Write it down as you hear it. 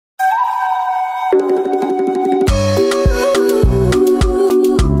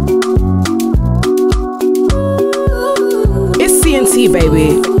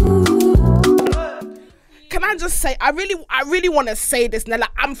baby. Can I just say, I really want to say this, Nella.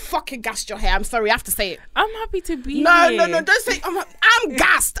 I'm fucking gassed your hair. I'm sorry, I have to say it. I'm happy to be here. No, don't say. I'm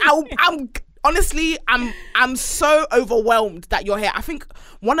gassed. I'm honestly, I'm so overwhelmed that you're here. I think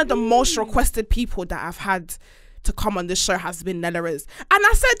one of the most requested people that I've had to come on this show has been Nella Riz. And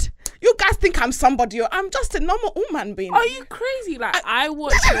I said, you guys think I'm somebody, or I'm just a normal woman being. Are you crazy? Like, I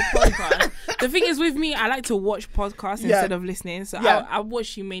watch your podcast. The thing is with me, I like to watch podcasts instead of listening. So I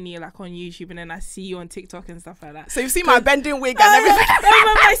watch you mainly like on YouTube, and then I see you on TikTok and stuff like that. So you've seen my bending wig and everything.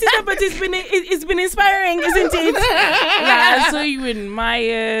 My sister, but it's been inspiring, isn't it? Like, I saw you in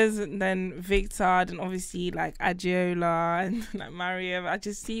Myers, and then Victor, and obviously like Adiola and like Maria. I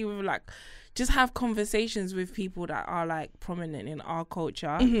just see you with like, just have conversations with people that are like prominent in our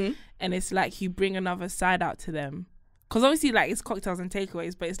culture, and it's like you bring another side out to them, because obviously like it's cocktails and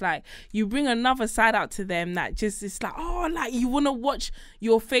takeaways, but it's like you bring another side out to them that just, it's like, oh, like you want to watch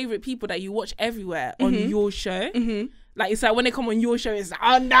your favorite people that you watch everywhere on your show. Like it's like when they come on your show, it's like,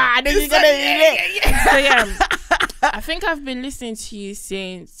 oh nah, this is gonna be it. So yeah, I think I've been listening to you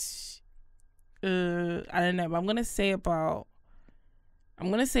since I don't know, but I'm gonna say about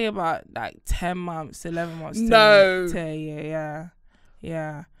like 10 months, 11 months. No.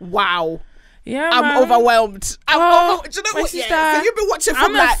 Yeah. Wow. Yeah, I'm man. overwhelmed. Do you know what? Sister, So you've been watching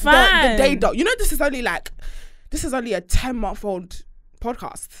from like the day dot. You know, this is only a 10-month-old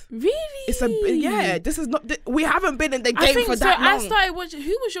podcast. Really? This is not. We haven't been in the I game think for so. that long. I started watching.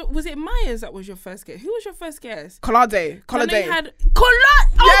 Was it Myers that was your first guest? Who was your first guest? Colade. And they had Collade.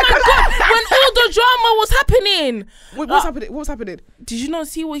 Oh my god! When all the drama was happening. Wait, what was happening? Did you not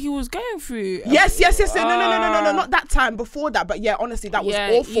see what he was going through? Yes. No, not that time. Before that, but yeah, honestly, that was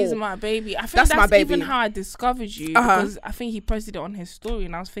awful. He's my baby. I think that's my baby. even how I discovered you, because I think he posted it on his story,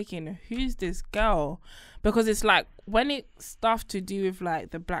 and I was thinking, who's this girl? Because it's like, when it's stuff to do with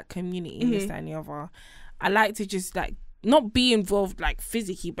like the black community, this, that, and the other, I like to just like not be involved like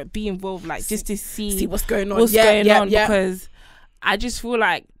physically, but be involved like just to see what's going on. Because I just feel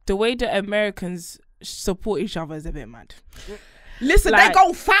like the way that Americans support each other is a bit mad. Listen, like, they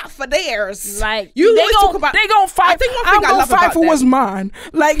gon' fight for theirs. Like they gon' fight. I think one thing I love about for them, what's mine.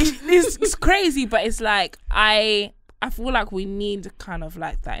 Like it's crazy, but it's like I feel like we need kind of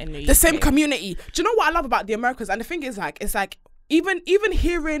like that in the UK. Same community. Do you know what I love about the Americans? And the thing is, like, it's like even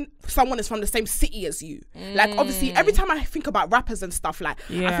hearing someone is from the same city as you. Like, obviously, every time I think about rappers and stuff, like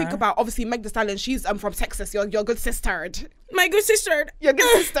I think about obviously Meg Thee Stallion. She's from Texas. Your good sister. My good sister. Your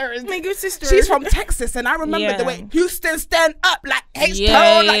good sister. My good sister. She's from Texas, and I remember the way Houston stand up, like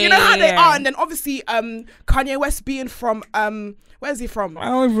H-Town, like you know how they are. And then obviously Kanye West being from where's he from? I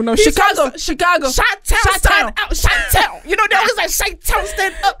don't even know. Chicago. Chi-Town. Chi-Town. You know, they always like Chi-Town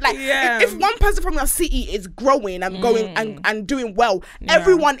stand up. Like if one person from your city is growing and going and doing well,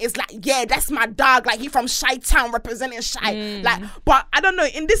 everyone is like, yeah, that's my dog. Like he from Chi-Town representing Chi. Like, but I don't know,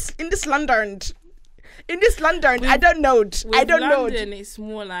 in this London, I don't know. London, it's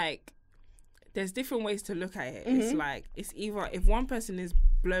more like there's different ways to look at it. It's like, it's either if one person is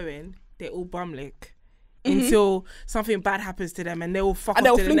blowing, they all bum lick until something bad happens to them, and they will fuck and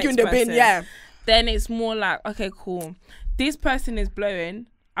off they'll to the fling you next in the person. bin. Yeah. Then it's more like, okay, cool. This person is blowing.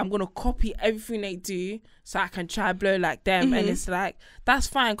 I'm gonna copy everything they do so I can try blow like them, and it's like, that's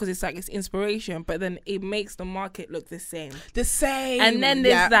fine because it's like, it's inspiration, but then it makes the market look the same. And then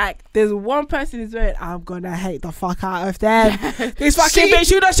there's one person who's going, I'm gonna hate the fuck out of them. This fucking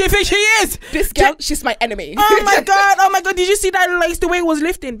bitch, who does she think she is? This girl, she's my enemy. Oh my god, did you see that lace, the way it was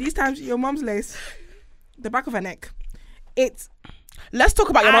lifting? These times your mom's lace, the back of her neck. Let's talk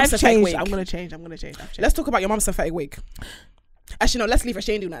about your mom's synthetic wig. I'm gonna change. Let's talk about your mom's synthetic wig. Actually, no, let's leave her.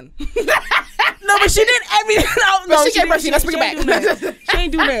 She ain't do none. No, but she did everything. No, she let's bring it back. She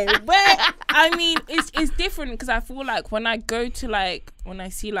ain't do that. But I mean, it's different, because I feel like when I go to like, when I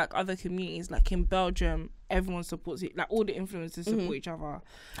see like other communities, like in Belgium, everyone supports it. Like all the influencers support each other.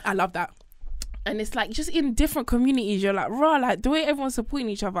 I love that. And it's like, just in different communities, you're like, raw, like the way everyone's supporting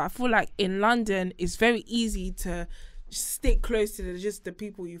each other. I feel like in London, it's very easy to stick close to just the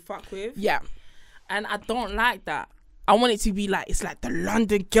people you fuck with. Yeah. And I don't like that. I want it to be like, it's like the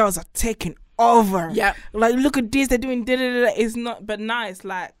London girls are taking over. Yeah. Like, look at this, they're doing da-da-da-da. It's not, but now it's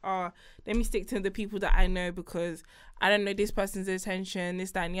like, let me stick to the people that I know, because I don't know this person's attention,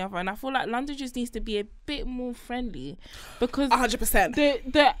 this, that, and the other. And I feel like London just needs to be a bit more friendly, because 100%.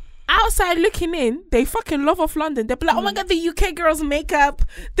 The outside looking in, they fucking love off London. They'll be like, oh my God, the UK girls makeup.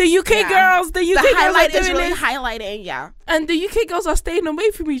 The UK girls, the UK girls are doing really this. highlighting, And the UK girls are staying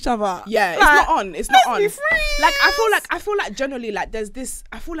away from each other. Yeah, like, it's not on. It's not on. Be free. Like I feel like generally like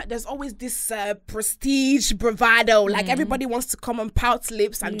there's always this prestige bravado. Like everybody wants to come and pout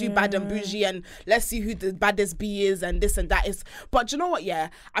lips and do bad and bougie and let's see who the baddest bee is and this and that is. But do you know what? Yeah,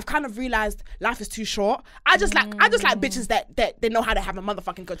 I've kind of realized life is too short. I just like bitches that they know how to have a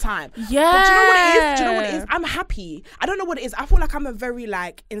motherfucking good time. Yeah. But do you know what it is? Do you know what it is? I'm happy. I don't know what it is. I feel like I'm a very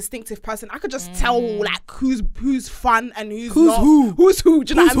like instinctive person. I could just tell like who's fun and who's not. Who's who?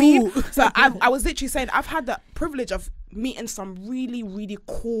 Do you know what I mean? So I was literally saying I've had the privilege of meeting some really, really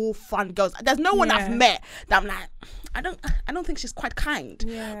cool, fun girls. There's no one I've met that I'm like, I don't think she's quite kind.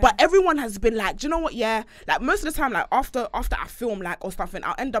 Yeah. But everyone has been like, do you know what? Yeah. Like most of the time, like after I film like or something,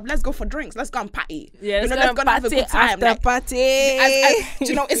 I'll end up, let's go for drinks. Let's go and party. Yeah, let's go and have a good time. Like, party. Do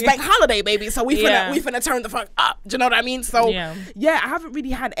you know, it's bank holiday, baby. So we finna turn the fuck up. Do you know what I mean? So yeah, I haven't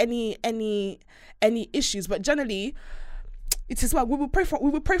really had any issues, but generally, it is what we will pray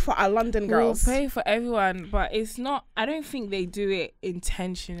for our London girls. We'll pray for everyone, but it's not. I don't think they do it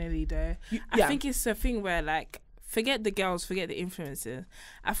intentionally, though. I think it's a thing where like, forget the girls, forget the influencers.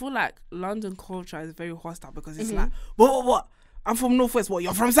 I feel like London culture is very hostile because it's like, what? I'm from Northwest. What?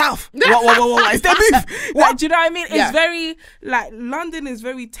 You're from South? What? Is there beef? Like, do you know what I mean? It's very like London is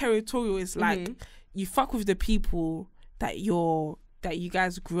very territorial. It's like you fuck with the people that you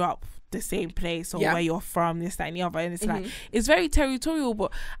guys grew up the same place or where you're from, this, that, and the other, and it's like it's very territorial.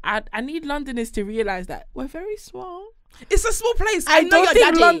 But I need Londoners to realize that we're very small. It's a small place. I don't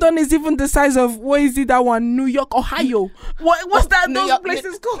think London is even the size of what is it that one? New York, Ohio. What's that? New those York,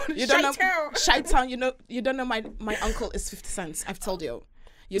 places called? You don't know Chi-Town. You don't know my uncle is 50 cents. I've told you.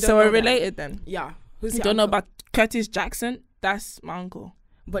 So we're related then. Yeah. Who's you don't know about Curtis Jackson? That's my uncle.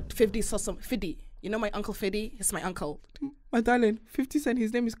 But 50 saw some Fiddy. You know my uncle Fiddy? It's my uncle. My darling, 50 Cent,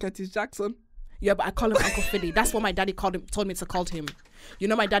 his name is Curtis Jackson. Yeah, but I call him Uncle Fiddy. That's what my daddy told me to call him. You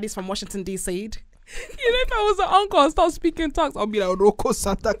know my daddy's from Washington, D.C. You know, if I was an uncle, I'll start speaking tongues. I'll be like, Roko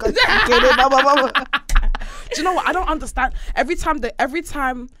Santa. Do you know what? I don't understand. Every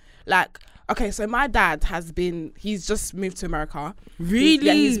time, like, okay, so my dad he's just moved to America.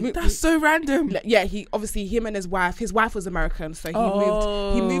 Really? That's so random. Yeah, him and his wife was American, so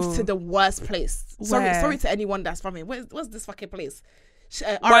he moved to the worst place. Sorry to anyone that's from here. What's this fucking place?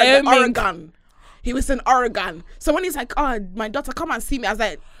 Oregon. He was in Oregon. So when he's like, oh, my daughter, come and see me, I was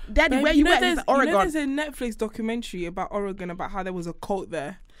like, Daddy, where you at? He's like, Oregon. You know, there's a Netflix documentary about Oregon, about how there was a cult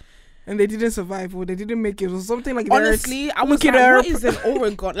there. And they didn't survive or they didn't make it or something like that. Honestly, I was like, what is in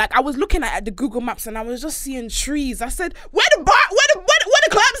Oregon? Like, I was looking at the Google Maps and I was just seeing trees. I said, where the clubs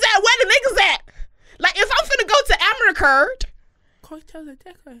at? Where the niggas at? Like, if I'm finna go to America. Cocktails are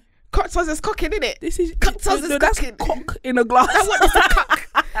deco. Cocktails is cooking, innit? This is cocktails is cooking. Cock in a glass. That's what it's a cock.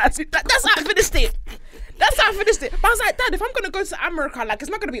 That's how I finished it. But I was like, Dad, if I'm gonna go to America, like, it's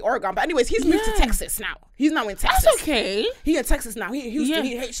not gonna be Oregon. But anyways, he's moved to Texas now. He's now in Texas. That's okay. He in Texas now. He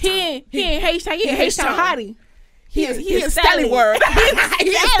in H-Town. He in H-Town. He in H-Town hottie. He is Stanley word. He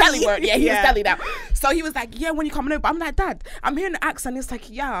is Stanley word. Yeah, he is Stanley now. So he was like, yeah, when you coming over? I'm like, Dad, I'm hearing the accent. It's like,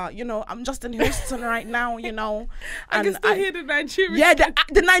 yeah, you know, I'm just in Houston right now, you know. And I can still hear the Nigerian. Yeah,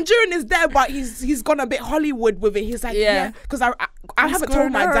 the Nigerian is there, but he's gone a bit Hollywood with it. He's like, yeah. Because I haven't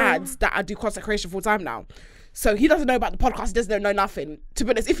told my dad that I do consecration full time now. So he doesn't know about the podcast. He doesn't know nothing. To be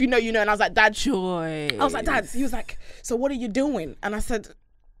honest, if you know, you know. And I was like, Dad. Joy. I was like, Dad. He was like, so what are you doing? And I said,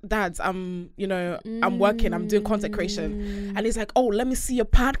 Dad, I'm working. I'm doing consecration. And he's like, oh, let me see your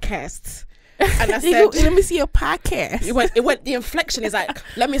podcasts. And I said, let me see your podcast. It went, the inflection is like,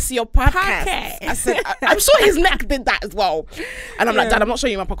 let me see your podcast. I said, I'm sure his neck did that as well. And I'm like, Dad, I'm not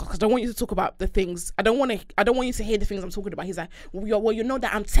showing you my podcast because I don't want you to talk about the things. I don't want you to hear the things I'm talking about. He's like, well, you know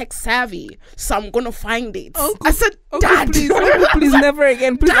that I'm tech savvy, so I'm going to find it. Uncle, I said, Dad. Please never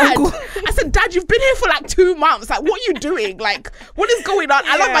again. Please, Dad. Uncle. I said, Dad, you've been here for like 2 months. Like, what are you doing? Like, what is going on?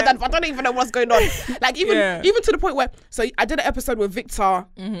 I love my dad, but I don't even know what's going on. Like, even to the point where, so I did an episode with Victor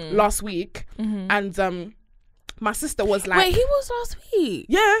last week. And my sister was like, wait, he was last week?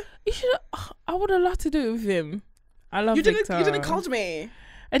 Yeah. You should. I would have loved to do it with him. I love Victor. You didn't call me.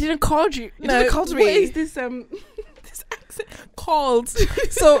 I didn't call you. You didn't call me. What is this this accent called?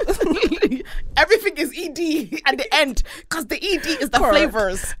 So everything is ED at the end because the ED is the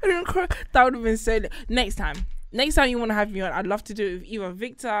flavors. That would have been so. Next time you want to have me on, I'd love to do it with either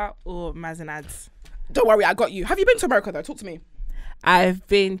Victor or Mazanads. Don't worry, I got you. Have you been to America though? Talk to me. I've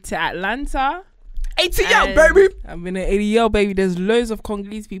been to Atlanta. ATL, baby. I've been at ATL, baby. There's loads of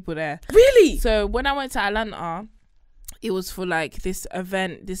Congolese people there. Really? So when I went to Atlanta, it was for like this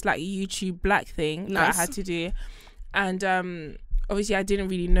event, this like YouTube Black thing that I had to do, and obviously I didn't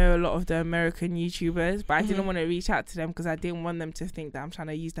really know a lot of the American YouTubers, but I didn't want to reach out to them because I didn't want them to think that I'm trying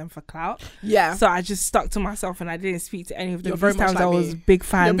to use them for clout. Yeah. So I just stuck to myself and I didn't speak to any of them. These times like I was big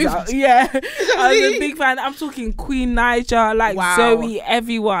fans. Yeah. I was a big fan. I'm talking Queen Niger, like Zoe,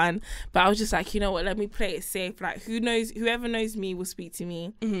 everyone. But I was just like, you know what, let me play it safe. Like whoever knows me will speak to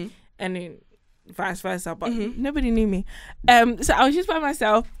me. And then vice versa, but nobody knew me. So I was just by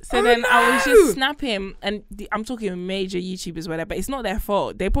myself. So I was just snapping, and I'm talking major YouTubers, whatever. But it's not their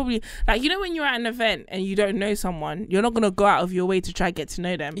fault. They probably like, you know, when you're at an event and you don't know someone, you're not gonna go out of your way to try to get to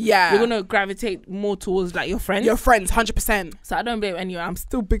know them. Yeah, you're gonna gravitate more towards like your friends. 100%. So I don't blame anyone. I'm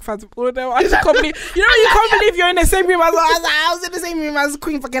still big fans of all of them. I just can't believe, you know, you can't believe you're in the same room as I was in the same room as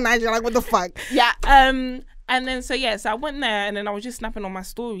Queen fucking Niger. Like, what the fuck? Yeah. And then, so I went there and then I was just snapping on my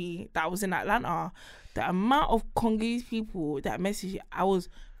story that I was in Atlanta. The amount of Congolese people that message,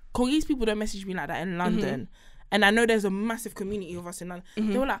 Congolese people don't message me like that in London. And I know there's a massive community of us in London.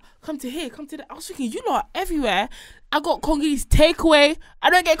 They were like, come to here, come to there. I was thinking, you lot are everywhere. I got Congolese takeaway. I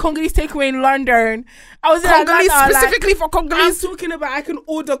don't get Congolese takeaway in London. I was in Congolese Atlanta, specifically for Congolese. I'm talking about I can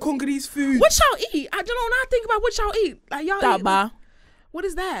order Congolese food. What y'all eat? I don't know when I think about what y'all eat. Like y'all Daba. Eat. What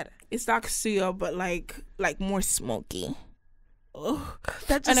is that? It's like suya, but like more smoky. Ugh.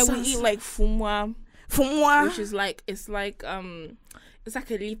 That just and then we eat like fumwa, which is like it's like a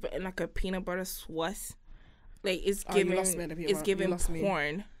leaf in like a peanut butter sauce. Like it's giving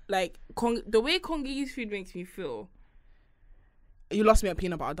porn. Like the way Congolese food makes me feel. You lost me at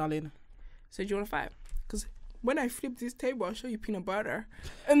peanut butter, darling. So do you want to fight? Because when I flip this table, I'll show you peanut butter.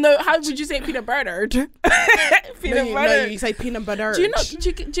 And no, how would you say peanut butter? Peanut butter. No, you say peanut butter. Do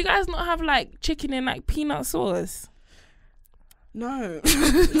you guys not have like chicken in like peanut sauce? No.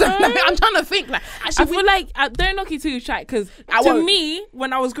 I'm trying to think. Like, actually, I feel like don't knock it till you try. Because to me,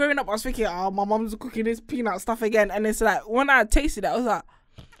 when I was growing up, I was thinking, oh, my mom's cooking this peanut stuff again. And it's like when I tasted it, I was like,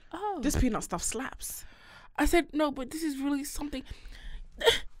 oh, this peanut stuff slaps. I said no, but this is really something.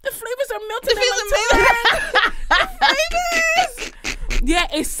 The flavors are melting in my tongue. Yeah,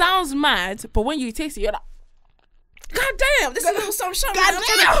 it sounds mad, but when you taste it, you're like, God damn, this is a little something. God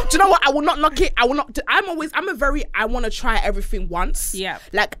damn. Do you know what? I will not knock it. I will not. I want to try everything once. Yeah.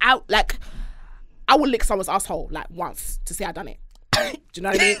 I will lick someone's asshole like once to say I done it. Do you know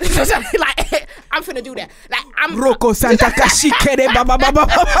what I mean? Like, I'm finna do that. Like, I'm Roko Santa Kashikere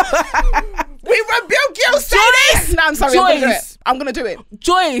We rebuke you, Joyce. No, I'm sorry. Joyce. I'm gonna do it.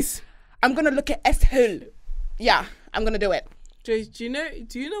 Joyce. I'm gonna look at S-hole. Yeah, I'm gonna do it. Joyce, do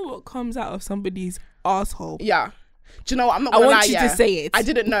you know what comes out of somebody's asshole? Yeah. Do you know what? I'm not gonna lie. I want you to say it. I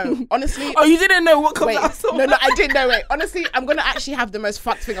didn't know. Honestly. Oh, you didn't know what comes out of someone? No, I didn't know it. Honestly, I'm gonna actually have the most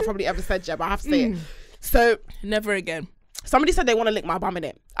fucked thing I've probably ever said, Jeb. I have to say it. So never again. Somebody said they want to lick my bum in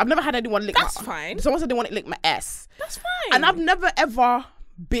it. I've never had anyone lick That's fine. Someone said they want to lick my ass. That's fine. And I've never ever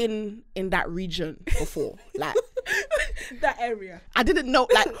been in that region before. Like that area. I didn't know,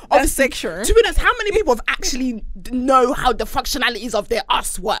 like, that section. To be honest, how many people have actually know how the functionalities of their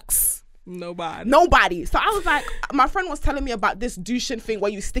ass works? Nobody. So I was like, my friend was telling me about this douching thing where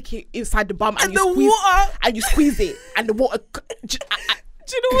you stick it inside the bum and you squeeze it and the water.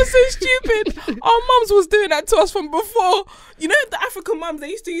 Do you know what's so stupid? Our mums was doing that to us from before. You know the African mums, they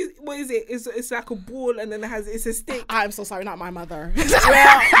used to use, what is it? It's like a ball and then it's a stick. I'm so sorry, not my mother.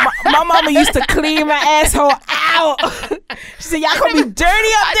 Well, my mama used to clean my asshole out. She said, y'all gonna be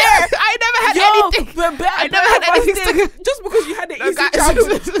dirty up there. I never had anything. I never had anything. Just because you had the easy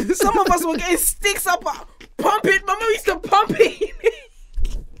childhood, some of us were getting sticks up, pump it. My mom used to pump it.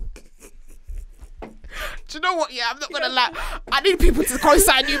 Do you know what? Yeah, I'm not gonna lie. I need people to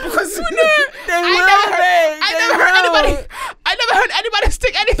co-sign you because I never heard anybody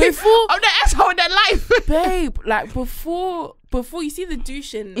stick anything on their asshole in their life. Babe, like before you see the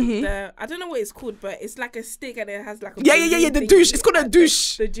douching, I don't know what it's called, but it's like a stick and it has like a the douche. It's called a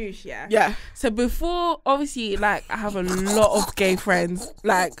douche. The douche, yeah. So before, obviously, like I have a lot of gay friends.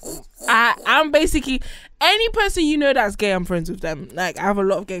 Like I'm basically any person you know that's gay, I'm friends with them. Like I have a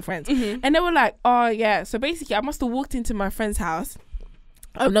lot of gay friends, and they were like, oh yeah. So basically, I must have walked into my friend's house.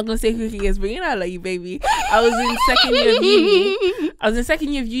 I'm not gonna say who he is, but you know I love you, baby. I was in second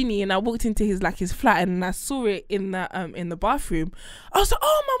year of uni. And I walked into his flat and I saw it in the bathroom. I was like,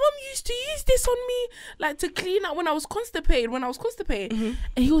 oh, my mum used to use this on me, like to clean up when I was constipated. And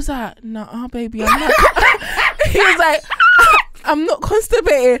he was like, nah, baby, I'm not. He was like, I'm not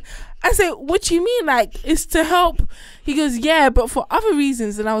constipated. I said, what do you mean? Like, it's to help. He goes, yeah, but for other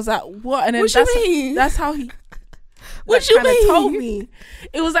reasons. And I was like, what? And then that's how he. What you mean? Told me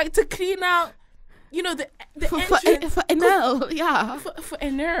it was like to clean out you know, the for entrance anal, yeah. for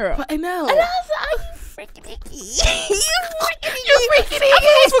anal. For anal. And I was like, are you freaking icky? You freaking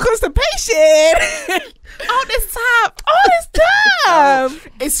icky. It's for constipation. All this time.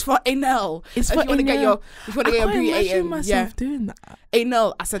 It's for anal. It's if for you want to get your, I can't imagine myself doing that.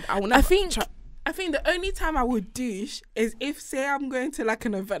 Anal. I said I will never. I think the only time I would douche is if, say, I'm going to like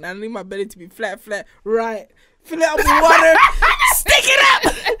an event and I need my belly to be flat, right? Fill it up with water, stick it up.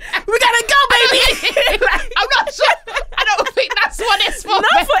 We gotta go, baby. I'm not sure. I don't think that's what it's for.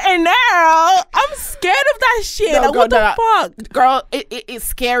 Not for anal. I'm scared of that shit. No, like, what the fuck, girl? It's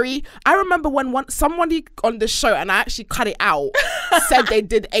scary. I remember when somebody on the show, and I actually cut it out, said they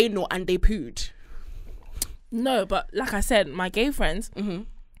did anal and they pooed. No, but like I said, my gay friends,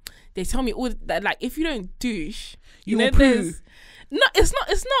 they tell me all that. Like, if you don't douche, you know, poo. No, it's not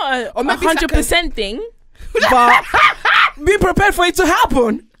a Or maybe 100% thing. But be prepared for it to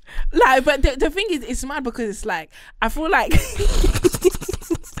happen. Like, but the thing is, it's mad because it's like, I feel like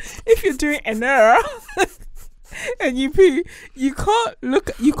if you're doing an error and you poo, you can't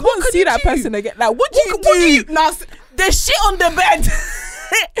see that person again. Like, what do you do? The shit on the bed.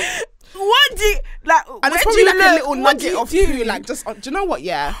 What do you like? And it's probably like a little nugget of poo. Like, just do you know what?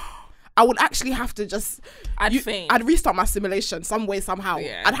 Yeah. I would actually have to just I'd restart my simulation some way, somehow.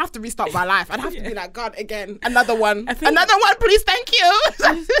 Yeah. I'd have to restart my life. I'd have to be like, God, again, another one, please, thank you.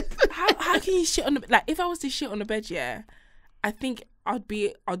 how can you shit on the, like, if I was to shit on the bed, yeah, I think I'll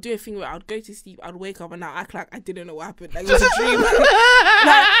do a thing where I'd go to sleep, I'd wake up and I'd act like I didn't know what happened. Like, it was a dream. like,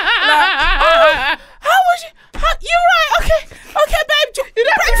 how was you? You're right. Okay, babe. You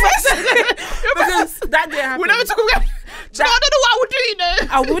know breakfast. Because that didn't happen. We never took a I don't know what I would do, you know.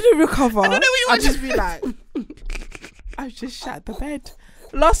 I wouldn't recover. I don't know what you would I'd just be like, I just shat the bed.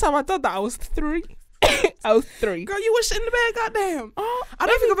 Last time I done that, I was 3. I was 3. Girl, you were shit in the bed, goddamn. I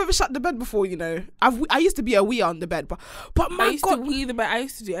don't think I've ever shut the bed before, you know. I used to be a wee on the bed, but my I used God. to wee the bed. I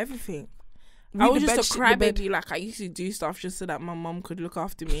used to do everything. I was just a crybaby. Like, I used to do stuff just so that my mum could look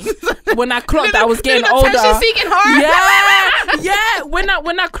after me. When I clocked that I was getting older. Yeah. When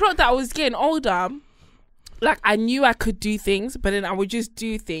I clocked that I was getting older, like, I knew I could do things, but then I would just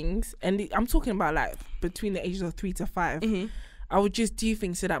do things, and I'm talking about like between the ages of 3 to 5. I would just do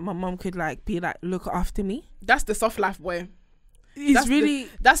things so that my mum could like be like, look after me. That's the soft life, boy.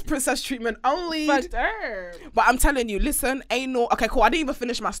 That's princess treatment only. But I'm telling you, listen, anal. Okay, cool. I didn't even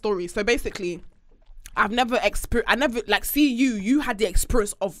finish my story. So basically, I never like, see, you had the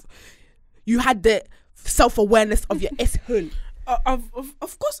experience of, you had the self-awareness of your S-hole. Of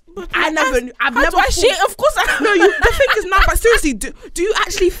course, but I've never shit. Of course, no. The thing is now, but seriously, do you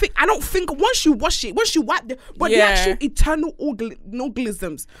actually think? I don't think once you wash it, once you wipe the actual internal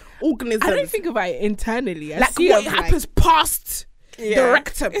organisms. I don't think about it internally. Like what happens past the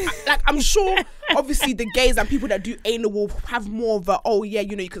rectum. Like, I'm sure, obviously, the gays and people that do anal will have more of a,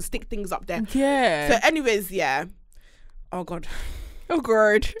 you can stick things up there. Yeah. So, anyways, yeah. Oh God. I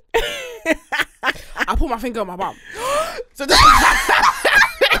put my finger on my bum. So I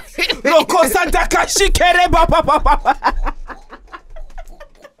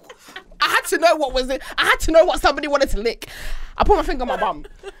had to know what was it. I had to know what somebody wanted to lick. I put my finger on my bum.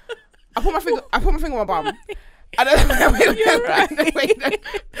 I put my finger on my bum. I don't know. Wait.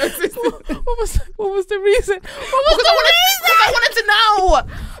 What was the reason? Because I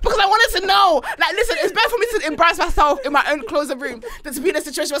wanted to know. Like, listen, it's better for me to embarrass myself in my own closet room than to be in a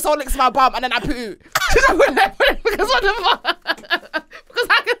situation where someone licks my bum and then I poo. Because what the fuck? Because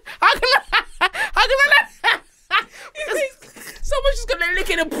how can I someone's just gonna lick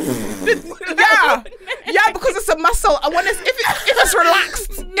it and yeah, because it's a muscle. And when if it's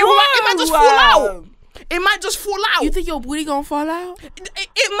relaxed, it might just fall out. It might just fall out. You think your booty gonna fall out?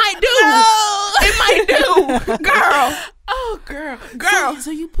 It might do. No. It might do, girl. Oh, girl.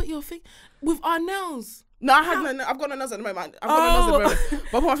 So you put your finger with our nails? No, I've got no nails at the moment. But I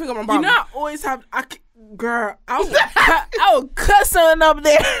put my finger on my bum. You know, I always have. Girl, I'll cut something up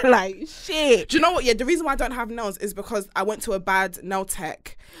there like shit. Do you know what? Yeah, the reason why I don't have nails is because I went to a bad nail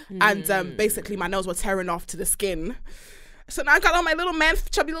tech, and basically my nails were tearing off to the skin. So now I got all my little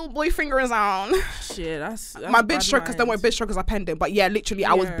chubby little boy fingers on. Shit, that's my bitch strokers. Don't worry, bitch strokers are pending. But yeah, literally,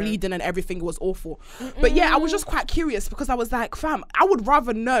 I was bleeding and everything was awful. But yeah, I was just quite curious because I was like, fam, I would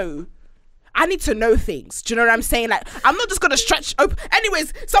rather know. I need to know things. Do you know what I'm saying? Like, I'm not just gonna stretch open.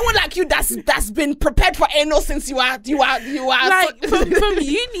 Anyways, someone like you that's been prepared for anal since you are. Like from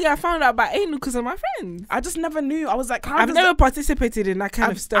uni, I found out about anal because of my friends. I just never knew. I was like, I've never participated in that kind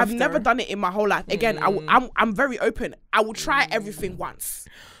of stuff. I've never done it in my whole life. Again, I'm very open. I will try everything once.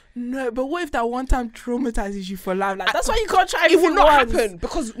 No, but what if that one time traumatizes you for life? Like, that's why you can't try it. Will not once. happen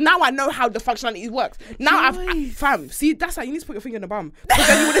because now I know how the functionality works. Now fam, see, that's how you need to put your finger in the bum. Because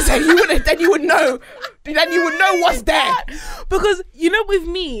then you would have said, then you would know what's there. Because you know, with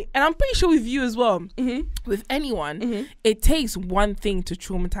me, and I'm pretty sure with you as well, with anyone, it takes one thing to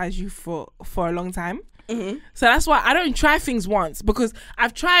traumatize you for a long time. So that's why I don't try things once, because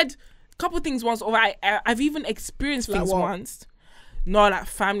I've tried a couple things once, or I've even experienced things once. Not like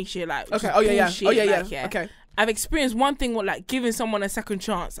family shit, like okay, okay. I've experienced one thing with like giving someone a second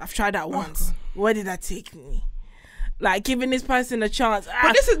chance. I've tried that once. Where did that take me? Like giving this person a chance.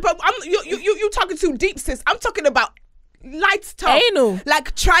 But you talking too deep, sis. I'm talking about light stuff. Anal.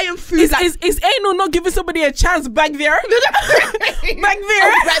 Like trying food. Is anal not giving somebody a chance back there? Back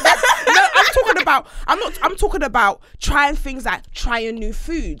there. No, I'm talking about trying things like trying new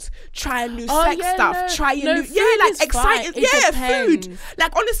foods, trying new sex stuff, trying new like exciting food.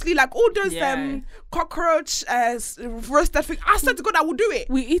 Like honestly, like all those cockroach roasted things. I said to God I will do it.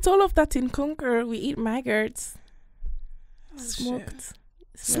 We eat all of that in Conquer. We eat maggots. Smoked.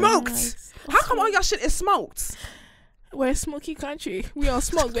 Nice. How come all your shit is smoked? We're a smoky country. We all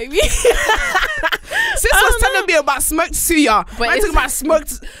smoke, baby. Sis was telling me about smoked suya. But I'm talking about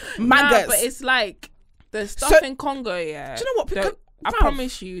smoked maggots. But it's like the stuff in Congo, yeah. Do you know what? I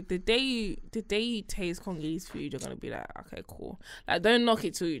promise you, the day you taste Congolese food, you're gonna be like, okay, cool. Like, don't knock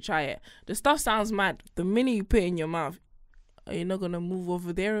it till you try it. The stuff sounds mad. The minute you put it in your mouth, you're not gonna move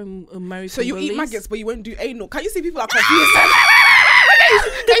over there and marry. So you eat maggots, but you won't do anal. Can you see people are confused?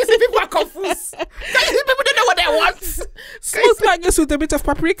 Can you see people are confused? Can you see people don't know what they want? Smoked maggots with a bit of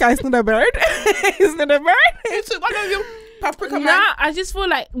paprika. It's not a bird. It's not a bird. It's one of you paprika. Nah, I just feel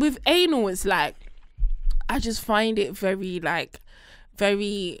like with anal, it's like I just find it very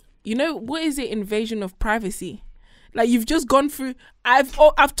you know, what is it? Invasion of privacy. Like, you've just gone through.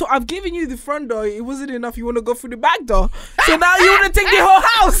 I've given you the front door. It wasn't enough. You want to go through the back door. So now you want to take the whole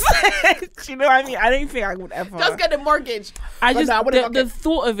house. You know what I mean? I don't think I would ever. Just get a mortgage. The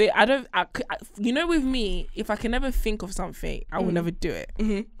thought of it. You know, with me, if I can never think of something, I will never do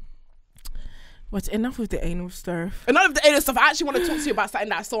it. But enough with the anal stuff. Enough of the anal stuff. I actually want to talk to you about something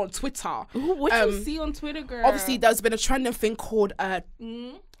that I saw on Twitter. Ooh, what did you see on Twitter, girl? Obviously, there's been a trending thing called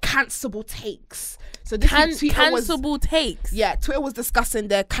cancelable takes. So this cancelable takes. Yeah, Twitter was discussing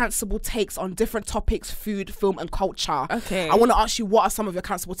their cancelable takes on different topics: food, film, and culture. Okay. I want to ask you, what are some of your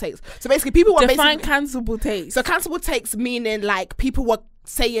cancelable takes? So basically, people were define cancelable takes. So cancelable takes meaning like people were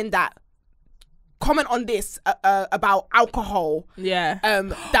saying that. Comment on this about alcohol. Yeah.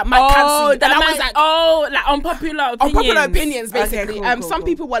 That might cancel. That was like unpopular opinions. Unpopular opinions, basically. Okay, cool, some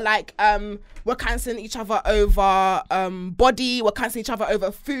people were like, we're cancelling each other over body. We're cancelling each other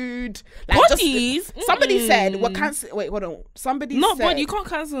over food. Like, bodies. Somebody said we're cancelling. Wait, hold on. Somebody not said, body. You can't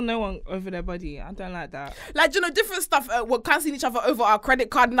cancel no one over their body. I don't like that. Like, you know, different stuff. We're cancelling each other over our credit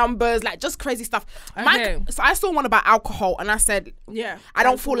card numbers. Like, just crazy stuff. Okay. So I saw one about alcohol, and I said, yeah, I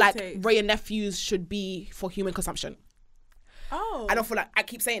don't feel like Ray and Nephews should be for human consumption. Oh. I don't feel like, I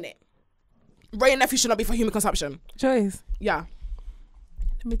keep saying it. Ray and Nephews should not be for human consumption. Joyce. Yeah.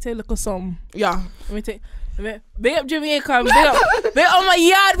 Let me take a look at some. Yeah. Big up Jamaica. Big up all my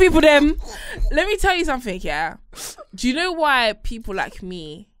yard people them. Let me tell you something, yeah. Do you know why people like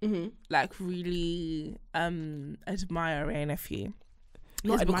me like really admire Ray and Nephew?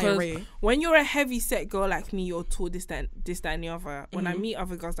 Not admire Ray. When you're a heavy set girl like me, you're tall, this, that, and the other. When I meet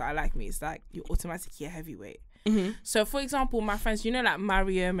other girls that are like me, it's like you're automatically a heavyweight. So for example, my friends, you know, like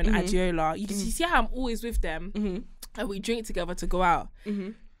Mariam and Adiola, you see how I'm always with them and we drink together to go out.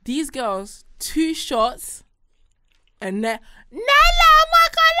 These girls, 2 shots and then Nala, oh my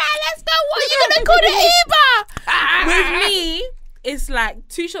God, let's go. What are you gonna call the Uber? With me, it's like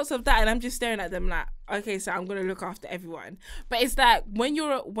 2 shots of that and I'm just staring at them like, okay, so I'm gonna look after everyone. But it's like when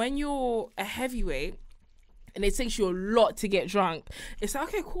you're a heavyweight and it takes you a lot to get drunk, it's like,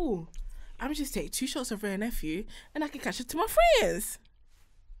 okay, cool. I'm just take 2 shots of Ray and Nephew and I can catch it to my friends.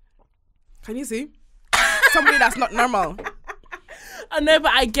 Can you see? Somebody that's not normal. I know,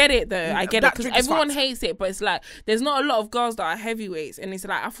 but I get it though. I get it because everyone hates it, but it's like there's not a lot of girls that are heavyweights, and it's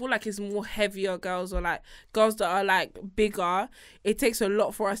like I feel like it's more heavier girls or like girls that are like bigger. It takes a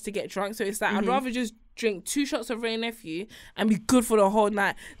lot for us to get drunk, so it's like I'd rather just drink 2 shots of Ray and Nephew and be good for the whole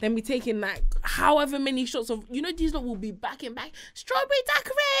night than be taking like however many shots of, you know, these lot will be back and back. Strawberry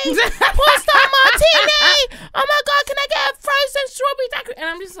daiquiri, Pasta martini. Oh my God, can I get a frozen strawberry daiquiri? And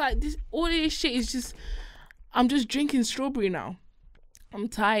I'm just like, all this shit is just, I'm just drinking strawberry now. I'm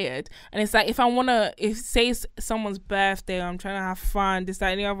tired. And it's like, if say it's someone's birthday, I'm trying to have fun, this,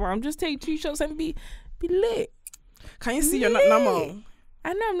 that, and the other, I'm just taking 2 shots and be lit. Can you see you're not normal?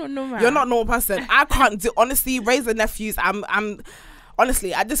 I know I'm not normal. You're not a normal person. I can't do, honestly, raising nephews, I'm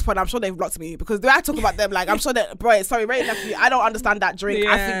honestly, at this point, I'm sure they've blocked me because the way I talk about them, like, I'm sure that, bro, sorry, raising nephew, I don't understand that drink.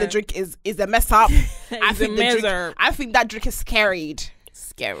 I think the drink is a mess up. I think that drink is scary.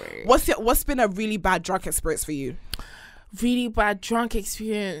 What's been a really bad drunk experience for you? Really bad drunk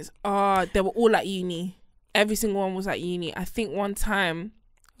experience. They were all at uni. Every single one was at uni. I think one time,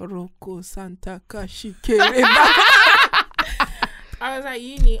 Rocco Santa Kashike. I was at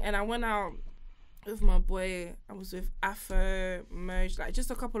uni and I went out with my boy. I was with Afro, Merge, like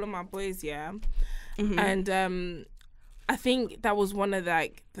just a couple of my boys, yeah. And I think that was one of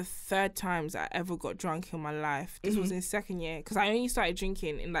like the third times I ever got drunk in my life. This was in second year because I only started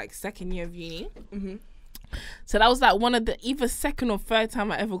drinking in like second year of uni. So that was like one of the either second or third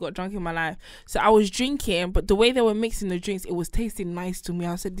time I ever got drunk in my life. So I was drinking, but the way they were mixing the drinks, it was tasting nice to me.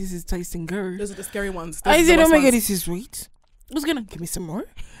 I said, "This is tasting good." Those are the scary ones. I said, "Oh my god, this is sweet." I was gonna give me some more.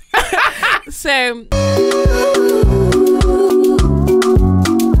 So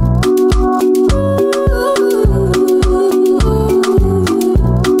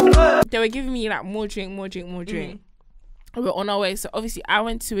they were giving me like more drink. We were on our way. So obviously I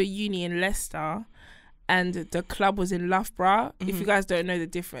went to a uni in Leicester and the club was in Loughborough. If you guys don't know the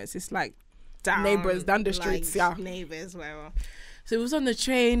difference, it's like down neighbours, down the streets, like, neighbours, whatever. So it was on the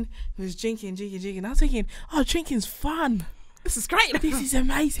train, it was drinking. I was thinking, oh, drinking's fun. This is great. This is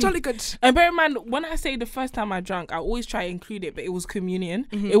amazing. Jolly good. And bear in mind, when I say the first time I drank, I always try to include it, but it was communion.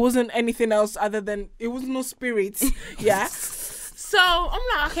 It wasn't anything else other than, it was no spirits. Yeah. So I'm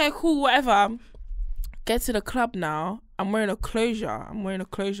like, okay, cool, whatever. Get to the club now. I'm wearing a closure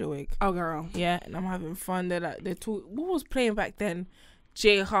wig. Oh, girl. Yeah, and I'm having fun. They're like, what was playing back then?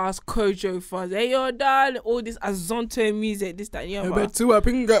 J House, Kojo Fuzz, hey yo, darling, all this Azonto music, this, that, and the other.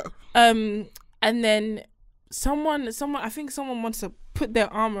 And then someone, I think someone wants to put their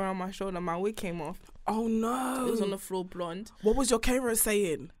arm around my shoulder. My wig came off. Oh no! It was on the floor, blonde. What was your camera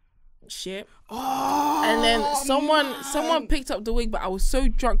saying? Shit. Oh. And then someone picked up the wig, but I was so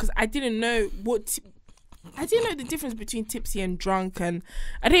drunk because I didn't know I didn't know the difference between tipsy and drunk, and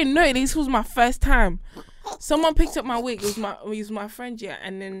I didn't know this was my first time. Someone picked up my wig. It was my friend, yeah,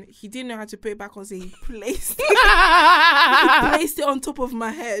 and then he didn't know how to put it back on, so he placed it on top of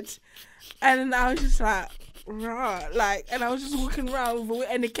my head, and then I was just like, rah, like, and I was just walking around with it,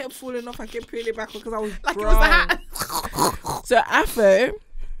 and it kept falling off. I kept putting it back on because I was like, drunk. It was the hat. So Afro,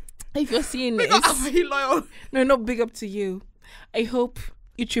 if you're seeing this, are you loyal? No, not big up to you. I hope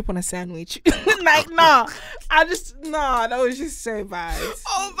you trip on a sandwich. Like, nah, that was just so bad.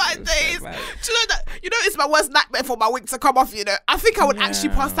 Oh my days. So do you know that? You know, it's my worst nightmare for my wig to come off, you know. I think I would actually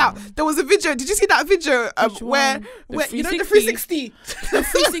pass out. There was a video, did you see that video where you know, the 360? The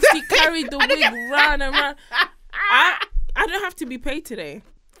 360 carried the wig round and round. I don't have to be paid today.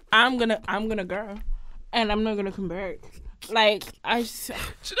 I'm gonna go. And I'm not gonna come back. Like, do you know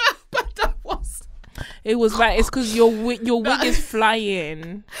how bad that was? It was like, it's because your wig is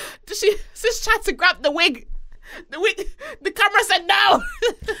flying. Sis tried to grab the wig. The camera said no.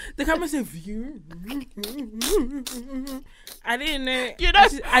 The camera said view. I didn't know. You know,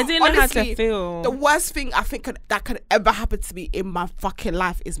 I didn't know how to feel. The worst thing I think that could ever happen to me in my fucking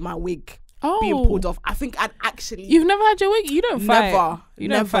life is my wig being pulled off. I think I'd actually. You've never had your wig? You don't fight. Never. You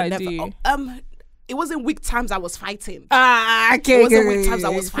don't fight, never. Do you? It wasn't wig times I was fighting. Okay. It wasn't wig times I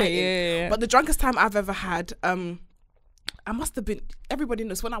was fighting. Yeah. But the drunkest time I've ever had, I must have been, everybody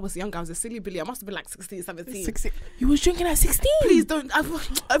knows when I was younger, I was a silly billy. I must have been like 16, 17. 16. You was drinking at 16? Please don't.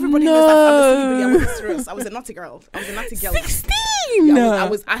 Everybody knows that I'm a silly billy. I wasn't serious. I was a naughty girl. 16? Yeah,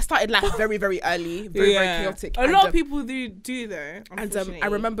 I started life very, very early. Very chaotic. A lot of people do though. And I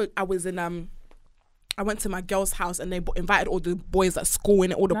remember I was in I went to my girl's house and they invited all the boys at school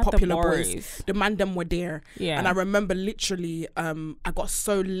and all the popular boys. The man them were there. Yeah. And I remember literally, I got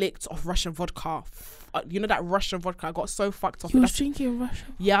so licked off Russian vodka. You know that Russian vodka? I got so fucked off. You was drinking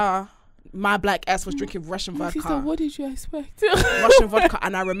Russian? Yeah. My black ass was drinking Russian vodka. Sister, what did you expect? Russian vodka.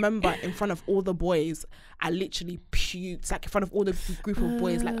 And I remember in front of all the boys, I literally puked. Like in front of all the group of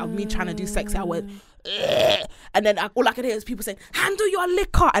boys, like of me trying to do sex. I went, ugh. And then all I could hear is people saying, handle your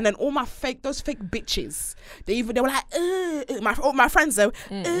liquor. And then all those fake bitches, they were like, my friends though,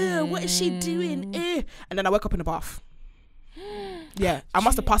 what is she doing? And then I woke up in the bath. Yeah, I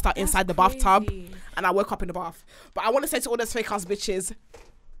must have passed out inside the bathtub and I woke up in the bath. But I want to say to all those fake ass bitches,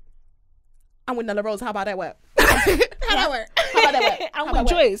 I'm with Nella Rose. How about that work? I'm with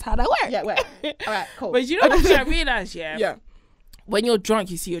Joyce. How that work? Yeah, work. All right, cool. But you know what I realized, yeah? Yeah. when you're drunk,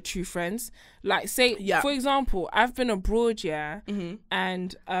 you see your true friends. Like, say, for example, I've been abroad,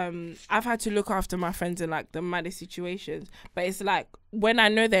 and I've had to look after my friends in like the maddest situations. But it's like when I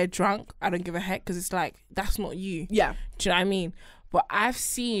know they're drunk, I don't give a heck because it's like that's not you. Yeah, do you know what I mean? But I've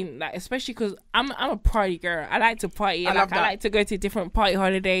seen, like, especially because I'm a party girl. I like to party. I like to go to different party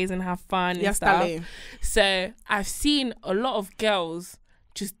holidays and have fun and stuff. Darling. So I've seen a lot of girls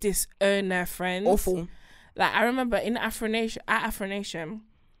just disown their friends. Awful. Like, I remember at Afro Nation,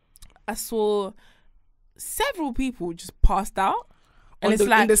 I saw several people just passed out. And it's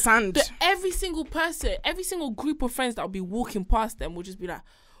like in the sand. Every single person, every single group of friends that will be walking past them will just be like,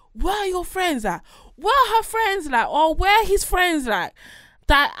 where are your friends at? Where are her friends like? Or where are his friends like?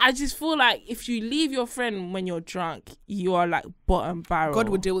 That I just feel like if you leave your friend when you're drunk, you are like bottom barrel. God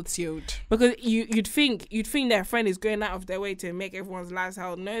will deal with you. Because you'd think their friend is going out of their way to make everyone's lives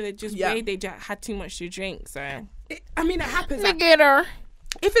hell. No, they just had too much to drink. So it happens. Like, get her.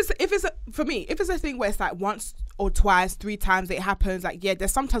 If it's a thing where it's like once or twice, 3 times it happens, like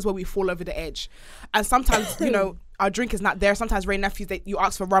there's sometimes where we fall over the edge, and sometimes our drink is not there. Sometimes Ray Nephews, you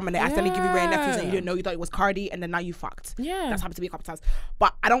ask for rum and they accidentally give you Ray Nephews and you didn't know, you thought it was Cardi, and then now you fucked. Yeah, that's happened to me a couple times.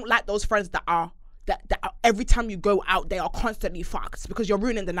 But I don't like those friends that are every time you go out they are constantly fucked, because you're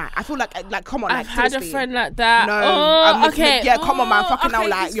ruining the night. I feel like come on, I've had a friend like that. No, okay. Yeah, come on, man, fucking hell,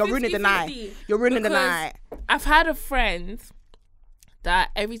 like you're ruining the night. You're ruining the night. I've had a friend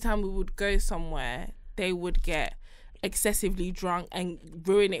that every time we would go somewhere, they would get excessively drunk and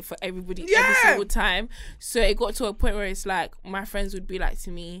ruin it for everybody every single time. So it got to a point where it's like my friends would be like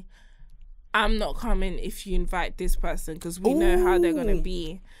to me, I'm not coming if you invite this person because we know how they're gonna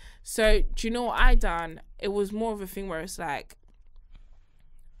be. So do you know what I done? It was more of a thing where it's like,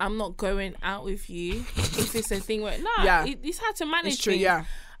 I'm not going out with you if it's a thing where it's hard to manage. It's true, things.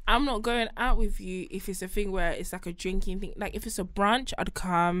 I'm not going out with you if it's a thing where it's like a drinking thing. Like if it's a brunch, I'd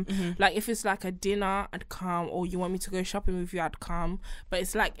come. Like if it's like a dinner, I'd come. Or you want me to go shopping with you, I'd come. But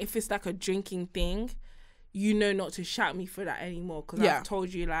it's like if it's like a drinking thing, you know not to shout me for that anymore, because I've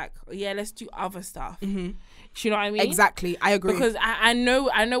told you like, let's do other stuff. Do you know what I mean? Exactly, I agree. Because I know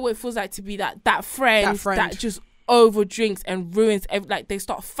what it feels like to be that friend that just over drinks and ruins like they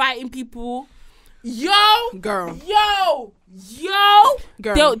start fighting people. Girl.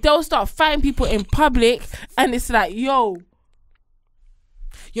 They'll start fighting people in public, and it's like,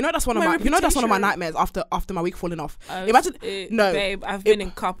 that's one of my nightmares after my week falling off. Imagine babe, I've been in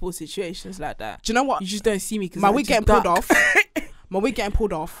couple situations like that. Do you know what? You just don't see me because my wig getting pulled off. My wig getting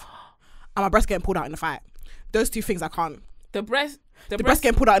pulled off, and my breast getting pulled out in the fight. Those two things I can't. The breast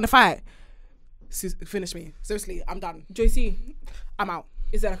getting pulled out in the fight. Finish me. Seriously, I'm done. JC, I'm out.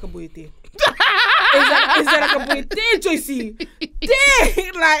 Is that like a boy thing? Is that like a boy thing, JC?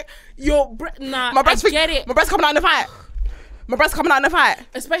 Dang, like my breast. I get it. My breast coming out in the fight. My breast coming out in the fight.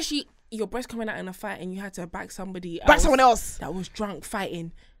 Especially your breast coming out in a fight, and you had to back somebody else. Back someone else that was drunk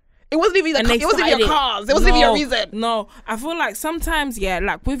fighting. It wasn't even it wasn't even your cause. It wasn't even your reason. No, I feel like sometimes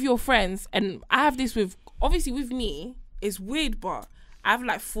like with your friends, and I have this with me. It's weird, but I have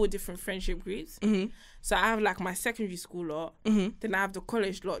like 4 different friendship groups. So I have like my secondary school lot, then I have the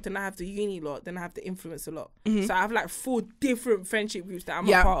college lot, then I have the uni lot, then I have the influencer lot. So I have like 4 different friendship groups that I'm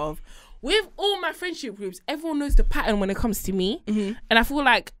a part of. With all my friendship groups, everyone knows the pattern when it comes to me. And I feel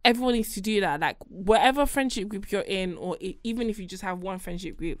like everyone needs to do that. Like whatever friendship group you're in, or even if you just have one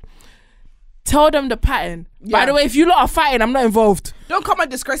friendship group, tell them the pattern. By the way, if you lot are fighting, I'm not involved. Don't come and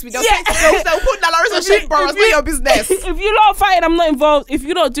disgrace me. They'll put that on shit, bro. It's not your business. If you lot are fighting, I'm not involved. If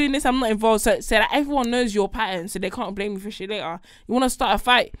you're not doing this, I'm not involved. So that everyone knows your pattern, so they can't blame you for shit later. You want to start a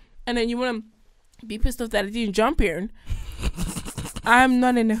fight, and then you want to be pissed off that I didn't jump here. I'm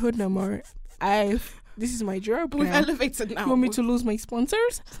not in the hood no more. This is my job. We've elevated now. You want me to lose my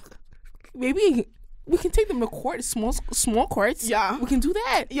sponsors? Maybe we can take them to court, small courts. Yeah, we can do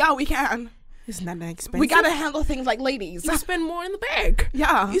that. Yeah, we can. It's not that expensive. We gotta handle things like ladies. You spend more in the bag.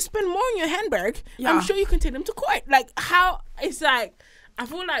 Yeah. You spend more in your handbag. Yeah. I'm sure you can take them to court. Like how it's like, I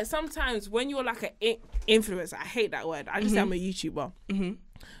feel like sometimes when you're like an influencer, I hate that word. I just say I'm a YouTuber.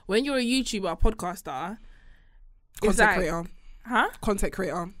 When you're a YouTuber, podcaster, content creator. Huh? Content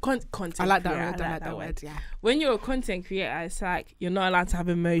creator. Content. I like that creator. word. I like that word. Yeah. When you're a content creator, it's like you're not allowed to have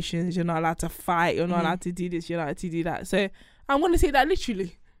emotions. You're not allowed to fight. You're not allowed to do this. You're not allowed to do that. So I'm gonna say that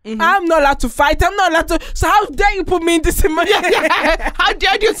literally. I'm not allowed to fight. I'm not allowed to. So how dare you put me in this emotion? How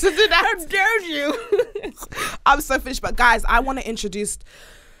dare you to do that? How dare you? I'm so finished. But guys, I want to introduce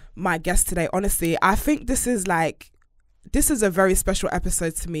my guest today. Honestly, I think this is a very special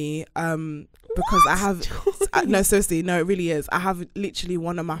episode to me. because I have no, seriously, no, it really is. I have literally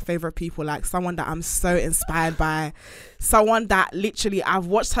one of my favorite people, like someone that I'm so inspired by, someone that literally I've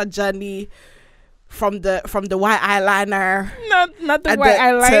watched her journey from the white eyeliner, not the white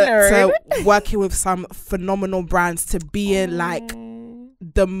eyeliner, to working with some phenomenal brands, to being like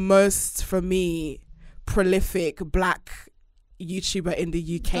the most, for me, prolific Black YouTuber in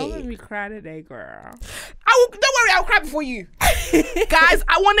the UK. Don't make me cry today, girl. Don't worry, I'll cry before you. Guys,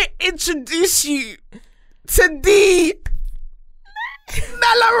 I want to introduce you to the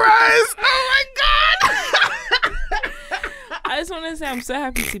Nella Rose. Oh my God. I just want to say I'm so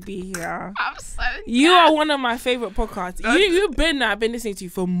happy to be here. I'm so You are one of my favorite podcasts. I've been listening to you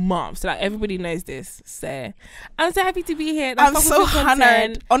for months. Like, everybody knows this. So I'm so happy to be here. I'm so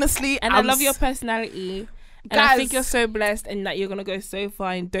honored, honestly. And I love your personality. And guys, I think you're so blessed and that you're gonna go so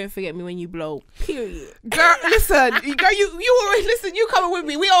far, and don't forget me when you blow. Period. Girl, listen, girl, you listen, you coming with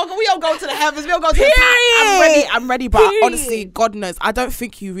me. We all go to the heavens, we all go to the top. I'm ready, but honestly, God knows, I don't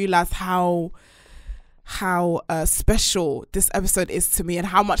think you realise how special this episode is to me and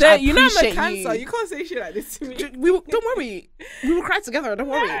how much I appreciate you. Know I'm a cancer. You can't say shit like this to me. Don't worry. We will cry together. Don't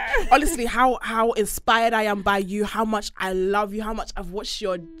worry. Honestly, how inspired I am by you, how much I love you, how much I've watched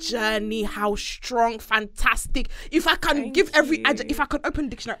your journey, how strong, fantastic. If I can if I could open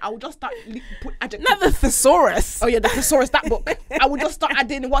dictionary, I would just start put adjectives. Not the thesaurus. Oh yeah, the thesaurus, that book. I would just start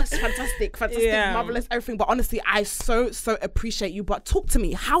adding what's fantastic, marvelous, everything. But honestly, I so appreciate you. But talk to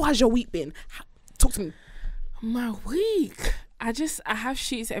me. How has your week been? Talk to me. My week, I have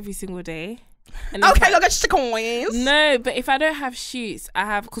shoots every single day. And okay, look at chickens. No, but if I don't have shoots, I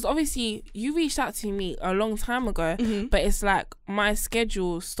have, because obviously you reached out to me a long time ago, but it's like my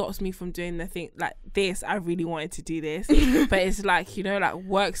schedule stops me from doing the thing like this. I really wanted to do this, but it's like, you know, like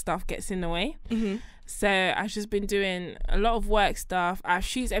work stuff gets in the way. So I've just been doing a lot of work stuff. I have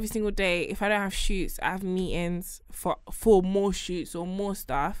shoots every single day. If I don't have shoots, I have meetings for more shoots or more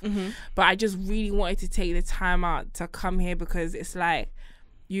stuff. But I just really wanted to take the time out to come here, because it's like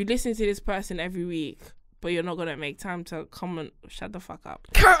you listen to this person every week, but you're not going to make time to come and shut the fuck up.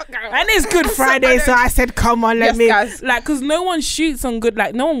 And it's Good Friday, so I said, come on, let me. Guys. Like, because no one shoots on good,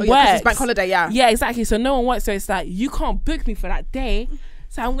 like, no one works. Yeah, it's bank holiday, yeah. Yeah, exactly. So no one works. So it's like, you can't book me for that day.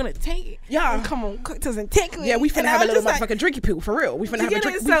 So I'm gonna take it. Yeah, and come on, cocktails and take it. Yeah, we finna have a little motherfucking drinky poo for real. We finna have a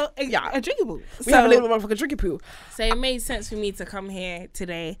drink. A drinky poo. We have a little motherfucking drinky poo. So it made sense for me to come here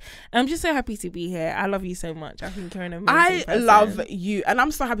today. I'm just so happy to be here. I love you so much. I think you're an amazing person. Love you, and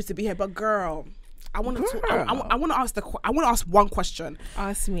I'm so happy to be here. But girl, I want to ask one question.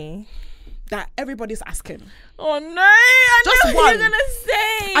 Ask me. That everybody's asking. Oh no! I just know what you're gonna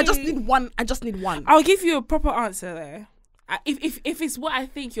say. I just need one. I'll give you a proper answer though. If it's what I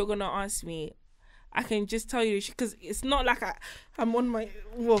think you're gonna ask me, I can just tell you, because it's not like I'm on my.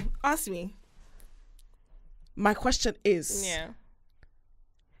 Well, ask me. My question is,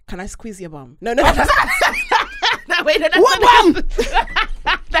 can I squeeze your bum? No. No, wait, no, what bum?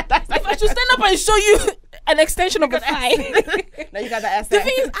 If I should stand up and show you an extension of a thigh. No, you got that ass. The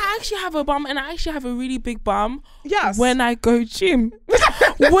thing is, I actually have a bum, and I actually have a really big bum. Yes. When I go gym.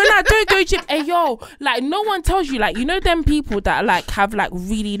 When I don't go gym, hey yo, like no one tells you, like, you know them people that like have like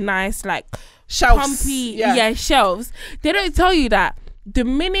really nice like shelves, pumpy, shelves. They don't tell you that the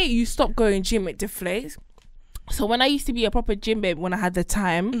minute you stop going gym, it deflates. So when I used to be a proper gym babe, when I had the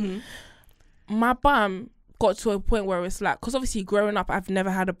time, my bum got to a point where it's like, because obviously growing up I've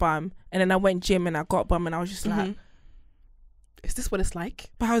never had a bum, and then I went gym and I got a bum, and I was just like, is this what it's like?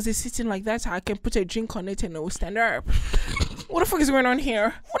 But how is it sitting like that? I can put a drink on it and it will stand up. What the fuck is going on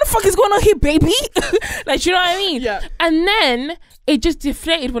here? What the fuck is going on here, baby? Like, you know what I mean? Yeah. And then it just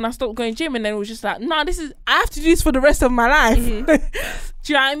deflated when I stopped going gym, and then it was just like, nah, I have to do this for the rest of my life.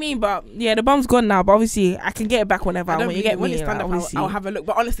 Do you know what I mean? But yeah, the bum's gone now, but obviously I can get it back whenever I want. You get me? When you stand like, up, I'll have a look.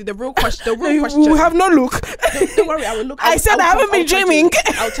 But honestly, the real question. We'll have no look. Don't worry, I will look. I haven't been dreaming.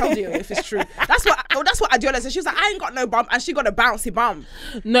 I'll tell you if it's true. That's what Adiola said. She was like, I ain't got no bum, and she got a bouncy bum.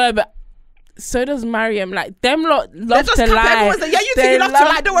 No, but so does Mariam. Like, them lot love to lie. Yeah, you think you love to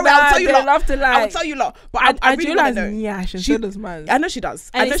lie. Don't worry, I'll tell you lot. Love to lie. I'll tell you lot. But I really want to know. Yeah, and so does mine. I know she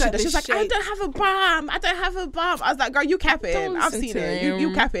does. And I know she like does. She's like, I don't have a bum. I was like, girl, you capping. I've seen it.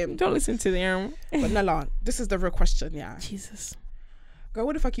 You capping. Don't listen to them. But Nella, this is the real question, yeah. Jesus. Girl,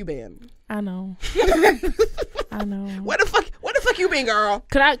 where the fuck you been? I know. I know. Where the fuck you been, girl?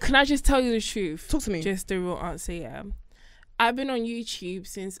 Can I just tell you the truth? Talk to me. Just the real answer, yeah. I've been on YouTube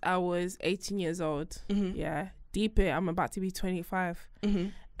since I was 18 years old. Yeah. Deep it, I'm about to be 25.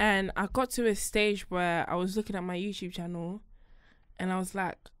 And I got to a stage where I was looking at my YouTube channel and I was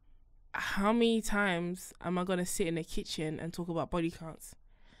like, how many times am I going to sit in the kitchen and talk about body counts?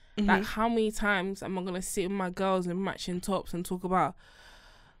 Like, how many times am I gonna sit with my girls in matching tops and talk about,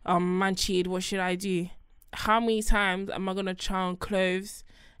 man cheated, what should I do? How many times am I gonna try on clothes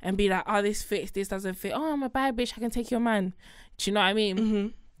and be like, oh, this fits, this doesn't fit. Oh, I'm a bad bitch, I can take your man. Do you know what I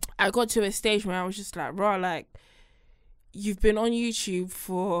mean? I got to a stage where I was just like, raw, like, you've been on YouTube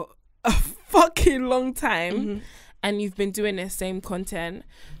for a fucking long time and you've been doing the same content.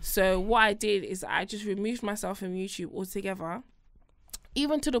 So what I did is I just removed myself from YouTube altogether.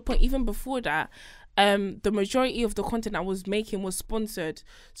 Even to the point, even before that, the majority of the content I was making was sponsored.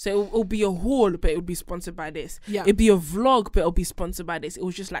 So it'll be a haul, but it'll be sponsored by this. Yeah. It'll be a vlog, but it'll be sponsored by this. It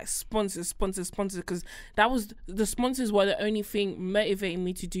was just like sponsors, because that was, the sponsors were the only thing motivating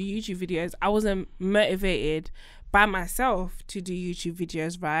me to do YouTube videos. I wasn't motivated by myself to do YouTube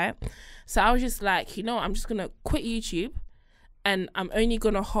videos, right? So I was just like, you know, I'm just gonna quit YouTube, and I'm only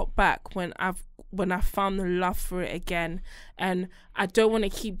gonna hop back when I found the love for it again. And I don't want to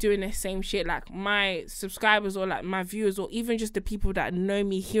keep doing the same shit. Like, my subscribers or like my viewers or even just the people that know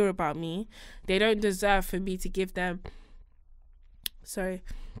me, hear about me, they don't deserve for me to give them the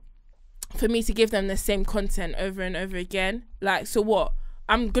same content over and over again. Like, so what?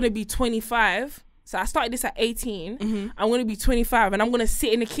 I'm gonna be 25. So I started this at 18. I'm going to be 25 and I'm going to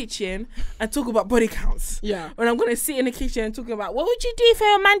sit in the kitchen and talk about body counts. Yeah. And I'm going to sit in the kitchen and talk about, what would you do if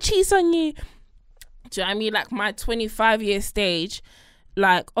your man cheats on you? Do you know what I mean? Like, my 25-year stage,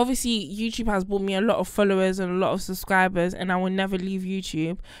 like, obviously YouTube has brought me a lot of followers and a lot of subscribers, and I will never leave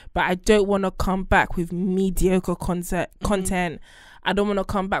YouTube, but I don't want to come back with mediocre content. I don't want to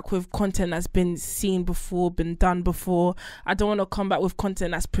come back with content that's been seen before, been done before. I don't want to come back with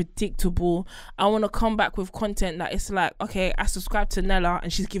content that's predictable. I want to come back with content that it's like, okay, I subscribe to Nella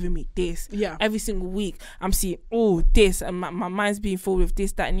and she's giving me this. Yeah. Every single week I'm seeing, oh, this, and my mind's being full with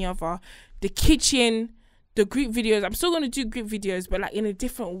this, that, and the other. The kitchen, the group videos, I'm still going to do group videos, but like in a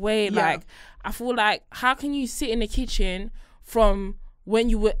different way. Yeah. Like, I feel like, how can you sit in the kitchen from when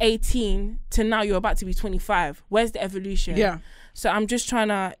you were 18 to now you're about to be 25? Where's the evolution? Yeah. So I'm just trying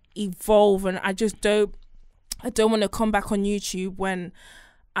to evolve, and I don't want to come back on YouTube when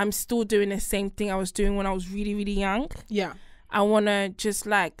I'm still doing the same thing I was doing when I was really, really young. Yeah. I want to just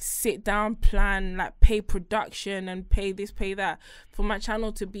like sit down, plan, like pay production and pay this, pay that for my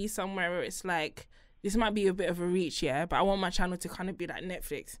channel to be somewhere where it's like, this might be a bit of a reach, yeah, but I want my channel to kind of be like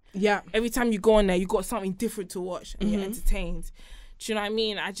Netflix. Yeah. Every time you go on there, you got something different to watch and you're entertained. Do you know what I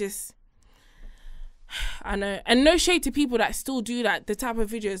mean? I know, and no shade to people that still do that, the type of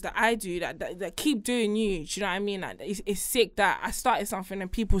videos that I do, that keep doing you. Do you know what I mean? Like, it's sick that I started something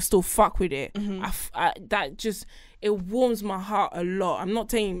and people still fuck with it. That just, it warms my heart a lot. I'm not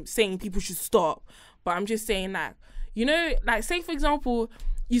saying people should stop, but I'm just saying that, you know, like, say for example,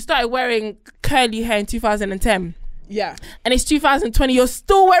 you started wearing curly hair in 2010. Yeah. And it's 2020, you're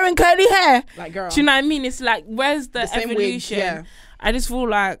still wearing curly hair. Like, girl. Do you know what I mean? It's like, where's the evolution? Yeah. I just feel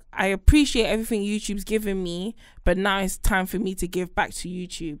like I appreciate everything YouTube's given me, but now it's time for me to give back to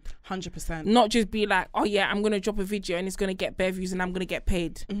YouTube. 100%. Not just be like, oh yeah, I'm gonna drop a video and it's gonna get bare views and I'm gonna get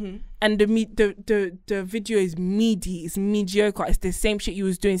paid. And the video is meaty, it's mediocre, it's the same shit you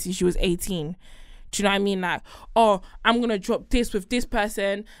was doing since you was 18. Do you know what I mean? Like, oh, I'm gonna drop this with this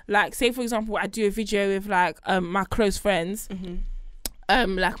person. Like, say for example, I do a video with like my close friends,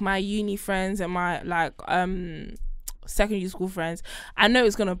 like my uni friends and my like secondary school friends. I know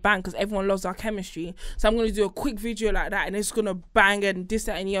it's gonna bang because everyone loves our chemistry, so I'm gonna do a quick video like that and it's gonna bang and this,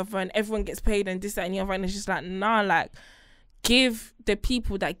 that, and the other, and everyone gets paid and this, that, and the other, and it's just like, nah, like, give the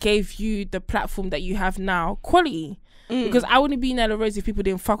people that gave you the platform that you have now quality. Because I wouldn't be Nella Rose if people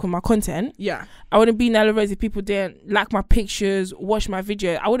didn't fuck with my content. Yeah. I wouldn't be Nella Rose if people didn't like my pictures, watch my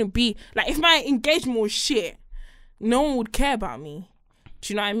video. I wouldn't be, like, if my engagement was shit, no one would care about me.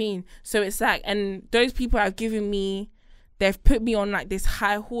 Do you know what I mean? So it's like, and those people have given me, they've put me on like this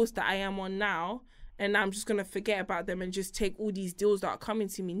high horse that I am on now, and I'm just gonna forget about them and just take all these deals that are coming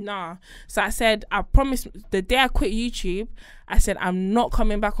to me. Nah. So I said, I promised, the day I quit YouTube, I said I'm not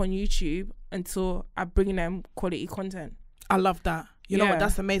coming back on YouTube until I bring them quality content. I love that. You know what?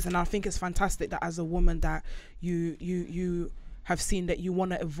 That's amazing. I think it's fantastic that as a woman that you have seen that you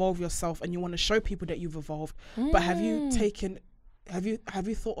want to evolve yourself and you want to show people that you've evolved. But have you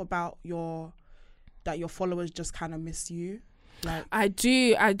thought about that your followers just kind of miss you? Like, I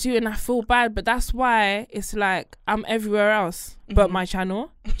do, and I feel bad, but that's why it's like I'm everywhere else but my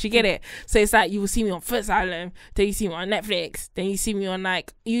channel. Do you get it? So it's like you will see me on Foot Asylum, then you see me on Netflix, then you see me on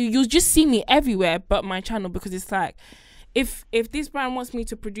like you'll just see me everywhere but my channel, because it's like if this brand wants me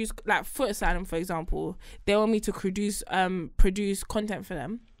to produce, like Foot Asylum for example, they want me to produce content for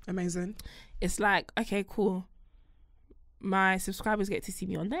them. Amazing. It's like, okay, cool. my subscribers get to see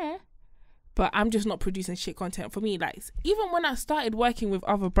me on there, but I'm just not producing shit content for me. Like, even when I started working with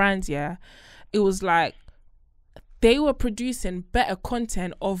other brands, yeah, it was like they were producing better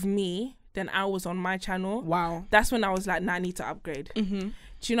content of me than I was on my channel. Wow. That's when I was like, nah, I need to upgrade.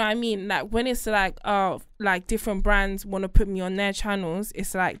 Do you know what I mean? Like, when it's like, like different brands want to put me on their channels,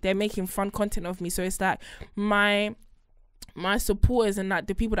 it's like they're making fun content of me. So it's like my supporters and like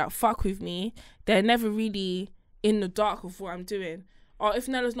the people that fuck with me, they're never really in the dark of what I'm doing. Or if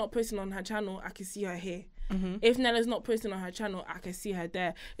Nella's not posting on her channel, I can see her here. If Nella's not posting on her channel, I can see her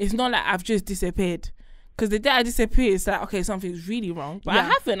there. It's not like I've just disappeared. Because the day I disappear, it's like, okay, something's really wrong. But I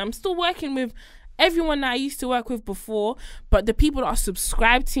haven't. I'm still working with everyone that I used to work with before. But the people that are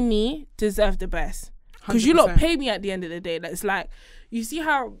subscribed to me deserve the best. Because you lot pay me at the end of the day. Like, it's like, you see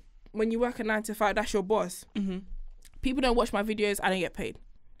how when you work a 9 to 5, that's your boss. People don't watch my videos, I don't get paid.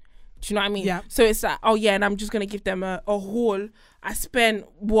 Do you know what I mean? Yeah. So it's like, oh yeah, and I'm just going to give them a haul. I spent,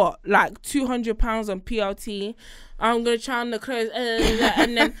 what, like £200 on PLT. I'm going to try on the clothes.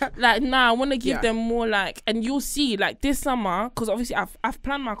 And then, like, nah, I want to give them more, like, and you'll see, like, this summer, because obviously I've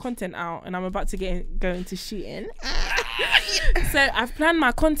planned my content out and I'm about to go into shooting. So I've planned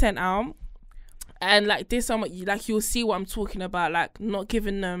my content out. And, like, this summer, you'll see what I'm talking about, like, not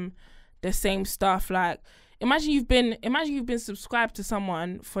giving them the same stuff, like, Imagine you've been subscribed to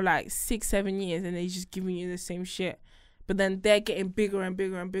someone for like 6-7 years and they're just giving you the same shit, but then they're getting bigger and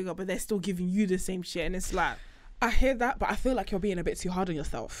bigger and bigger, but they're still giving you the same shit, and it's like, I hear that, but I feel like you're being a bit too hard on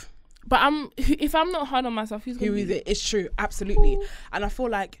yourself. But if I'm not hard on myself, who is it? It's true, absolutely. And I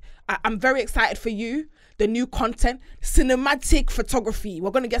feel like I'm very excited for you. The new content, cinematic photography.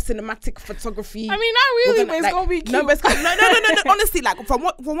 We're gonna get cinematic photography. I mean, not really, but it's gonna be cute. No. Honestly, like from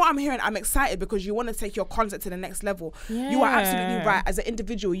what I'm hearing, I'm excited because you want to take your content to the next level. Yeah. You are absolutely right. As an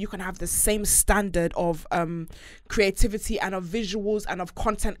individual, you can have the same standard of creativity and of visuals and of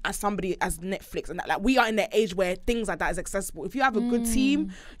content as somebody as Netflix, and that, like, we are in the age where things like that is accessible. If you have a good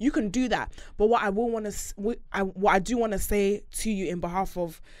team, you can do that. But what I do want to say to you in behalf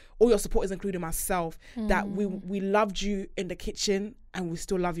of all your supporters, including myself, that we loved you in the kitchen and we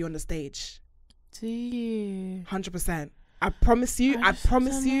still love you on the stage. Do you? 100%. I promise you.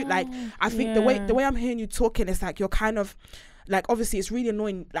 Like, I think the way I'm hearing you talking, it's like you're kind of, like, obviously it's really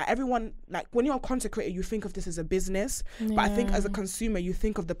annoying. Like, everyone, like, when you're a content creator, you think of this as a business, but I think as a consumer, you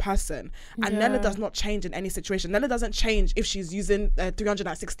think of the person. And Nella does not change in any situation. Nella doesn't change if she's using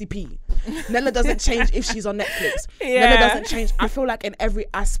 360p. Nella doesn't change if she's on Netflix. Nella doesn't change. I feel like in every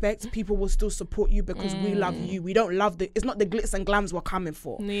aspect, people will still support you because we love you. We don't love it's not the glitz and glams we're coming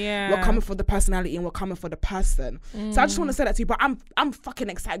for. We're coming for the personality and we're coming for the person. So I just want to say that to you, but I'm fucking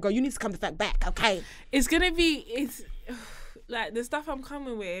excited, girl. You need to come the fact back, okay? It's gonna be, like, the stuff I'm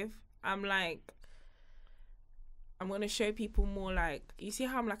coming with, I'm like, I'm going to show people more, like, you see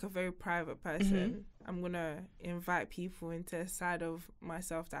how I'm like a very private person? I'm going to invite people into a side of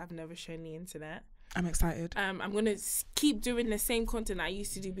myself that I've never shown the internet. I'm excited. I'm going to keep doing the same content I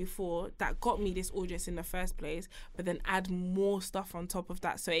used to do before that got me this audience in the first place, but then add more stuff on top of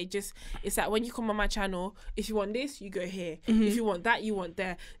that. So it's like when you come on my channel, if you want this, you go here. If you want that, you want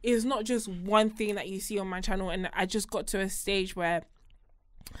there. It's not just one thing that you see on my channel. And I just got to a stage where,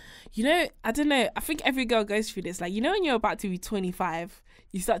 you know, I don't know, I think every girl goes through this. Like, you know, when you're about to be 25,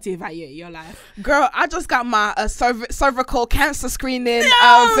 you start to evaluate your life. Girl, I just got my cervical cancer screening. Girl,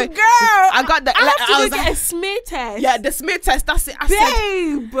 I got the. I have to get a smear test. Yeah, the smear test. That's it. I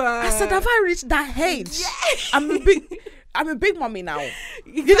said, have I reached that age? Yeah. I'm a big mommy now.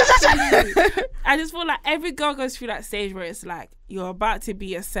 I just feel like every girl goes through that stage where it's like you're about to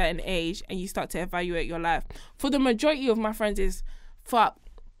be a certain age and you start to evaluate your life. For the majority of my friends, is fuck,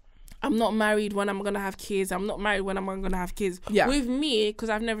 I'm not married when I'm going to have kids. I'm not married when I'm going to have kids. Yeah. With me,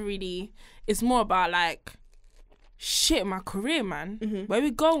 because I've never really, it's more about like, shit, my career, man. Where are we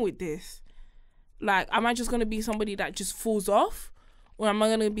going with this? Like, am I just going to be somebody that just falls off? Or am I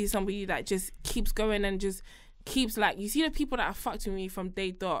going to be somebody that just keeps going and just keeps, like, you see the people that have fucked with me from day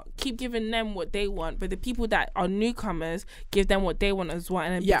dot, keep giving them what they want, but the people that are newcomers, give them what they want as well,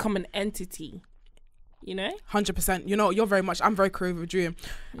 and then become an entity. You know, 100%. You know, I'm very career driven.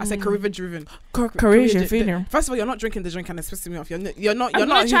 I say career driven. Career driven. First of all, you're not drinking the drink and it's pissing me off. You're not. I'm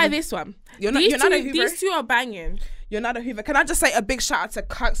gonna try this one. You're not a Hoover. These two are banging. You're not a Hoover. Can I just say a big shout out to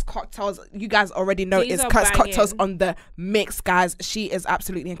KERTS Cocktails? You guys already know it's KERTS Cocktails on the mix, guys. She is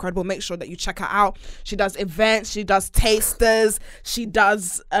absolutely incredible. Make sure that you check her out. She does events. She does tasters. She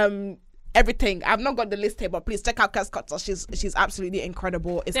does everything. I've not got the list here, but please check out KERTS Cocktails. She's absolutely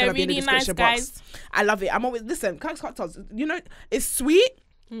incredible. It's gonna be in the description box. I love it. I'm always KERTS Cocktails. You know, it's sweet,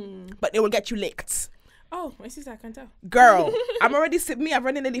 but it will get you licked. Oh, my sister, I can tell. Girl, I've already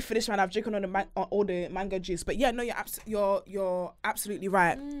nearly finished mine. I've drinking on all the mango juice. But yeah, no, you're absolutely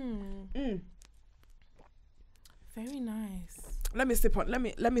right. Very nice. Let me sip on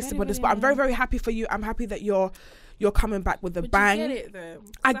this. But I'm very, very happy for you. I'm happy that you're coming back with a bang. You get it though.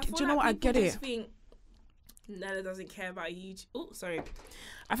 Do you know what? I get it. Nella doesn't care about YouTube. Oh, sorry.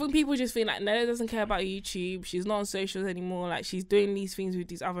 I think people just feel like Nella doesn't care about YouTube. She's not on socials anymore. Like, she's doing these things with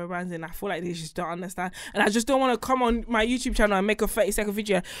these other brands, and I feel like they just don't understand. And I just don't want to come on my YouTube channel and make a 30-second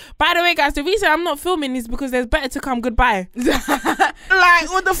video. By the way, guys, the reason I'm not filming is because there's better to come. Goodbye. Like,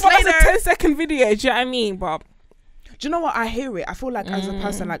 what the fuck? It's a 10-second video. Do you know what I mean? But do you know what? I hear it. I feel like as a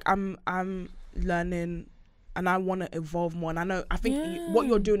person, like I'm learning. And I want to evolve more. And I think what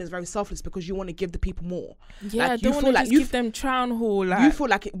you're doing is very selfless because you want to give the people more. Yeah, like, you feel like you give them Trown Hall. Like, you feel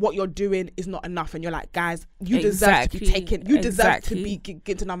like what you're doing is not enough, and you're like, guys, you deserve to be taken. You deserve to be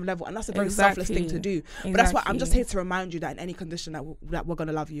get to another level, and that's a very selfless thing to do. But that's why I'm just here to remind you that in any condition that we're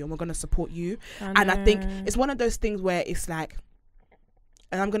gonna love you and we're gonna support you. And I think it's one of those things where it's like,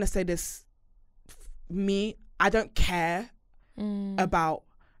 and I'm gonna say this, I don't care about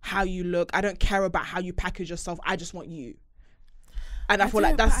how you look. I don't care about how you package yourself. I just want you. And I feel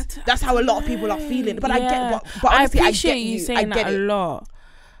like that's how a lot of people are feeling. But I get, but honestly, I appreciate you saying that a lot.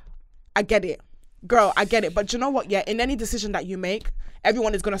 I get it, girl. I get it. But you know what? Yeah, in any decision that you make,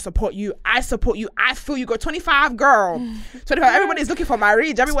 everyone is gonna support you. I support you. I feel you. Go 25, girl. 25. Everybody's looking for my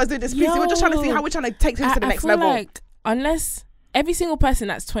reach. Everyone's doing this. We're just trying to see how we're trying to take things to the next level. Like, unless every single person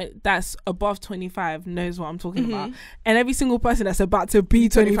that's above 25 knows what I'm talking about, and every single person that's about to be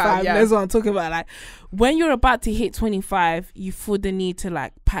 25 knows what I'm talking about. Like, when you're about to hit 25, you feel the need to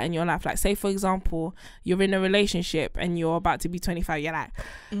like pattern your life. Like, say for example, you're in a relationship and you're about to be 25. You're like,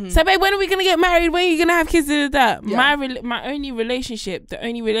 so babe, when are we gonna get married? When are you gonna have kids? My only relationship, the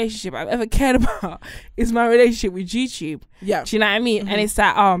only relationship I've ever cared about is my relationship with YouTube. Yeah, do you know what I mean? And it's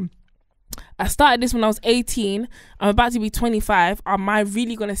that I started this when I was 18. I'm about to be 25. Am I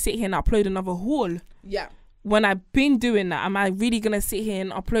really going to sit here and upload another haul? Yeah. When I've been doing that, am I really going to sit here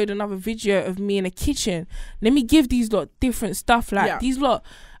and upload another video of me in the kitchen? Let me give these lot different stuff. Like, these lot,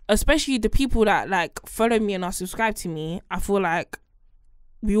 especially the people that like follow me and are subscribed to me, I feel like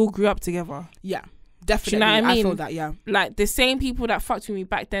we all grew up together. Yeah. Definitely. Do you know what I mean? I feel that, yeah. Like, the same people that fucked with me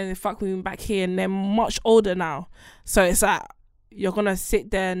back then, they fuck with me back here, and they're much older now. So it's like, you're going to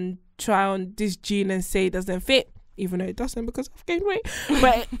sit there and try on this jean and say it doesn't fit, even though it doesn't because I've gained weight.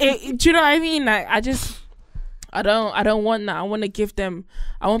 But do you know what I mean? Like, I don't want that. I want to give them,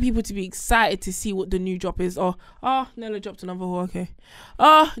 I want people to be excited to see what the new drop is. Or, Nella dropped another haul, okay.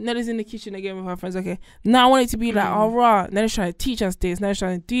 Nella's in the kitchen again with her friends, okay. Now I want it to be like, right, Nella's trying to teach us this, Nella's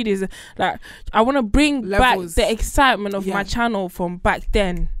trying to do this. Like, I want to bring back the excitement of my channel from back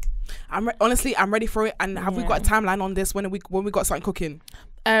then. Honestly, I'm ready for it. And have we got a timeline on this? When we got something cooking?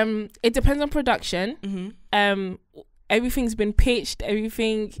 It depends on production. Everything's been pitched.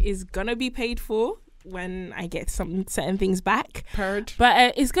 Everything is gonna be paid for when I get certain things back.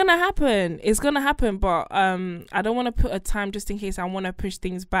 But it's gonna happen. But I don't want to put a time just in case I want to push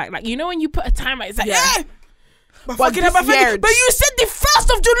things back. Like, you know, when you put a time, it's like, but you said the 1st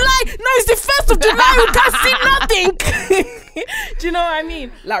of July. No, it's the 1st of July. You can't see nothing. Do you know what I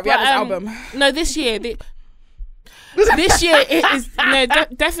mean? Like Rihanna's album. No, this year. This year it is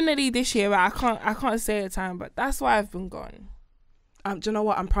definitely this year, but I can't say a time, but that's why I've been gone. Do you know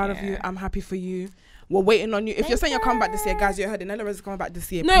what? I'm proud of you. I'm happy for you. We're waiting on you. If you're saying you're coming back this year, guys, you heard it. Nella is coming back this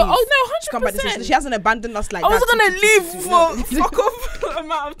year. No, please. 100%. Come back this year. She hasn't abandoned us like that. I was gonna leave for fuck off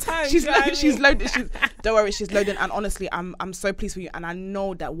amount of time. She's loaded. Don't worry, she's loading. And honestly, I'm so pleased for you. And I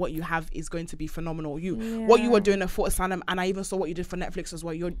know that what you have is going to be phenomenal. What you were doing at Fort Asylum, and I even saw what you did for Netflix as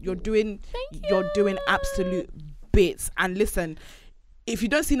well. You're doing absolute bits. And listen, if you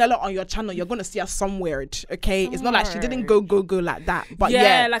don't see Nella on your channel, you're gonna see her somewhere. Okay, it's not like she didn't go like that. But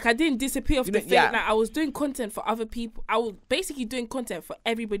like, I didn't disappear off the face. Like, I was doing content for other people. I was basically doing content for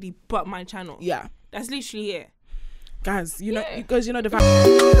everybody but my channel. Yeah, that's literally it, guys. You know, because you know the fact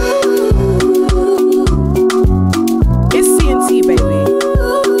it's CNT, baby.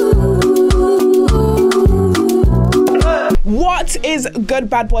 What is good,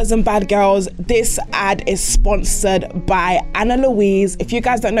 bad boys and bad girls? This ad is sponsored by Anna Louise. If you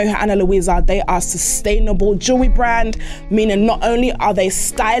guys don't know who Anna Louise are, they are a sustainable jewelry brand, meaning not only are they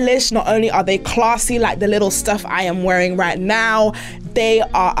stylish, not only are they classy like the little stuff I am wearing right now, they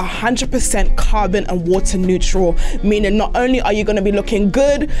are 100% carbon and water neutral, meaning not only are you going to be looking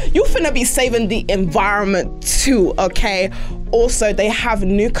good, you're finna be saving the environment too, okay? Also, they have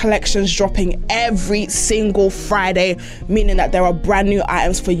new collections dropping every single Friday, meaning that there are brand new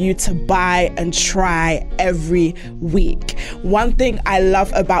items for you to buy and try every week. One thing I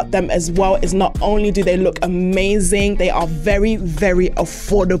love about them as well is not only do they look amazing, they are very, very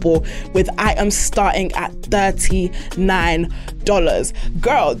affordable with items starting at $39.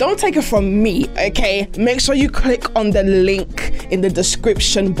 Girl, don't take it from me, okay? Make sure you click on the link in the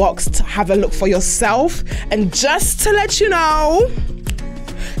description box to have a look for yourself. And just to let you know,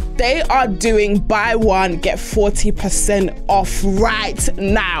 they are doing buy one, get 40% off right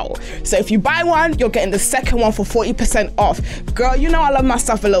now. So if you buy one, you're getting the second one for 40% off. Girl, you know I love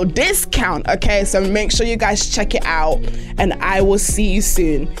myself a little discount, okay? So make sure you guys check it out, and I will see you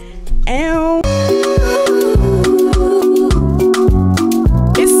soon. Ow.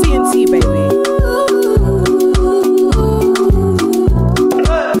 It's C&T, baby.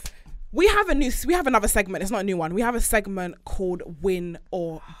 We have another segment. It's not a new one. We have a segment called Win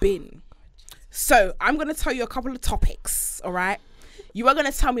or Bin. So I'm going to tell you a couple of topics, all right? You are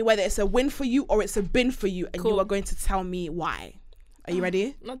going to tell me whether it's a win for you or it's a bin for you, and you are going to tell me why. Are you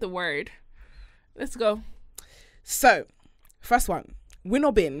ready? Not the word. Let's go. So, first one. Win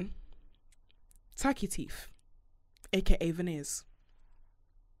or bin? Turkey teeth, aka veneers.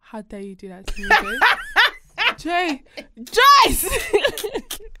 How dare you do that to me, Jay? Joyce!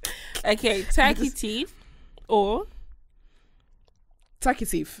 Okay, turkey teeth or turkey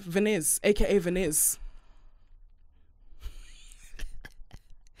teeth, veneers, aka veneers.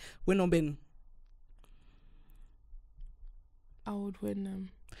 Win or bin? I would win them.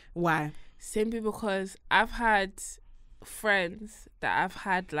 Why? Simply because I've had friends that I've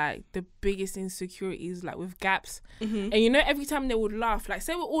had like the biggest insecurities, like with gaps, and you know, every time they would laugh, like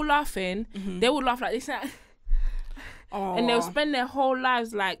say we're all laughing, they would laugh like this, like, and they'll spend their whole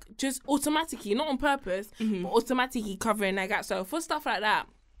lives like just automatically, not on purpose, but automatically covering their gaps. So for stuff like that,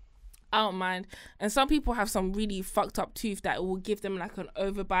 I don't mind. And some people have some really fucked up tooth that will give them like an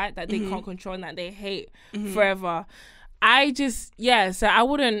overbite that they can't control and that they hate forever. I just, so I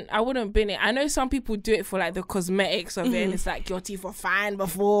wouldn't bin it. I know some people do it for like the cosmetics of it, and it's like your teeth were fine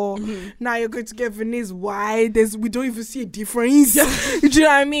before, now you're going to get veneers. Why? We don't even see a difference. Do you know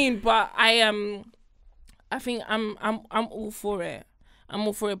what I mean? But I think I'm all for it. I'm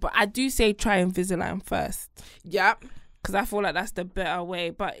all for it. But I do say try Invisalign first. Yeah. Because I feel like that's the better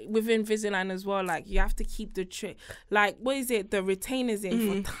way. But with Invisalign as well, like you have to keep the like what is it? The retainers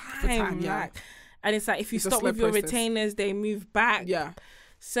in for time. Yeah. Like, and it's like if you stop with your retainers, they move back. Yeah.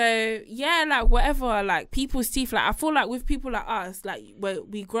 So yeah, like whatever, like people's teeth, like I feel like with people like us, like where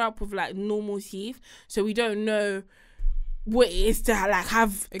we grow up with like normal teeth, so we don't know what it is to like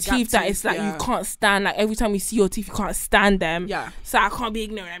have teeth that it's like you can't stand. Like every time you see your teeth, you can't stand them. Yeah. So I can't be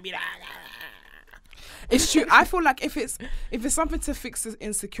ignorant and be like. It's true. I feel like if it's something to fix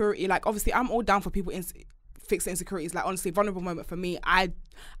insecurity, like obviously I'm all down for people fix insecurities. Like honestly, vulnerable moment for me.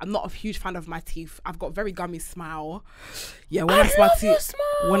 I'm not a huge fan of my teeth. I've got a very gummy smile. Yeah, when I smile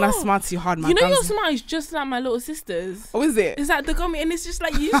too hard, my your smile is just like my little sister's. Oh, is it? It's like the gummy, and it's just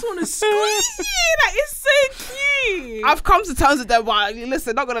like you just want to squeeze it. Like it's so cute. I've come to terms with them, but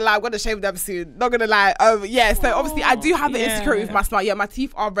listen, not gonna lie, I'm gonna shave them soon. Not gonna lie. So obviously I do have the insecurity with my smile. Yeah, my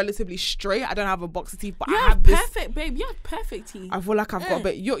teeth are relatively straight. I don't have a box of teeth, but I have perfect, babe. You have perfect teeth. I feel like I've got a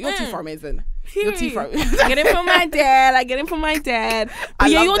bit. Your teeth are amazing. Your teeth are. I get it from my dad. But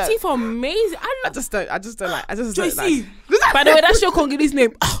yeah, your teeth are amazing. I just don't like. Joycey. By the way, that's your Congolese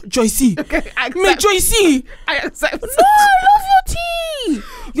name. Joycey. Okay, Joycey. I accept. No, I love your teeth.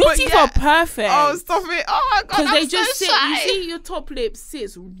 Your teeth are perfect. Oh, stop it. Oh my god. Because they just sit. You see, your top lip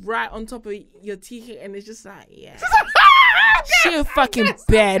sits right on top of your teeth, and it's just like, yeah. She a fucking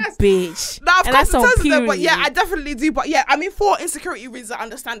bad bitch. Now, and that's on period. But yeah, I definitely do. But yeah, I mean, for insecurity reasons, I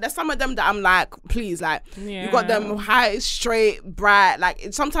understand. There's some of them that I'm like, please, like, you got them high, straight, bright.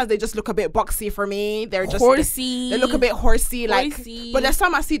 Like, sometimes they just look a bit boxy for me. They're just horsey. They look a bit horsey. Like, but there's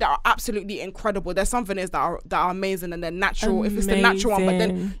some I see that are absolutely incredible. There's some veneers that are amazing and they're natural. If it's the natural one, but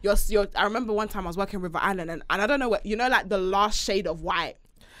then I remember one time I was working with River Island and I don't know what, you know, like the last shade of white.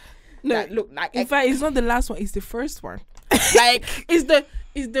 No, look like. In fact, it's not the last one. It's the first one. Like, is the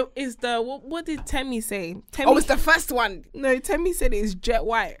what did Temmie say? It's the first one. No, Temmie said it's jet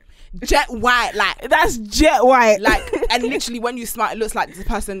white. Jet white, like that's jet white. Like, and literally when you smile, it looks like the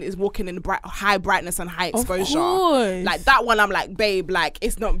person is walking in high brightness and high exposure. Of course. Like that one, I'm like, babe, like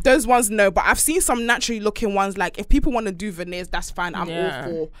it's not those ones. No, but I've seen some naturally looking ones. Like if people want to do veneers, that's fine. I'm all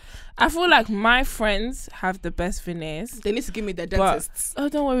for. I feel like my friends have the best veneers. They need to give me their dentists.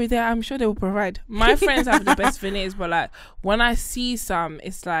 Don't worry, I'm sure they will provide. My friends have the best veneers, but like when I see some,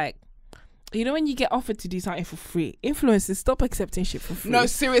 it's like you know when you get offered to do something for free, influencers, stop accepting shit for free. No,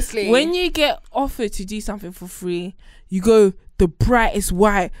 seriously. When you get offered to do something for free, you go the brightest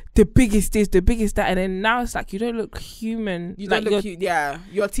white, the biggest this, the biggest that, and then now it's like you don't look human. You don't look cute. Yeah,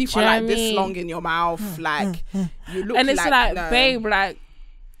 your teeth are like this long in your mouth. Like you look. And it's like, no. babe, like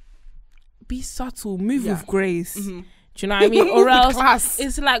be subtle, move with grace. Mm-hmm. Do you know what I mean? Or else class.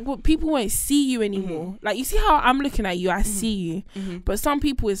 it's like what people won't see you anymore. Like you see how I'm looking at you, I see you. But some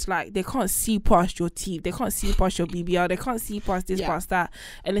people it's like they can't see past your teeth, they can't see past your BBL, they can't see past this, past that.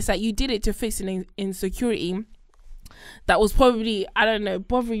 And it's like you did it to fix an insecurity that was probably, I don't know,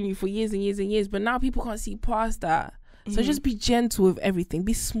 bothering you for years and years and years. But now people can't see past that. So just be gentle with everything.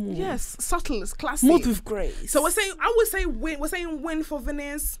 Be smooth. Yes, subtle, it's classy. Smooth with grace. So I would say win. We're saying win for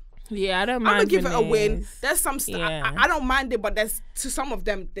Veneers. Yeah, I don't mind. I'm gonna give it a win. Veneers. There's some I don't mind it, but there's to some of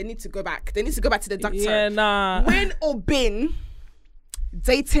them they need to go back. They need to go back to the doctor. Yeah, nah. Win or bin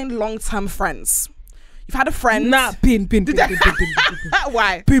dating long-term friends. You've had a friend. Nah, bin.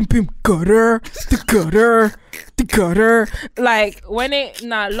 Why? Bin, gutter, the gutter. Like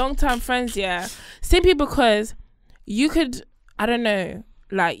long-term friends, yeah. Simply because you could, I don't know,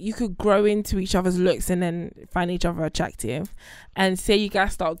 like you could grow into each other's looks and then find each other attractive, and say you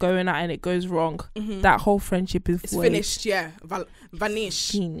guys start going out and it goes wrong, that whole friendship is finished. Yeah,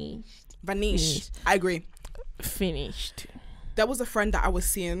 vanish. I agree. Finished. There was a friend that I was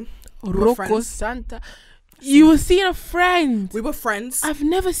seeing. Rocco Santa. You were seeing a friend. We were friends. I've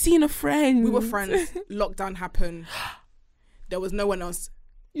never seen a friend. We were friends. Lockdown happened. There was no one else.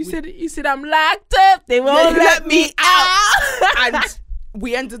 You said I'm locked up. They won't let me out. And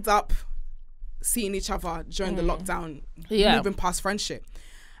we ended up seeing each other during the lockdown, moving past friendship.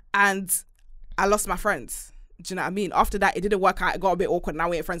 And I lost my friends. Do you know what I mean? After that, it didn't work out. It got a bit awkward. Now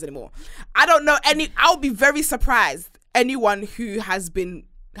we ain't friends anymore. I don't know I'll be very surprised. Anyone who has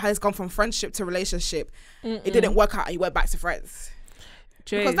gone from friendship to relationship, it didn't work out and you went back to friends.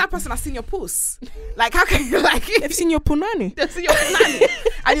 Because that person has seen your puss. Like, how can you, like... They've seen your punani. They've seen your punani.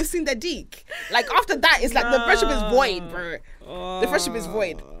 And you've seen their dick. Like, after that, it's like the friendship is void, bro. The friendship is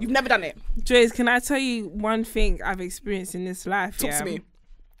void. You've never done it. Joyce, can I tell you one thing I've experienced in this life? Talk to me.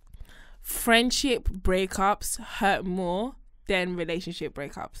 Friendship breakups hurt more than relationship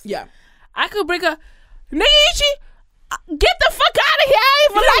breakups. Yeah. I could break up... Nigga, get the fuck out of here. I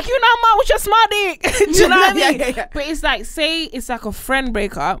even like you no more with your small dick. Do you know what I mean? Yeah. But it's like, say it's like a friend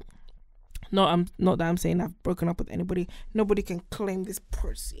breakup. No, not that I'm saying I've broken up with anybody. Nobody can claim this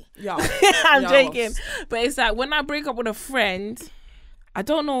pussy. Yeah. I'm joking. But it's like when I break up with a friend, I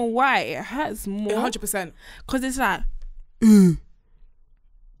don't know why it hurts more. 100%. Because it's like, who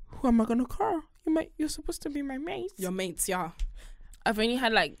am I gonna call? You're supposed to be my mate. Your mates, yeah. I've only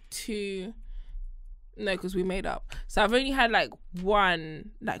had like 2. No, because we made up. So I've only had like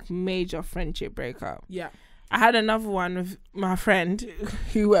 1 like major friendship breakup. Yeah. I had another one with my friend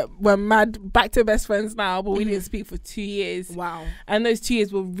who were mad, back to best friends now, but we didn't speak for 2 years. Wow. And those 2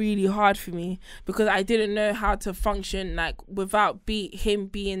 years were really hard for me because I didn't know how to function like without him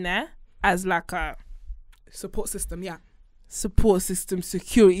being there as like a support system. Yeah. Support system,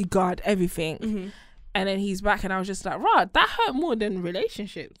 security guard, everything. And then he's back and I was just like, right, that hurt more than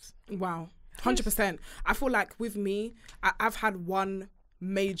relationships. Wow. 100%. I feel like with me, I've had 1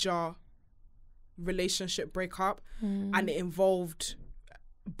 major relationship breakup, and it involved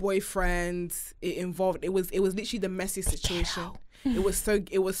boyfriends. It was literally the messy situation. It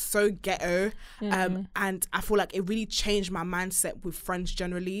was so ghetto, and I feel like it really changed my mindset with friends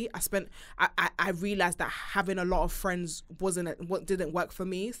generally. I realized that having a lot of friends didn't work for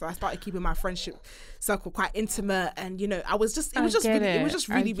me, so I started keeping my friendship circle quite intimate, and it was just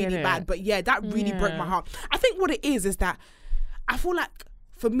really bad. But yeah, that really broke my heart. I think what it is that I feel like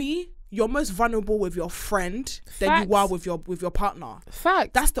for me, you're most vulnerable with your friend than you are with your partner.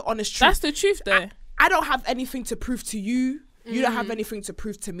 Fact. That's the honest truth. That's the truth, though. I don't have anything to prove to you. You don't have anything to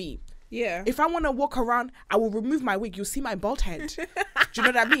prove to me. Yeah. If I want to walk around, I will remove my wig. You'll see my bald head. Do you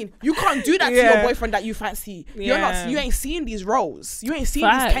know what I mean? You can't do that to your boyfriend that you fancy. You ain't seeing these roles. You ain't seeing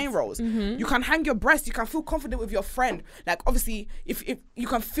these cane roles. You can hang your breast. You can feel confident with your friend. Like, obviously, if you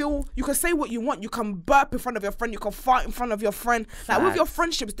can say what you want. You can burp in front of your friend. You can fart in front of your friend. Like, with your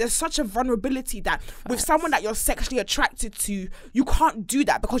friendships, there's such a vulnerability that with someone that you're sexually attracted to, you can't do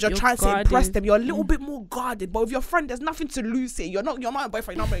that because you're trying to impress them. You're a little bit more guarded. But with your friend, there's nothing to lose here. You're not a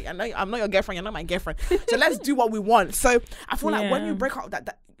boyfriend. I'm not your girlfriend. You're not my girlfriend. So let's do what we want. So I feel like when you break up,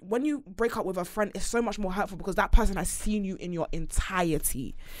 that when you break up with a friend, it's so much more hurtful because that person has seen you in your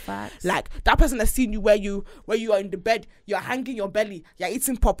entirety. Facts. Like that person has seen you where you are in the bed, you're hanging your belly, you're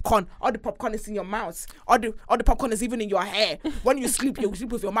eating popcorn, all the popcorn is in your mouth, all the popcorn is even in your hair. When you sleep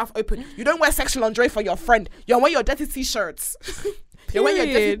with your mouth open. You don't wear sexual lingerie for your friend. You wear your dirty t-shirts. You wear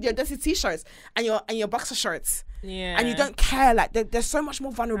your dirty t-shirts and your boxer shirts. Yeah. And you don't care. Like there's so much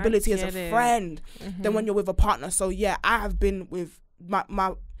more vulnerability as a friend than when you're with a partner. So yeah, I have been with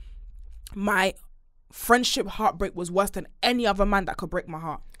my friendship heartbreak was worse than any other man that could break my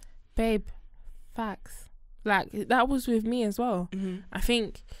heart. Babe, facts. Like that was with me as well. I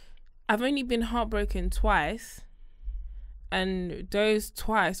think I've only been heartbroken twice, and those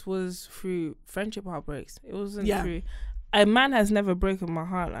twice was through friendship heartbreaks. It wasn't through. A man has never broken my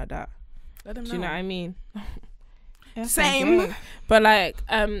heart like that. Let them know. Do you know what I mean? Same. But like,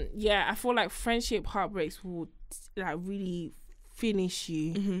 yeah, I feel like friendship heartbreaks will like really finish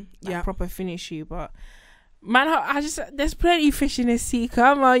you, proper finish you. But man, there's plenty of fish in the sea.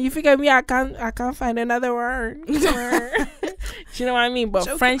 Come on, you figure me? I can't find another word. Do you know what I mean?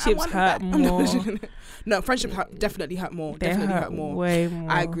 But friendships hurt more. No, friendships definitely hurt more. Definitely hurt more. Way more.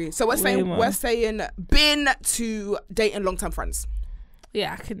 I agree. So we're saying bin to dating long-term friends.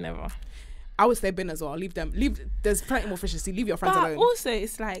 Yeah, I could never. I would say bin as well. Leave them. There's plenty more fish to see. Leave your friends alone. But also,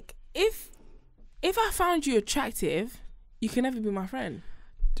 it's like if I found you attractive, you can never be my friend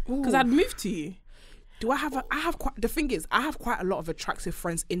because I'd move to you. The thing is, I have quite a lot of attractive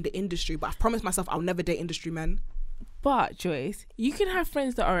friends in the industry, but I've promised myself I'll never date industry men. But Joyce, you can have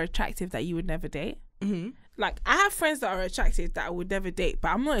friends that are attractive that you would never date. Like I have friends that are attractive that I would never date, but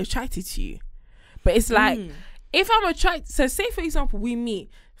I'm not attracted to you. But it's like if I'm attracted, so say for example we meet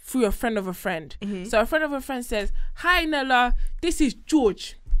through a friend of a friend. So a friend of a friend says, "Hi Nella, this is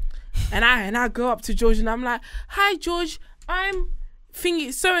George," and I go up to George and I'm like, "Hi George, I'm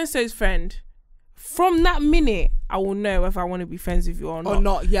thingy so and so's friend." From that minute, I will know if I want to be friends with you or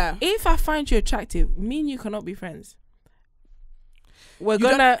not. Yeah. If I find you attractive, me and you cannot be friends. We're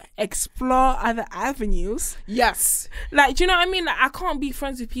gonna explore other avenues. Yes. Like, do you know what I mean? Like, I can't be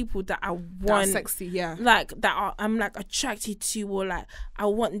friends with people that I want. That's sexy, yeah. Like, I'm like attracted to, or like, I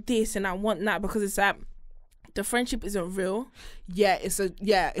want this and I want that, because it's like, the friendship isn't real. Yeah, it's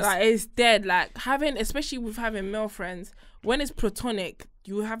dead. Like, especially with having male friends, when it's platonic,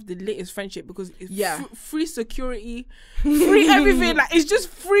 you have the latest friendship because it's free security, free everything. Like, it's just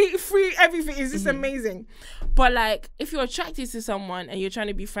free everything. It's just amazing. But like, if you're attracted to someone and you're trying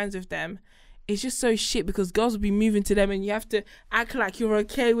to be friends with them, it's just so shit because girls will be moving to them and you have to act like you're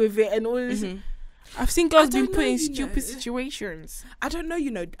okay with it and all this. I've seen girls being put in stupid situations. I don't know,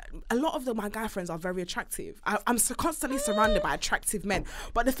 a lot of my guy friends are very attractive. I'm constantly surrounded by attractive men.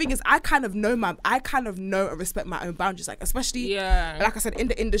 But the thing is, I kind of know and respect my own boundaries. Like, especially, like I said, in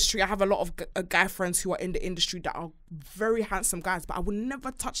the industry, I have a lot of guy friends who are in the industry that are very handsome guys, but I would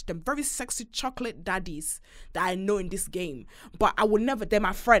never touch them. Very sexy chocolate daddies that I know in this game. But I would never, they're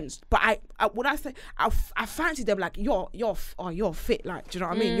my friends. But I fancy them like, you're fit. Like, do you know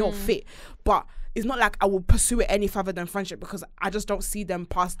what I mean? You're fit. But it's not like I will pursue it any further than friendship because I just don't see them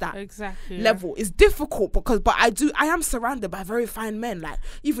past that level. It's difficult but I am surrounded by very fine men. Like,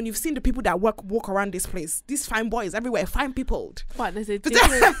 even you've seen the people that walk around this place. These fine boys everywhere, fine people. But there's a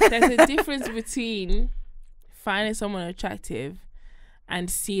difference between finding someone attractive and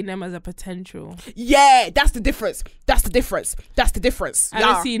seeing them as a potential. Yeah, that's the difference. I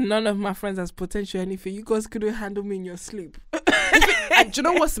don't see none of my friends as potential anything. You guys couldn't handle me in your sleep. And do you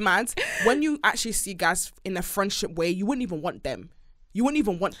know what's mad? When you actually see guys in a friendship way, you wouldn't even want them.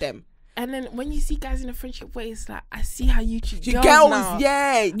 And then when you see guys in a friendship way, it's like, I see how you treat girls now.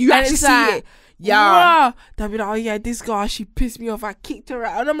 Yeah, you actually see it. Yeah. Wow. They'll be like, oh yeah, this girl, she pissed me off. I kicked her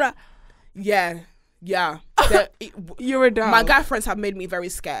out. And I'm like, yeah. You're a dog. My guy friends have made me very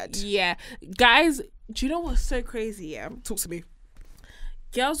scared. Yeah. Guys, do you know what's so crazy? Yeah. Talk to me.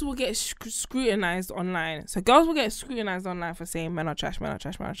 Girls will get scrutinized online. So girls will get scrutinized online for saying men are trash.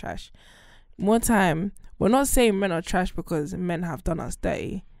 More time, we're not saying men are trash because men have done us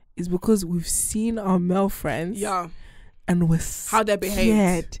dirty. It's because we've seen our male friends. Yeah. And we're scared. How they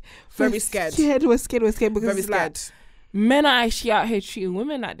behaved. Very scared. We're scared because very scared. Like, men are actually out here treating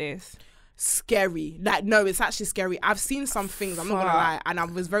women like this. Scary. Like, no, it's actually scary. I've seen some things, I'm not gonna lie, and I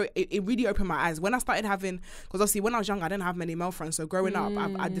was it really opened my eyes when I started having, because obviously when I was young I didn't have many male friends, so growing up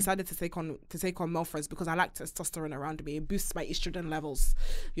I decided to take on male friends because I like testosterone around me. It boosts my estrogen levels,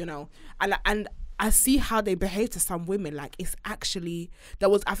 and I see how they behave to some women. Like, it's actually,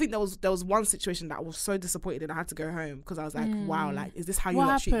 I think there was one situation that I was so disappointed and I had to go home because I was like, wow, like, is this how you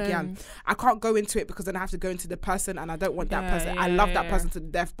like treat Gian? I can't go into it because then I have to go into the person and I don't want that person. I love that person to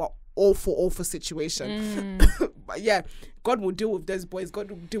death, but awful situation. But yeah, God will deal with those boys.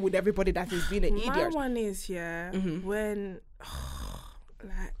 God will deal with everybody that is being an idiot. My one is, when,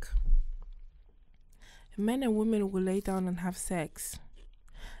 like, men and women will lay down and have sex.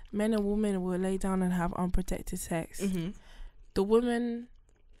 Men and women will lay down and have unprotected sex. The woman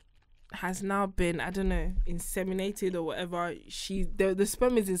has now been, I don't know, inseminated or whatever. The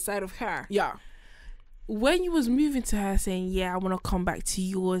sperm is inside of her. Yeah. When you was moving to her saying, yeah, I want to come back to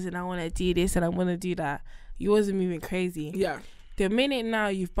yours and I want to do this and I want to do that, you wasn't moving crazy. Yeah. The minute now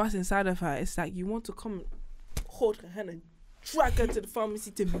you've bust inside of her, it's like you want to come and hold her hand and drag her to the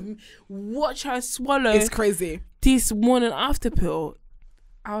pharmacy to watch her swallow. It's crazy. This morning after pill.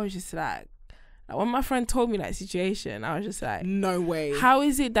 I was just like, when my friend told me that situation, I was just like, no way. How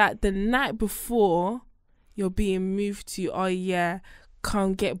is it that the night before you're being moved to, oh yeah,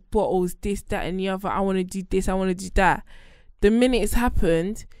 come get bottles, this, that, and the other. I want to do this, I want to do that. The minute it's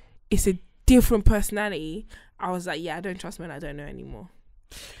happened, it's a different personality. I was like, yeah, I don't trust men I don't know anymore.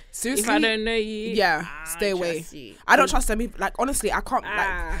 Seriously, if I don't know you, stay away. I don't trust them. Like, honestly, I can't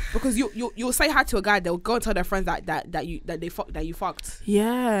like, because you'll say hi to a guy, they'll go and tell their friends that you fucked.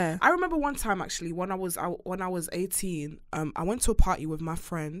 Yeah. I remember one time actually when I was 18, I went to a party with my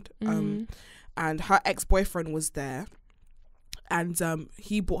friend, and her ex-boyfriend was there, and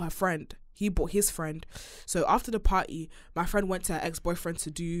he brought his friend. So after the party, my friend went to her ex-boyfriend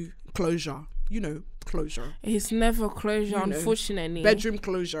to do closure. You know, closure. It's never closure, unfortunately. Bedroom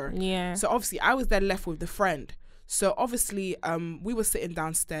closure. Yeah. So obviously I was then left with the friend. So obviously we were sitting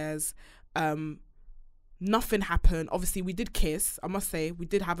downstairs. Nothing happened. Obviously we did kiss. I must say we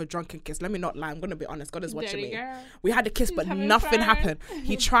did have a drunken kiss. Let me not lie. I'm gonna be honest. God is watching me. We had a kiss, but nothing happened.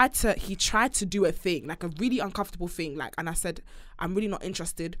 He tried to do a thing, like a really uncomfortable thing. Like, and I said, I'm really not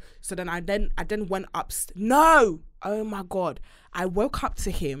interested. So then I went upstairs. No. Oh my God. I woke up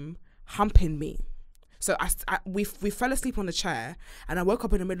to him humping me. So we fell asleep on the chair, and I woke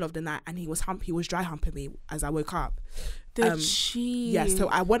up in the middle of the night, and he was dry humping me as I woke up. The cheese. Yeah. So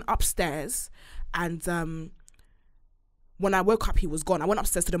I went upstairs, and when I woke up, he was gone. I went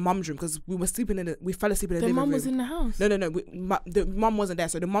upstairs to the mum's room because we fell asleep in the living room. The mum was in the house. No. The mum wasn't there,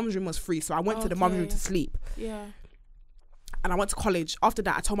 so the mum's room was free. So I went to the mum's room to sleep. Yeah. And I went to college. After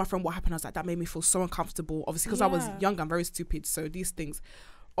that, I told my friend what happened. I was like, that made me feel so uncomfortable. Obviously, because I was young and very stupid. So these things.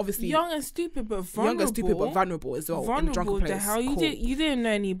 Obviously, young and stupid but vulnerable as well. In the drunken place. The hell you didn't know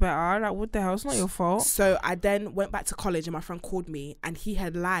any better. Like, what the hell? It's not your fault. So I then went back to college, and my friend called me, and he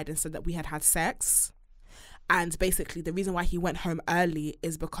had lied and said that we had sex. And basically, the reason why he went home early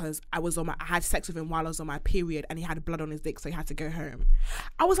is because I had sex with him while I was on my period, and he had blood on his dick, so he had to go home.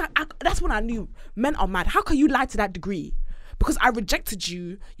 I was like, that's when I knew men are mad. How can you lie to that degree? Because I rejected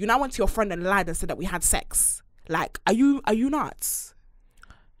you. You now went to your friend and lied and said that we had sex. Like, are you nuts?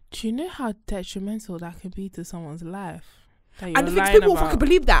 Do you know how detrimental that could be to someone's life? And the thing is, people will fucking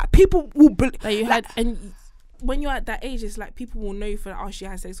believe that. People will believe that you had, and when you're at that age, it's like people will know you for that. Oh, she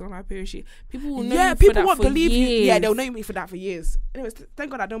had sex on her period. People will know you for that for years. Yeah, people won't believe you. Yeah, they'll know me for that for years. Anyways,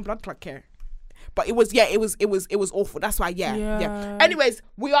 thank God I don't blood clot care. But it was awful. That's why, yeah. Anyways,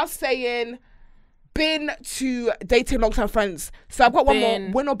 we are saying bin to dating long-term friends. So I've got one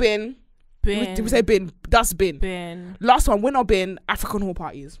more. Win or bin? Bin. Did we say bin? That's bin. Bin. Last one, win or bin? African hall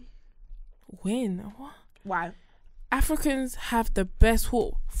parties. Win? What? Why? Africans have the best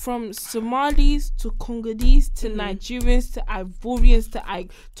hall. From Somalis to Congolese to Nigerians to Ivorians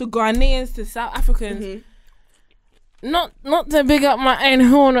to Ghanaians to South Africans. Not to big up my own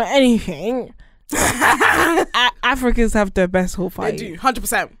horn or anything. Africans have the best hall party. They do,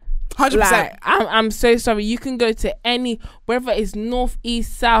 100%. 100%. Like, I'm so sorry. You can go to wherever it's North,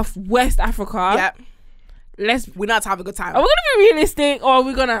 East, South, West Africa. Yep. We know how to have a good time. Are we gonna be realistic, or are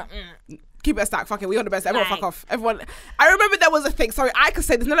we gonna keep it a stack? Fuck it, we on the best. Everyone fuck off. Everyone. I remember there was a thing. Sorry, I could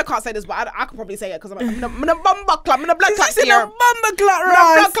say this. Nella can't say this, but I could probably say it because I'm in a bumper club. I'm in a blood clot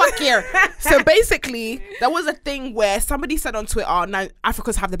here. So basically, there was a thing where somebody said on Twitter, now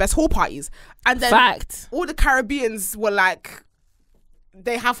Africans have the best hall parties, and then all the Caribbeans were like,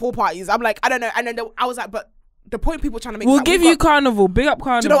 they have hall parties. I'm like, I don't know. And then I was like, but the point people trying to make, we'll give you Carnival. Big up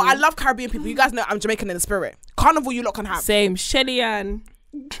Carnival. Do you know, I love Caribbean people. You guys know I'm Jamaican in the spirit. Carnival, you lot can have. Same. Shelly Ann.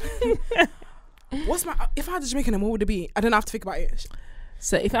 If I had a Jamaican name, what would it be? I don't have to think about it.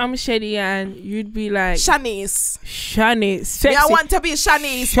 So if I'm Shellyanne, you'd be like Shanice. Shanice. Yeah, I want to be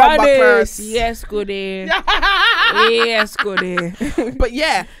Shanice. Shanice. Yes, goodie. Yes, goodie. But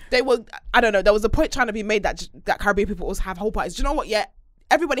yeah, they were. I don't know. There was a point trying to be made that Caribbean people also have whole parties. Do you know what? Yeah.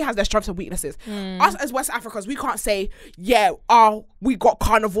 Everybody has their strengths and weaknesses. Us as West Africans, we can't say, we got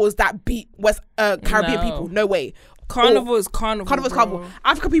carnivals that beat West Caribbean people. No way. Carnival is carnival. Carnival is carnival.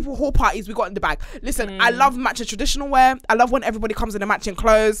 African people, whole parties, we got in the bag. Listen, I love matching traditional wear. I love when everybody comes in the matching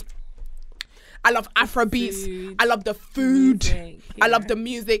clothes. I love Afro beats. I love the food. Music, I love the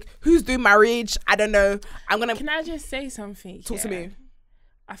music. Who's doing marriage? I don't know. Can I just say something? Talk to me.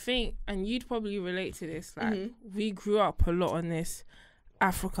 I think, and you'd probably relate to this. Like, we grew up a lot on this.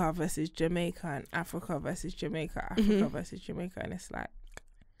 Africa versus Jamaica and Africa versus Jamaica, Africa versus Jamaica, and it's like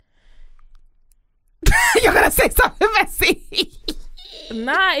you're gonna say something messy.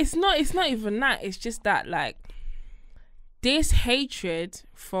 Nah, it's not even that. It's just that like this hatred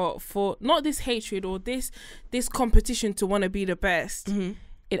for not this hatred or this competition to want to be the best.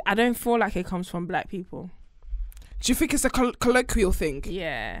 I don't feel like it comes from black people. Do you think it's a colloquial thing?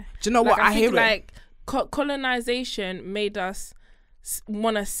 Yeah. Do you know what I hear? Like colonization made us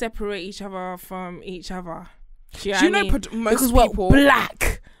want to separate each other from each other. Do you know most because people, we're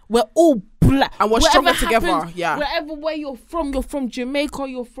black. We're all black, and we're stronger together. Yeah. Where you're from Jamaica.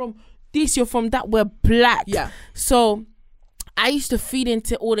 You're from this. You're from that. We're black. Yeah. So I used to feed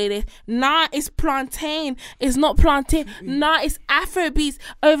into all of this. Nah, it's plantain. It's not plantain. Nah, it's Afrobeats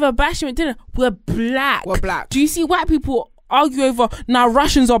over bashment dinner. We're black. We're black. Do you see white people argue over? Nah,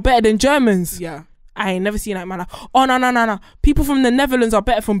 Russians are better than Germans. Yeah. I ain't never seen that in my life. Oh, no. People from the Netherlands are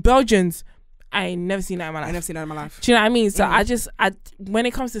better from Belgians. I ain't never seen that in my life. I never seen that in my life. Do you know what I mean? So I when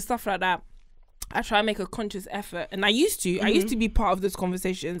it comes to stuff like that, I try to make a conscious effort. And I used to be part of those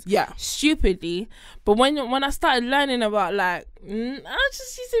conversations. Yeah. Stupidly. But when I started learning about like, I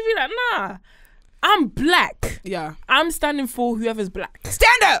just used to be like, nah, I'm black. Yeah. I'm standing for whoever's black.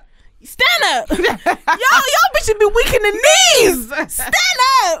 Stand up. Y'all bitches be weak in the knees. Stand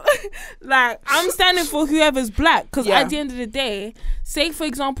up. Like, I'm standing for whoever's black. Because at the end of the day, say for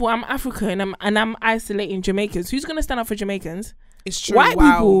example, I'm African and I'm isolating Jamaicans. Who's gonna stand up for Jamaicans? It's true. White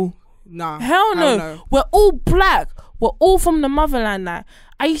people. Nah. Hell no. We're all black. We're all from the motherland. Like,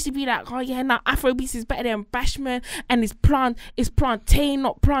 I used to be like, oh yeah, now Afrobeats is better than bashment and it's plantain,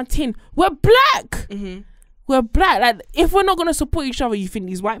 not plantain. We're black. We're black. Like, if we're not gonna support each other, you think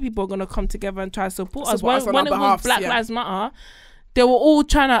these white people are gonna come together and try to support us? When it was Black Lives Matter, they were all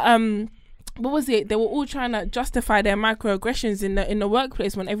trying to what was it? They were all trying to justify their microaggressions in the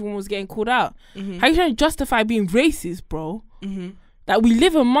workplace when everyone was getting called out. How you trying to justify being racist, bro? Like, we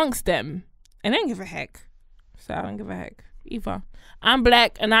live amongst them, and they don't give a heck. So I don't give a heck either. I'm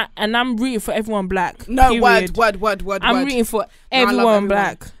black, and I'm rooting for everyone black. No, period. word. I'm rooting for everyone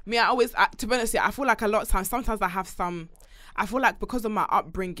black. Me, to be honest, I feel like a lot of times, sometimes I feel like because of my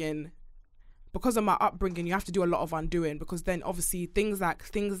upbringing, you have to do a lot of undoing, because then obviously things like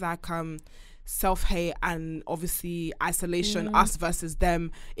self-hate and obviously isolation, us versus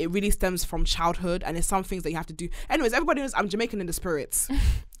them, it really stems from childhood, and it's some things that you have to do. Anyways, everybody knows I'm Jamaican in the spirits.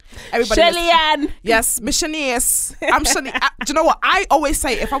 Shellyanne. Yes, missionaries. I'm Shellyanne. Do you know what? I always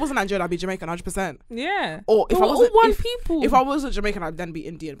say, if I wasn't Nigerian, I'd be Jamaican 100%. Yeah. Or if I wasn't people. If I wasn't Jamaican, I'd then be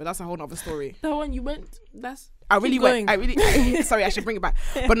Indian. But that's a whole other story. That one you went. That's. I really went. Sorry, I should bring it back.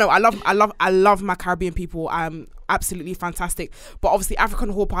 But no, I love my Caribbean people. Absolutely fantastic. But obviously, African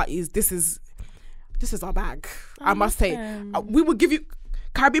hall parties. This is our bag. I must say, we will give you.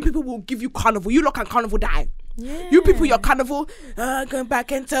 Caribbean people will give you carnival. You look at carnival die. Yeah. You people, your carnival, going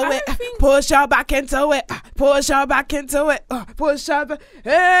back into it, push your back into it, push your back into it, push your back.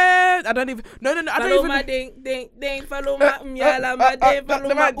 I don't even. No. I don't even. My ding, follow my myala, my ding,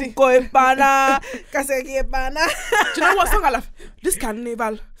 follow my ukoi pana, kaseki pana. Do you know what song I love? This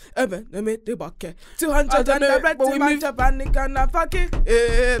carnival. 200 and the red to my Japan can not fuck it.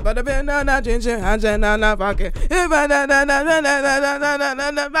 But the banana ginger and banana bucket.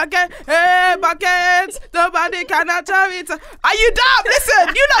 Buckets. Nobody cannot tell it. Are you dumb?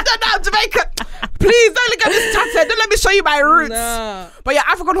 Listen, you not dumb, Jamaica. Please don't look at this tatted. Don't let me show you my roots. No. But yeah,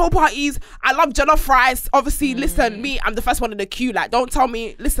 African hall parties. I love jollof fries. Obviously, listen, I'm the first one in the queue. Like, don't tell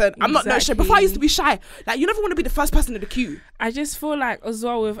me. Listen, I'm not no shit. Before I used to be shy. Like, you never want to be the first person in the queue. I just feel like as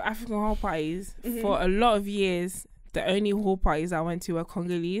well with African hall parties, for a lot of years, the only hall parties I went to were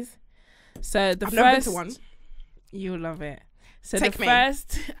Congolese. So I've never been to one. You'll love it. So Take the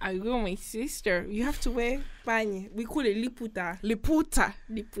first, I go with my sister. You have to wear panye. We call it liputa.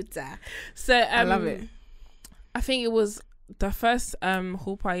 Liputa. So I love it. I think it was the first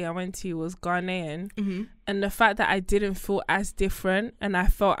hall party I went to was Ghanaian, and the fact that I didn't feel as different and I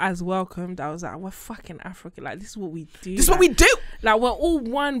felt as welcomed, I was like, we're fucking African. Like, this is what we do. This is what we do. Like, we're all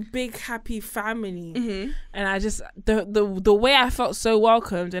one big happy family. And I just the way I felt so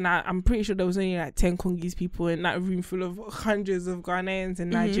welcomed, and I'm pretty sure there was only like 10 Congolese people in that room full of hundreds of Ghanaians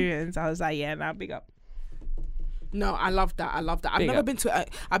and Nigerians. I was like, yeah, nah, big up. No, I love that. I've never been to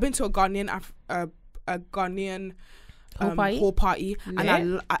I've been to a Ghanaian hall party,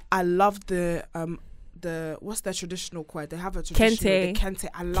 and I love the what's their traditional quote? They have a traditional kente.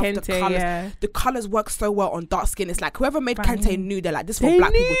 I love the colours. Yeah. The colours work so well on dark skin. It's like whoever made kente knew they're like, this for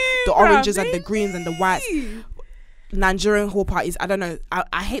black people. The oranges and the greens and the whites. Nigerian hall parties, I don't know.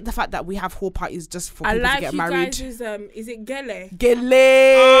 I hate the fact that we have hall parties just for people to get married. Is it gele? Gele.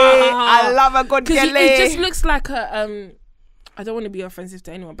 I love a good gele. It just looks like a I don't want to be offensive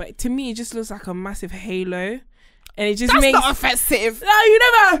to anyone, but to me it just looks like a massive halo. And it just makes not offensive. No, you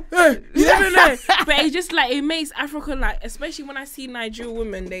never know. But it just like, it makes Africa, like, especially when I see Nigerian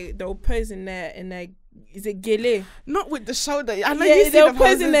women, they'll pose in their is it gele? Not with the shoulder. I know you see they'll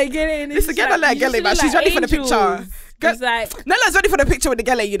pose in their gele. It's a gele like gele, but she's ready for the picture. It's like Nella's ready for the picture with the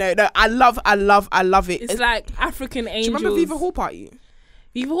gele. You know, no, I love it. It's like African angels. Do you remember Viva Hall Party?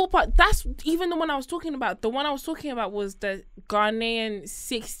 Viva Hall Party. That's even the one I was talking about. The one I was talking about was the Ghanaian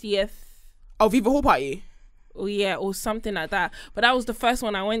 60th. Oh, Viva Hall Party. Oh yeah, or something like that. But that was the first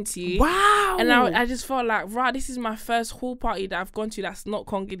one I went to. Wow. And I just felt like, right, this is my first hall party that I've gone to that's not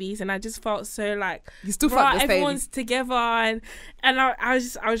Congolese, and I just felt so like, you still felt the same. Everyone's together, and I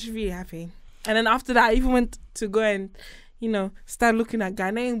was just really happy. And then after that, I even went to go and, you know, start looking at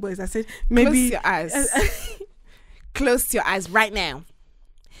Ghanaian boys. I said, maybe close your eyes. Close your eyes right now.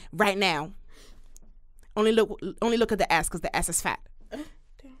 Right now. Only look at the ass, because the ass is fat.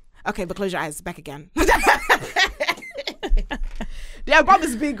 Okay, but close your eyes. Back again. Yeah, bum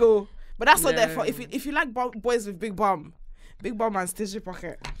is big, but that's what they're for. If you like boys with big bum and stingy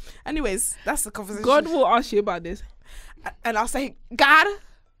pocket. Anyways, that's the conversation. God will ask you about this, and I'll say, God,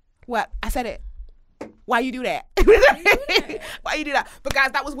 what? I said it. Why you do that? Why you do that? But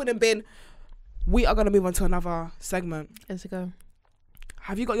guys, that was Win and Bin. We are gonna move on to another segment. Let's go.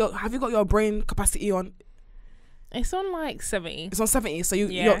 Have you got your brain capacity on? It's on like 70. It's on 70, so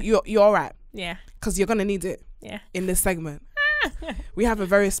you're all right. Yeah. Because you're gonna need it. Yeah. In this segment, we have a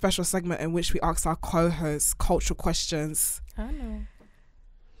very special segment in which we ask our co-hosts cultural questions. I know.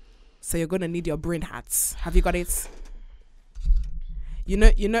 So you're gonna need your brain hats. Have you got it? You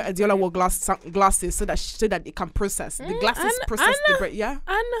know, Adiola wore glasses so that it can process. The glasses process the brain. Yeah.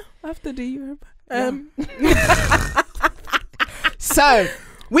 I know. After the Europe. So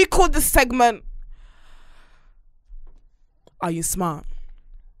we called this segment, Are You Smart?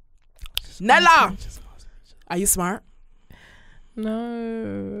 Nella, are you smart?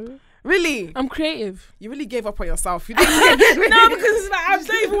 No. Really? I'm creative. You really gave up on yourself. You no, because it's like, I'm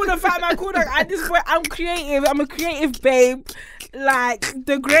not even want to find my cool dog. At this point, I'm creative. I'm a creative babe. Like,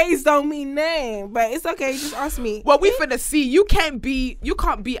 the grades don't mean name, but it's okay. Just ask me. Well, we finna see. You can't be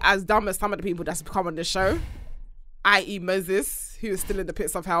as dumb as some of the people that's come on the show, i.e. Moses, who is still in the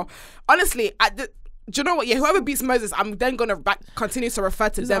pits of hell. Honestly, do you know what? Yeah, whoever beats Moses, I'm then gonna continue to refer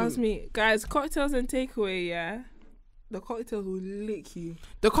to them. Ask me, guys. Cocktails and takeaway. Yeah, the cocktails will lick you.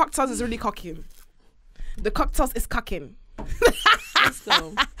 The cocktails is really cocking. The cocktails is cocking. Let's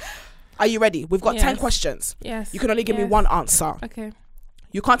go. Are you ready? We've got 10 questions. Yes. You can only give me one answer. Okay.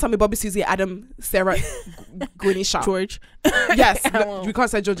 You can't tell me Bobby, Susie, Adam, Sarah, Gwynnie, Sha. George. Yes. You can't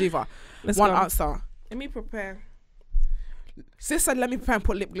say George either. One answer. Let me prepare. Sis said, let me prepare and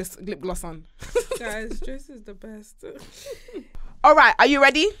put lip gloss on. Guys, dress is the best. All right. Are you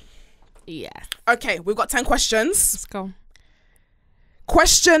ready? Yes. Okay. We've got 10 questions. Let's go.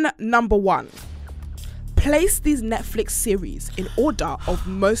 Question number 1. Place these Netflix series in order of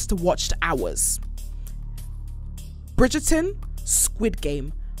most watched hours. Bridgerton, Squid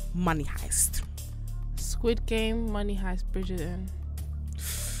Game, Money Heist. Squid Game, Money Heist, Bridgerton.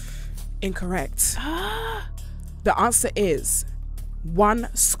 Incorrect. The answer is 1,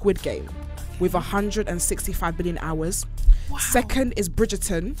 Squid Game, with 165 billion hours. Wow. Second is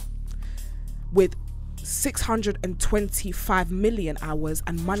Bridgerton with 625 million hours,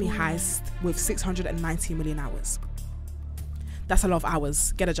 and Money Heist with 690 million hours. That's a lot of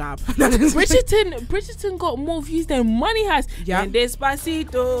hours. Get a job. Bridgerton got more views than Money Heist. Yeah.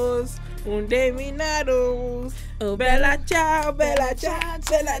 Despacitos, un minados, oh bella ciao, bella ciao,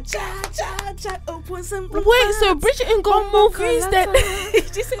 bella ciao, ciao, ciao. Open some. Wait, so Bridgerton got more views than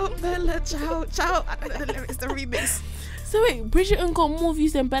bella ciao, ciao. I don't know the lyrics, the remix. So wait, Bridgerton got more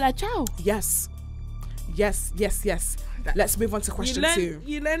views than Bella Ciao? Yes. Yes. Let's move on to question 2.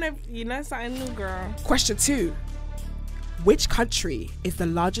 You learn something new, girl. Question 2. Which country is the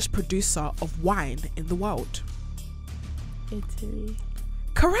largest producer of wine in the world? Italy.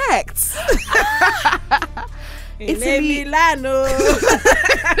 Correct. Italy. Milano.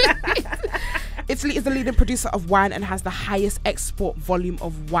 Italy is the leading producer of wine and has the highest export volume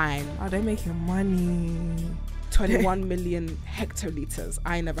of wine. Oh, they're making money. 21 million hectoliters.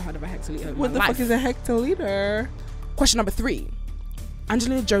 I never heard of a hectoliter in What my the life. fuck is a hectoliter? Question number 3.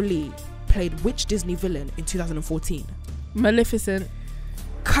 Angelina Jolie played which Disney villain in 2014? Maleficent.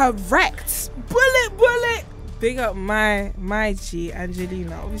 Correct. Bullet. Big up my G,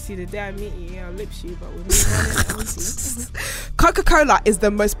 Angelina. Obviously, the day I meet you, I'll lips you, but we're moving on. Coca-Cola is the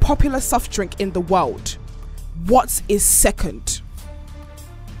most popular soft drink in the world. What is second?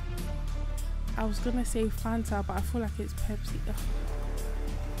 I was gonna say Fanta, but I feel like it's Pepsi. Ugh.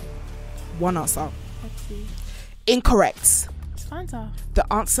 One answer. Pepsi. Incorrect. It's Fanta.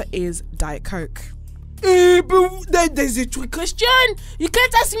 The answer is Diet Coke. But there's a trick question. You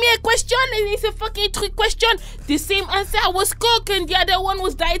can't ask me a question and it's a fucking trick question. The same answer was Coke and the other one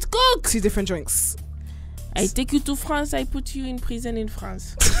was Diet Coke. 2 different drinks. I take you to France, I put you in prison in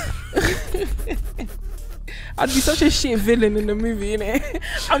France. I'd be such a shit villain in the movie, innit?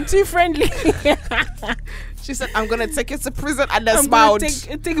 I'm too friendly. She said, I'm gonna take you to prison, and then I'm smiled.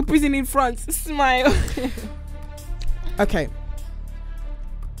 gonna take a prison in France. Smile. Okay.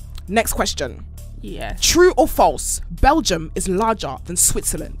 Next question. Yes. True or false? Belgium is larger than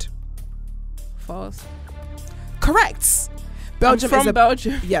Switzerland. False. Correct. Belgium I'm from is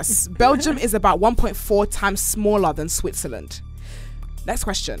Belgium. Yes, Belgium is about 1.4 times smaller than Switzerland. Next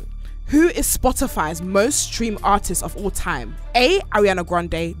question. Who is Spotify's most streamed artist of all time? A. Ariana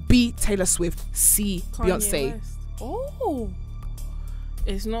Grande. B. Taylor Swift. C. Beyonce. West. Oh.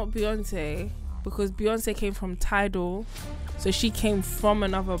 It's not Beyonce because Beyonce came from Tidal, so she came from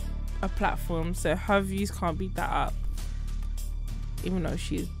a platform, so her views can't beat that up. Even though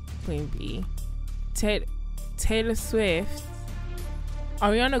she's Queen B. Taylor Swift.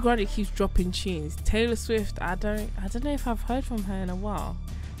 Ariana Grande keeps dropping tunes. Taylor Swift, I don't know if I've heard from her in a while.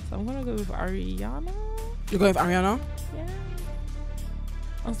 So I'm gonna go with Ariana. You're going with Ariana? Yeah.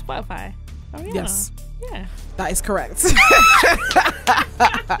 On Spotify. Ariana. Yes. Yeah. That is correct.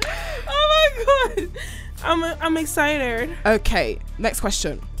 Oh my god. I'm excited. Okay, next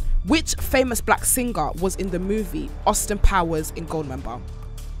question. Which famous black singer was in the movie Austin Powers in Goldmember?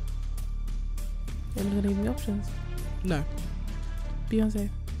 You're not gonna give me options. No. Beyonce.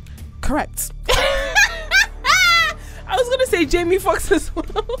 Correct. I was gonna say Jamie Foxx as well.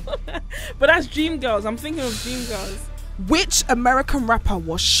 But that's Dreamgirls. I'm thinking of Dreamgirls. Which American rapper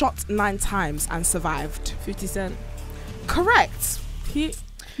was shot 9 times and survived? 50 Cent. Correct. You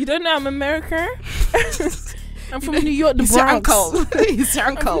don't know I'm American? I'm from New York, the He's Bronx. your uncle. He's your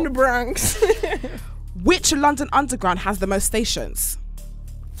I'm uncle. from the Bronx. Which London Underground has the most stations?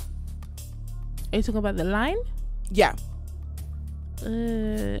 Are you talking about the line? Yeah.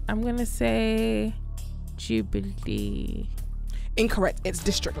 I'm gonna say Jubilee. Incorrect. It's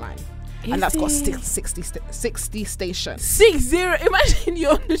District Line. Is and that's got it? 60 stations. 60. Imagine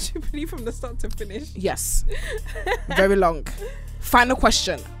you're on the Jubilee from the start to finish. Yes. Very long. Final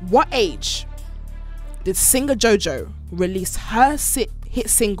question. What age did singer JoJo release her hit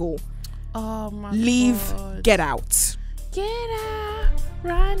single Oh my Leave, god. Get Out? Get out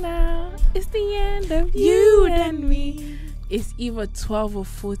right now. It's the end of you and me. It's either 12 or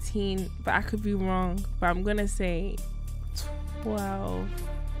 14, but I could be wrong. But I'm gonna say 12.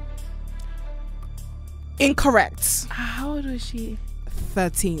 Incorrect. How old was she?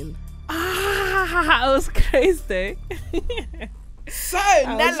 13. I was crazy. So, was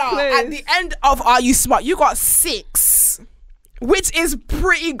Nella, close. at the end of Are You Smart, you got 6, which is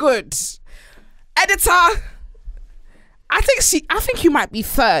pretty good. Editor, I think you might be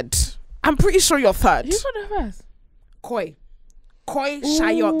 3rd. I'm pretty sure you're 3rd. Who got the first? Koi,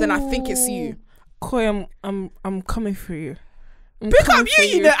 Shayot, then I think it's you. Koi, I'm coming for you. Pick up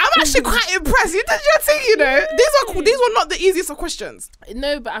you know. I'm actually quite impressed. You did your thing, you know. These were not the easiest of questions.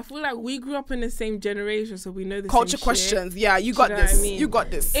 No, but I feel like we grew up in the same generation, so we know the Culture same questions. shit. Yeah, you Do got you know what this. I mean? You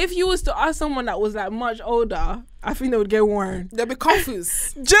got this. If you was to ask someone that was like much older, I think they would get warned. They'll be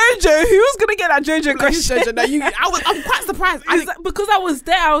confused. Jojo, who's gonna get that Jojo question? Jojo, no, I'm quite surprised. Because I was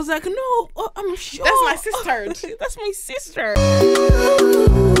there, I was like, no, I'm sure. That's my sister. That's my sister.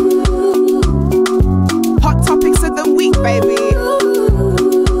 Hot topics of the week, baby.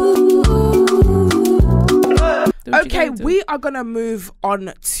 Okay, we are going to move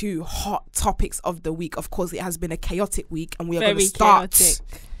on to hot topics of the week. Of course, it has been a chaotic week, and we are going to start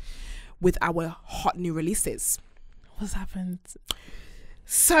with our hot new releases. What's happened?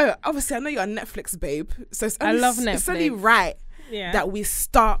 So obviously I know you're a Netflix babe, so I love Netflix. It's only right that we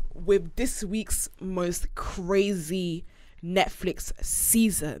start with this week's most crazy Netflix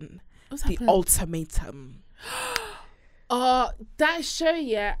season. What's The happened? Ultimatum. That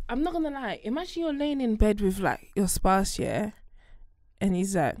show, I'm not gonna lie. Imagine you're laying in bed with like your spouse, and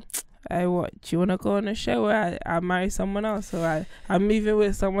he's like, "Hey, what? Do you wanna go on a show where I marry someone else, or I'm moving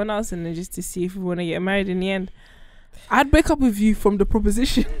with someone else, and then just to see if we wanna get married in the end?" I'd break up with you from the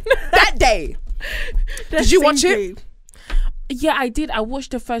proposition that day. Did you watch it? Yeah, I did. I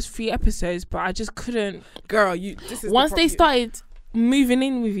watched the first 3 episodes, but I just couldn't. Girl, this is once they started moving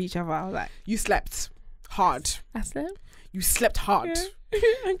in with each other, I was like, you slept hard. I slept. You slept hard. Yeah.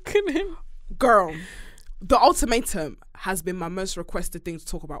 I couldn't. Girl, The Ultimatum has been my most requested thing to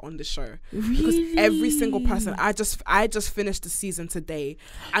talk about on the show. Really? Because every single person, I just finished the season today,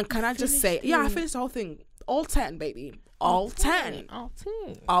 and can I just say, I finished the whole thing. All 10, baby. All 10. Yeah.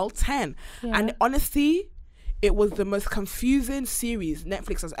 And honestly, it was the most confusing series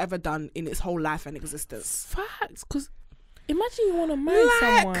Netflix has ever done in its whole life and existence. Facts. Because imagine you want to marry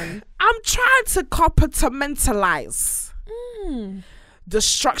someone. I'm trying to compartmentalize the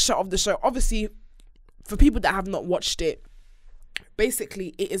structure of the show. Obviously, for people that have not watched it,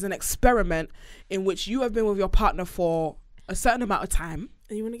 basically it is an experiment in which you have been with your partner for a certain amount of time.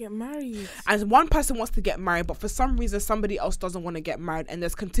 And you want to get married. And one person wants to get married, but for some reason somebody else doesn't want to get married, and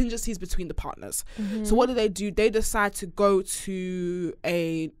there's contingencies between the partners. So what do? They decide to go to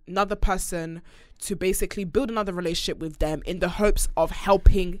another person to basically build another relationship with them in the hopes of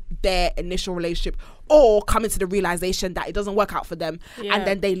helping their initial relationship, or coming to the realization that it doesn't work out for them, and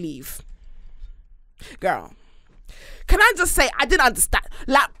then they leave. Girl, can I just say, I didn't understand.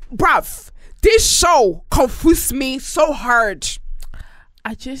 Like, bruv, this show confused me so hard.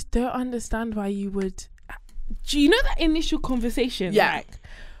 I just don't understand why you would. Do you know that initial conversation? Yeah. Like,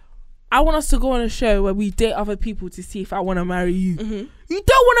 I want us to go on a show where we date other people to see if I want to marry you. You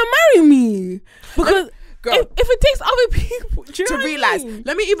don't want to marry me because Girl, if it takes other people to realize,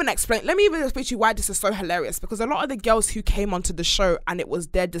 let me even explain to you why this is so hilarious. Because a lot of the girls who came onto the show and it was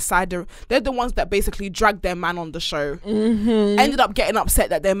their decider, they're the ones that basically dragged their man on the show, ended up getting upset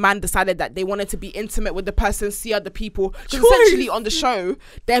that their man decided that they wanted to be intimate with the person, see other people. Because essentially on the show,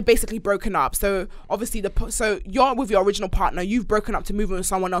 they're basically broken up. So obviously, so you're with your original partner, you've broken up to move in with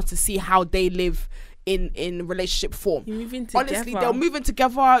someone else to see how they live in relationship form. You're moving together. Honestly, they were moving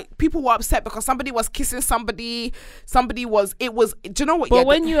together. People were upset because somebody was kissing somebody. Do you know what? But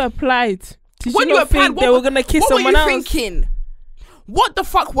when you applied, did you not think they were gonna kiss someone else? What were you thinking? What the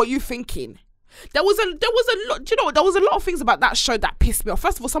fuck were you thinking? There was a lot. Do you know what? There was a lot of things about that show that pissed me off.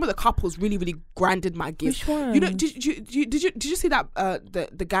 First of all, some of the couples really, really grinded my gears. Which one? You know, did you see that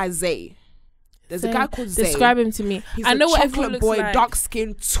the guy Zay? There's a guy called Zay. Describe him to me. He's I know a what chocolate boy, like. dark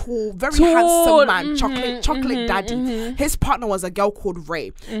skin, tall, very handsome man, chocolate daddy. His partner was a girl called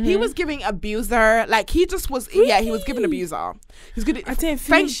Ray. He was giving abuser, like he just was. Really? Yeah, he was giving abuser. He's good. I didn't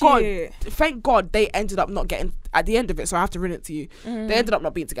finish it. Thank God they ended up not getting at the end of it. So I have to ruin it to you. They ended up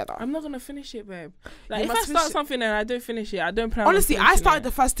not being together. I'm not gonna finish it, babe. Like if I start something and I don't finish it, I don't plan. Honestly, I started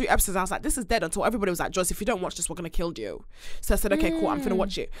the first 3 episodes. I was like, this is dead, until everybody was like, Joyce, if you don't watch this, we're gonna kill you. So I said, okay, cool, I'm gonna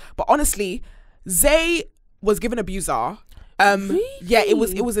watch it. But honestly, Zay was given abuser. Really? Yeah, it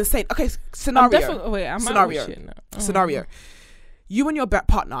was insane. Okay, scenario. Scenario. You and your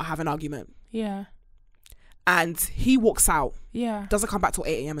partner have an argument. Yeah. And he walks out. Yeah. Doesn't come back till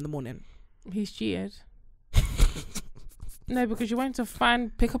 8 a.m. in the morning. He's cheated. No, because you went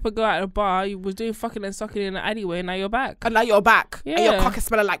to pick up a girl at a bar, you was doing fucking and sucking in the alleyway, and now you're back. And now you're back. Yeah. And your cock is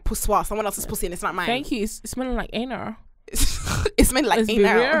smelling like poussoir. Someone else's pussy and it's not mine. Thank you. It's smelling like anal. It's smelling like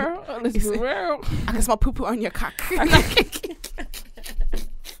anal. Let's be real. I can smell poo-poo on your cock.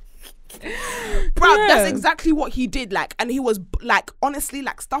 Bro, that's exactly what he did. Like, and he was like, honestly,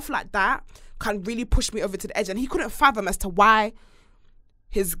 like stuff like that can really push me over to the edge. And he couldn't fathom as to why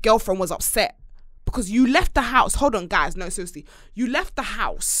his girlfriend was upset, because you left the house. Hold on, guys. No, seriously, you left the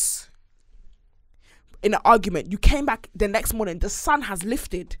house in an argument. You came back the next morning. The sun has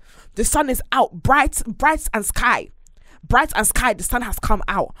lifted. The sun is out, bright and sky. Bright and sky. The sun has come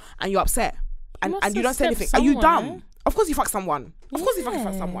out, and you're upset, and you don't say anything. Are you dumb? Of course you fuck someone. Of course you fucking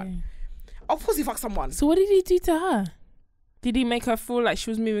fuck someone. Of course you fuck someone. So what did he do to her? Did he make her feel like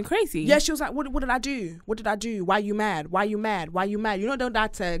she was moving crazy? Yeah, she was like, what did I do? What did I do? Why you mad? Why you mad? Why you mad? You know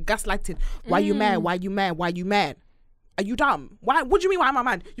that gaslighting. Why you mad? Why you mad? Why you mad? Are you dumb? Why? What do you mean, why am I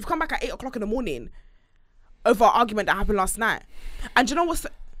mad? You've come back at 8 o'clock in the morning over an argument that happened last night. And do you know what's...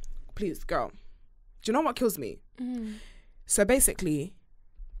 Please, girl. Do you know what kills me? So basically,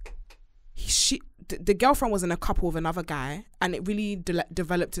 the girlfriend was in a couple with another guy, and it really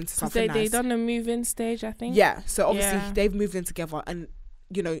developed into something nice. They done the move-in stage, I think. Yeah, so obviously they've moved in together, and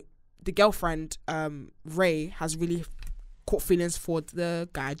you know, the girlfriend Ray has really caught feelings for the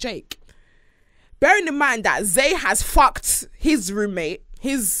guy Jake. Bearing in mind that Zay has fucked his roommate,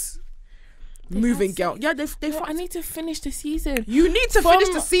 his moving girl. Yeah, they fucked. I need to finish the season. You need to finish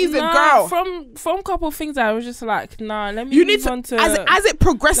the season, girl. From a couple of things, I was just like, nah. Let me. You need to. As it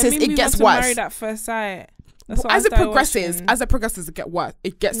progresses, it gets worse. Married at first sight. As it progresses, it gets worse.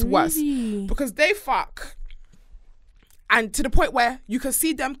 It gets worse because they fuck, and to the point where you can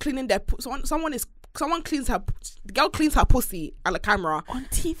see them cleaning their. Someone cleans the girl cleans her pussy at the camera on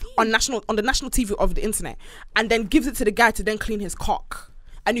TV on the national TV of the internet, and then gives it to the guy to then clean his cock.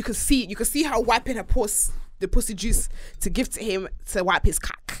 And you can see her wiping the pussy juice to give to him to wipe his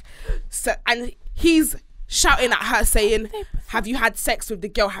cock. So, and he's shouting at her saying, "Have you had sex with the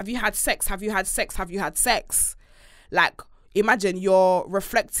girl? Have you had sex? Have you had sex? Have you had sex?" Like, imagine you're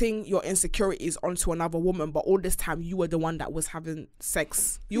reflecting your insecurities onto another woman, but all this time you were the one that was having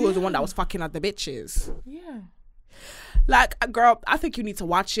sex. You were the one that was fucking at the bitches. Yeah. Like, girl, I think you need to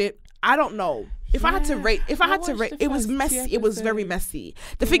watch it. I don't know. If I had to rate, it was messy. It was very messy.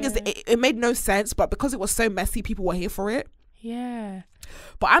 The thing is, it made no sense, but because it was so messy, people were here for it. Yeah.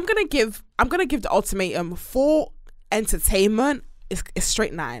 But I'm gonna give the ultimatum for entertainment. It's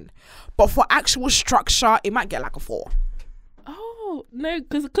straight 9, but for actual structure, it might get like a 4. Oh no,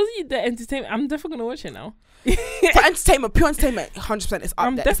 because the entertainment, I'm definitely gonna watch it now. For entertainment, pure entertainment, 100% is up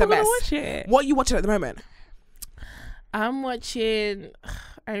I'm there. definitely it's a gonna mess. watch it. What are you watching at the moment? I'm watching.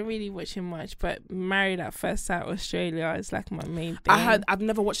 I ain't really watching much, but Married at First Sight Australia is like my main thing. I've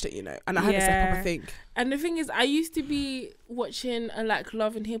never watched it, and I heard it's a proper thing. And the thing is, I used to be watching like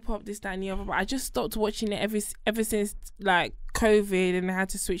Love and Hip Hop, this, that, and the other, but I just stopped watching it ever since like COVID, and I had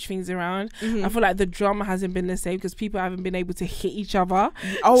to switch things around. I feel like the drama hasn't been the same because people haven't been able to hit each other.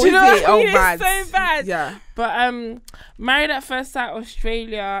 Oh, is it? Oh, bad. It's so bad. Yeah. But Married at First Sight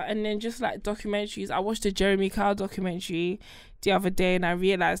Australia, and then just like documentaries. I watched the Jeremy Kyle documentary the other day, and I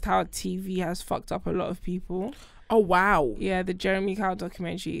realized how TV has fucked up a lot of people. Oh wow. Yeah, the Jeremy Kyle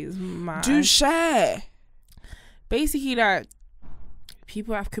documentary is mad. Do share. Basically, like,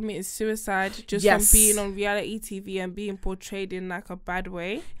 people have committed suicide just from being on reality TV and being portrayed in like a bad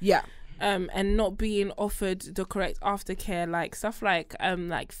way. Yeah. And not being offered the correct aftercare, like stuff like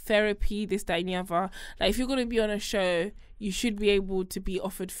therapy, this, that, and the other. Like, if you're gonna be on a show, you should be able to be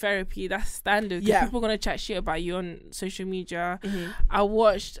offered therapy. That's standard. Yeah. People are gonna chat shit about you on social media. I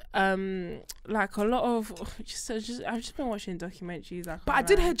watched like a lot of I've just been watching documentaries. But I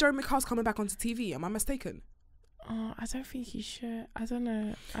did hear Jeremy Carl's coming back onto TV. Am I mistaken? Oh, I don't think he should. I don't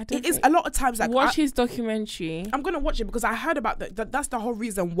know. It is a lot of times like watch his documentary. I'm gonna watch it because I heard about that's the whole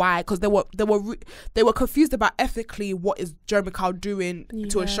reason why, because they were confused about ethically what is Jeremy Kyle doing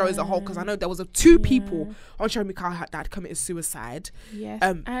to a show as a whole, because I know there was 2 people on Jeremy Kyle that had committed suicide. Yes.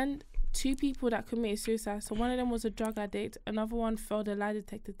 And 2 people that committed suicide. So one of them was a drug addict, another one failed a lie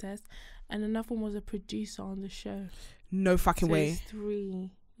detector test, and another one was a producer on the show. No fucking way. It's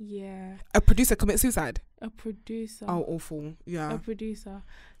 3. Yeah. A producer commits suicide? A producer. Oh, awful. Yeah. A producer.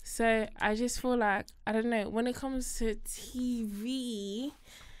 So I just feel like, I don't know, when it comes to TV,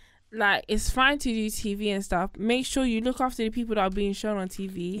 like, it's fine to do TV and stuff. Make sure you look after the people that are being shown on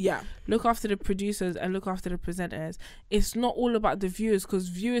TV. Yeah. Look after the producers and look after the presenters. It's not all about the viewers, because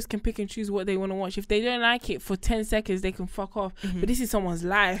viewers can pick and choose what they want to watch. If they don't like it for 10 seconds, they can fuck off. But this is someone's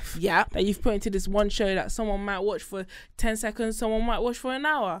life. Yeah. That you've put into this one show that someone might watch for 10 seconds, someone might watch for an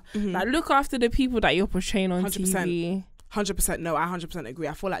hour. Like, look after the people that you're portraying on 100%. TV. 100%. No, I 100% agree.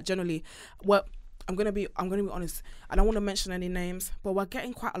 I feel like generally, I'm gonna be honest. I don't want to mention any names, but we're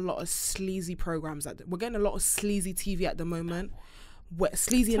getting quite a lot of sleazy programs. We're getting a lot of sleazy TV at the moment.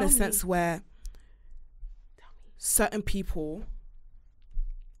 Sleazy in a sense where certain people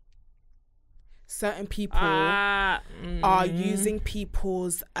are using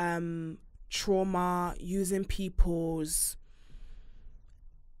people's trauma, using people's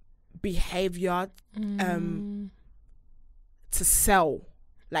behavior to sell.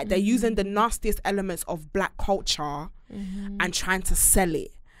 Like, they're using the nastiest elements of black culture and trying to sell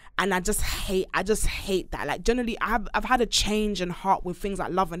it. And I just hate that. Like, generally, I've had a change in heart with things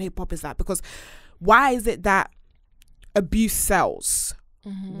like Love and Hip Hop, is that because why is it that abuse sells?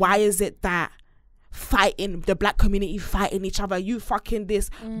 Why is it that the black community fighting each other, you fucking this,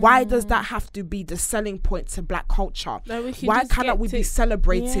 why does that have to be the selling point to black culture? Why cannot we be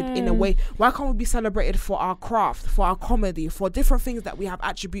celebrated in a way? Why can't we be celebrated for our craft, for our comedy, for different things that we have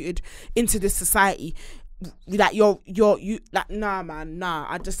attributed into this society? like you like nah man, nah.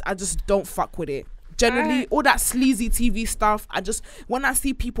 I just don't fuck with it. Generally, all that sleazy TV stuff. When I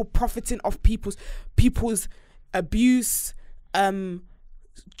see people profiting off people's abuse,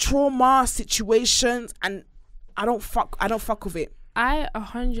 trauma situations, and I don't fuck with it. I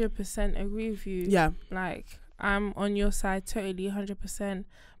 100% agree with you. Yeah, like I'm on your side totally 100%.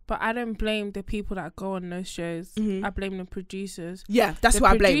 But I don't blame the people that go on those shows. I blame the producers. Yeah, that's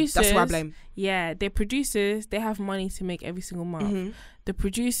what I blame. Yeah, the producers, they have money to make every single month. The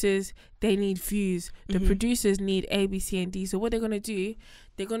producers, they need views. The producers need A, B, C, and D. So what they're going to do,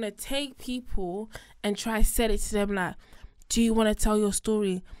 they're going to take people and try to sell it to them like, do you want to tell your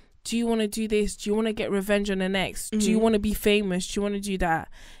story? Do you want to do this? Do you want to get revenge on the next? Do you want to be famous? Do you want to do that?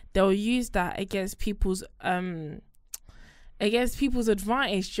 They'll use that against people's advantage.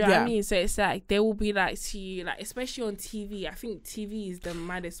 Do you know what I mean? So it's like they will be like to you, like especially on TV. I think TV is the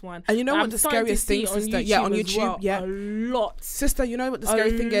maddest one. And you know what the scariest thing, sister? On YouTube, a lot, sister. You know what the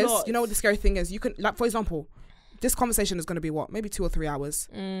scary thing is? You know what the scary thing is? You can, like, for example, this conversation is going to be what, maybe 2 or 3 hours.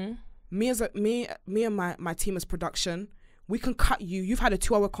 Me and my team as production, we can cut you. You've had a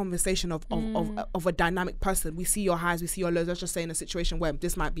 2-hour conversation of a dynamic person. We see your highs, we see your lows. Let's just say in a situation where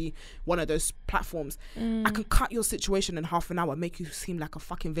this might be one of those platforms. I can cut your situation in half an hour, make you seem like a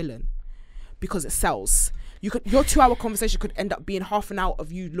fucking villain because it sells. Your 2-hour conversation could end up being half an hour of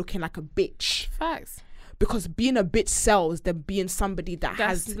you looking like a bitch. Facts. Because being a bitch sells than being somebody that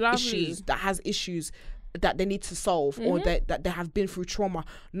That's has lovely. issues that they need to solve, or that they have been through trauma.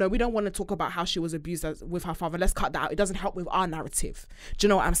 No, we don't want to talk about how she was abused with her father. Let's cut that out. It doesn't help with our narrative. Do you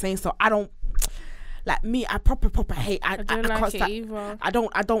know what I'm saying? So I don't like me. I proper hate. I don't like it either. I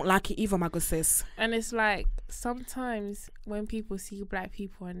don't like it either, my good sis. And it's like sometimes when people see black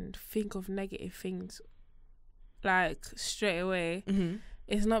people and think of negative things, like straight away,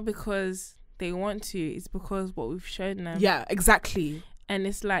 it's not because they want to. It's because what we've shown them. Yeah, exactly. And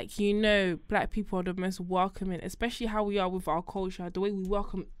it's like, you know, black people are the most welcoming, especially how we are with our culture, the way we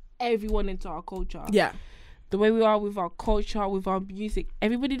welcome everyone into our culture. Yeah. The way we are with our culture, with our music.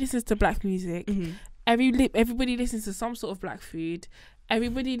 Everybody listens to black music. Everybody listens to some sort of black food.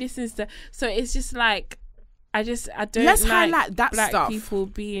 Everybody listens to... So it's just like, I don't Let's like highlight that black stuff. people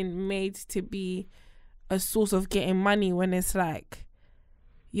being made to be a source of getting money when it's like...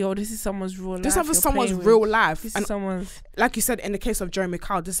 Yo, this is someone's real life. This is someone's real life. This is someone's... Like you said, in the case of Jeremy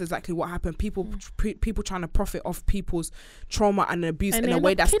Kyle, this is exactly what happened. People trying to profit off people's trauma and abuse in a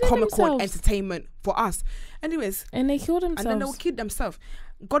way that's comical and entertainment for us. Anyways. And they kill themselves. And then they will kill themselves.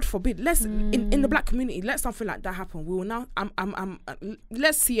 God forbid. Let's in the black community, let something like that happen. We will now.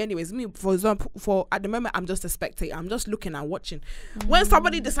 Let's see. Anyways, me, for example, at the moment, I'm just a spectator. I'm just looking and watching. When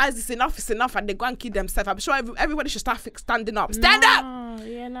somebody decides it's enough, and they go and kill themselves, I'm sure everybody should start standing up. Stand up.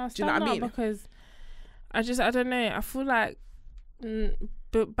 Yeah, no, stand Do you know what I mean? Because I don't know. I feel like,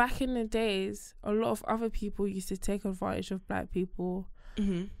 but back in the days, a lot of other people used to take advantage of black people.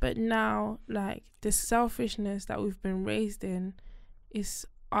 But now, like, the selfishness that we've been raised in is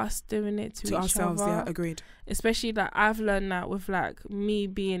us doing it to each ourselves. other. Yeah, agreed. Especially like I've learned that with like me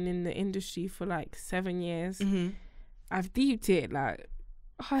being in the industry for like 7 years. I've deeped it, like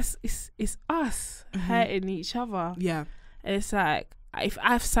us. It's us hurting each other. Yeah, and it's like if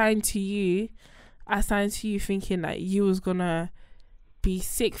I've signed to you, I signed to you thinking that you was gonna be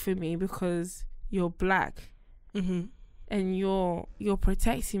sick for me because you're black. And you're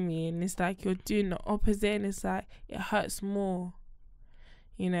protecting me, and it's like you're doing the opposite, and it's like it hurts more,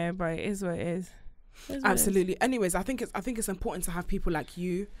 you know. But it is what it is. Absolutely. Anyways, I think it's important to have people like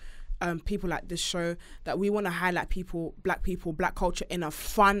you, people like this show, that we want to highlight black culture in a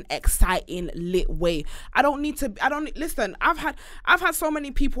fun, exciting, lit way. Listen, I've had so many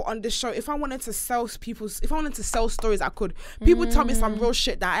people on this show. If I wanted to sell stories, I could. People tell me some real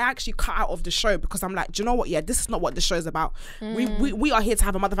shit that I actually cut out of the show because I'm like, do you know what? Yeah, this is not what the show is about. We are here to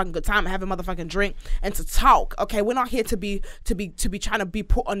have a motherfucking good time, have a motherfucking drink, and to talk. Okay, we're not here to be trying to be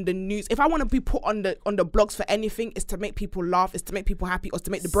put on the news. If I want to be put on the blogs for anything, it's to make people laugh, it's to make people happy, or to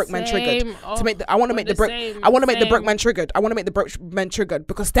make the broke man triggered. I want to make the broke man triggered. I want to make the broke man triggered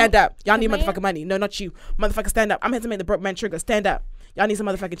because stand up. Y'all need motherfucking money. No, not you. Motherfucker, stand up. I'm here to make the broke man triggered. Stand up. Y'all need some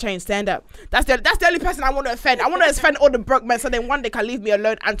motherfucking change. Stand up. That's the only person I want to offend. I want to offend all the broke men so then one, they can leave me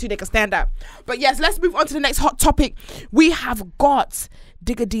alone, and two, they can stand up. But yes, let's move on to the next hot topic. We have got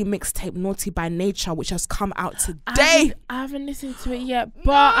Digga D mixtape Naughty by Nature, which has come out today. I haven't listened to it yet,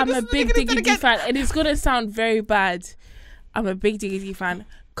 but I'm a big Digga D fan, and it's gonna sound very bad. I'm a big Digga D fan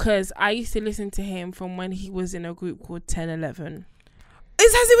because I used to listen to him from when he was in a group called 1011.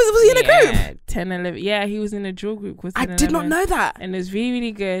 Was he in a group? 10, 11. Yeah, he was in a drill group. I did not know that. And it was really,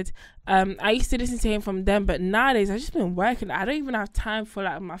 really good. I used to listen to him from them, but nowadays I've just been working. I don't even have time for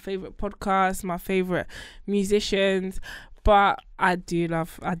like my favorite podcasts, my favorite musicians. But I do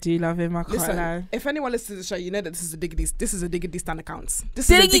love him. I can't lie. If anyone listens to the show, you know that this is a Diggity Stan account.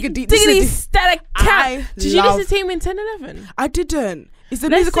 Diggity Stan account. Did you listen to him in 10, 11? I didn't. Is the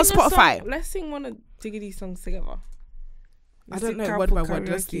music on Spotify? Let's sing one of Diggity songs together. I don't know word by word.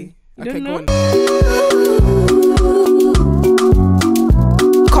 Let's see. Okay, go on.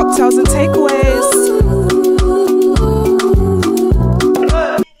 Cocktails and takeaways.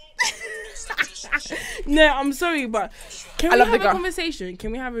 No, I'm sorry, but can we have a girl. conversation?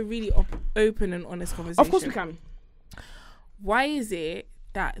 Can we have a really open and honest conversation? Of course we can. Why is it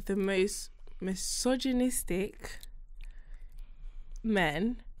that the most misogynistic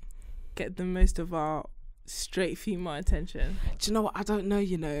men get the most of our straight female attention? Do you know what? I don't know,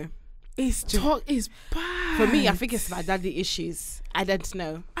 you know. It's bad. For me, I think it's my daddy issues. I don't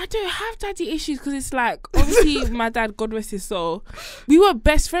know. I don't have daddy issues because it's like, obviously, my dad, God rest his soul, we were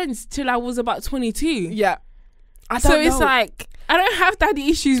best friends till I was about 22. Yeah. So it's like, I don't have daddy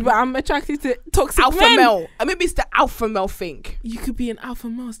issues, but I'm attracted to toxic alpha men. male. Maybe it's the alpha male thing. You could be an alpha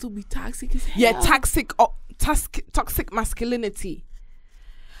male and still be toxic as hell. Yeah, toxic masculinity.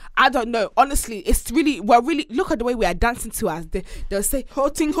 I don't know. Honestly, it's really, look at the way we are dancing to us. They'll say,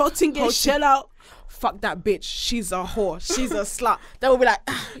 hotting, get shell out. Fuck that bitch. She's a whore. She's a slut. They will be like,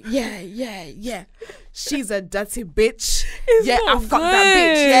 yeah. She's a dirty bitch. I fuck that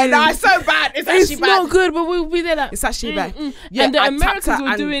bitch. Yeah, no, it's so bad. It's actually bad. It's not good, but we'll be there like, it's actually bad. Yeah, and the Americans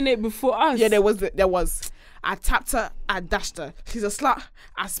were doing it before us. Yeah, there was. I tapped her, I dashed her. She's a slut,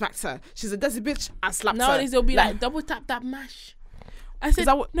 I smacked her. She's a dirty bitch, I slapped her. Nowadays they'll be like, double tap that mash. I said,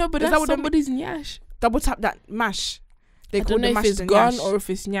 no, but that's somebody's nyash. Double tap that mash. I don't know if it's gone or if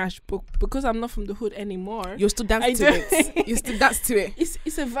it's nyash, but because I'm not from the hood anymore, you'll still dance to it. You still dance to it. It's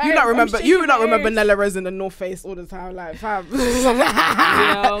a vibe. You will not remember Nella Rose in the North Face all the time, like fam.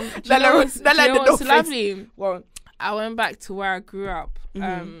 Nella Rose, what's lovely? Well, I went back to where I grew up,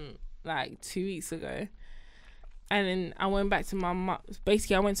 like 2 weeks ago, and then I went back to my mum.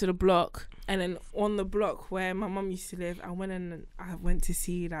 Basically, I went to the block. And then on the block where my mum used to live, I went to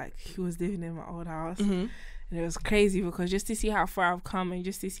see like who was living in my old house. And it was crazy because just to see how far I've come and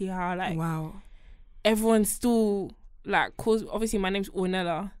just to see how like everyone's still like calls. Obviously my name's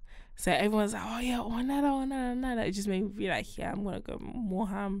Ornella, so everyone's like, oh yeah, Ornella. It just made me be like, yeah, I'm gonna go more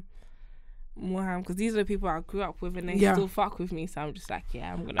ham, because these are the people I grew up with and they still fuck with me. So I'm just like,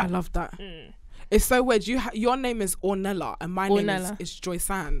 yeah, I'm gonna. I love that. It's so weird. Your name is Ornella and my name is Joyce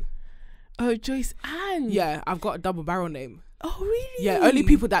Ann. Oh, Joyce Ann. Yeah, I've got a double barrel name. Oh, really? Yeah, only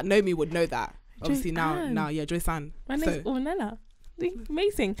people that know me would know that. Joyce Obviously now, Joyce Ann. My name's Ornella.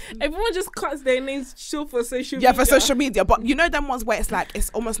 Amazing. Everyone just cuts their names short for social media. Yeah, for social media. But you know them ones where it's like,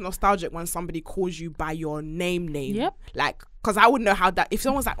 it's almost nostalgic when somebody calls you by your name. Yep. Like, because I would know how that, if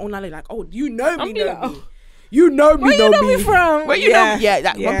someone's like Ornella, like, oh, you know me, know me. You know me, Where you know me from? Where you know me?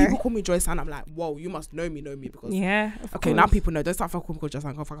 Yeah, when people call me Joyce Ann, I'm like, whoa, you must know me because okay, now people know. Don't start calling me Joyce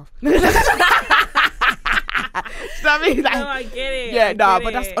Ann. Go fuck off. You know what I mean? Like, no, I get it. Yeah,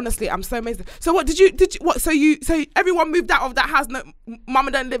 but that's honestly, I'm so amazed. So what did you so everyone moved out of that house? No,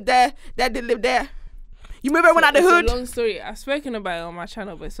 mama didn't live there. Dad didn't live there. You moved everyone out the hood. It's a long story. I've spoken about it on my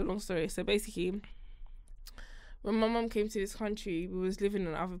channel, but it's a long story. So basically, when my mum came to this country, we was living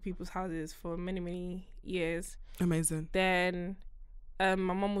in other people's houses for many years. Amazing. Then my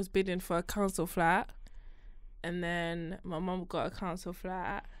mum was bidding for a council flat, and then my mum got a council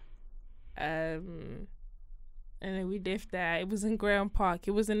flat, and then we lived there. It was in Graham Park.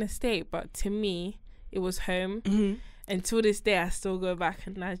 It was an estate, but to me it was home. And to this day I still go back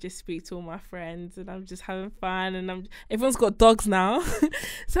and I just speak to all my friends and I'm just having fun, and everyone's got dogs now.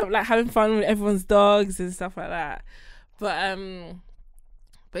 So I'm like having fun with everyone's dogs and stuff like that. But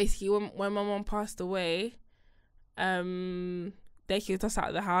basically when my mum passed away, they kicked us out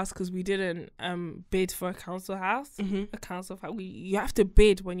of the house because we didn't bid for a council house. A council house. You have to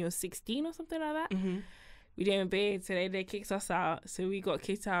bid when you're 16 or something like that. We didn't bid, so they kicked us out. So we got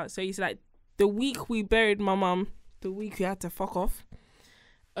kicked out. So it's like the week we buried my mum, the week we had to fuck off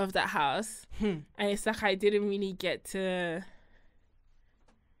of that house. And it's like I didn't really get to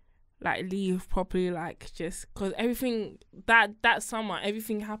like leave properly, like just because everything that summer,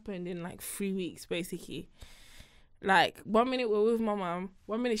 everything happened in like 3 weeks basically. Like 1 minute we're with my mum,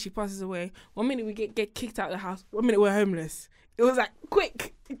 1 minute she passes away, 1 minute we get kicked out of the house, 1 minute we're homeless. It was like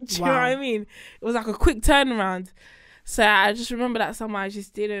quick. Do you know what I mean? It was like a quick turnaround. So I just remember that summer I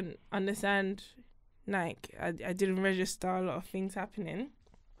just didn't understand Like, I didn't register a lot of things happening.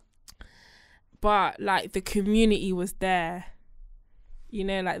 But, like, the community was there. You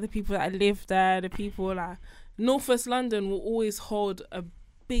know, like, the people that lived there, the people, like, North West London will always hold a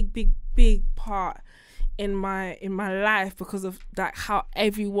big, big, big part in my life because of, like, how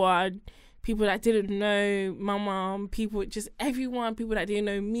everyone, people that didn't know my mom, people, just everyone, people that didn't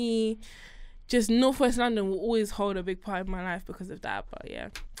know me, just North West London will always hold a big part in my life because of that. But, yeah.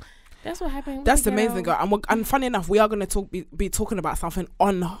 That's what happened. That's amazing, girl. And funny enough, we are going to be talking about something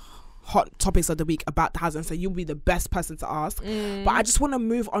on Hot Topics of the Week about the housing, so you'll be the best person to ask. But I just want to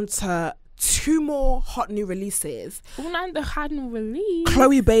move on to 2 more hot new releases. Not the hot new release.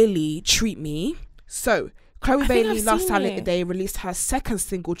 Chloe Bailey, Treat Me. So Chloe Bailey last Saturday released her second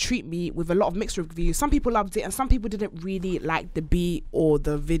single, Treat Me, with a lot of mixed reviews. Some people loved it and some people didn't really like the beat or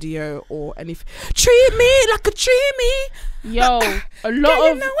the video or anything. Treat me like a treat me. Yo, a lot girl,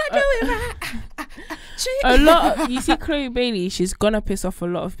 of... you know I do it right. A lot of, you see Chloe Bailey, she's gonna piss off a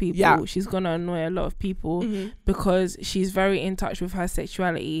lot of people. Yeah. She's gonna annoy a lot of people because she's very in touch with her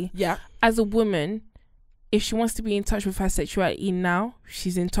sexuality. Yeah. As a woman, if she wants to be in touch with her sexuality now,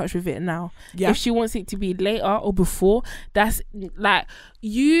 she's in touch with it now. Yeah. If she wants it to be later or before, that's like,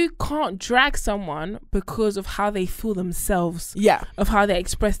 you can't drag someone because of how they feel themselves. Yeah. Of how they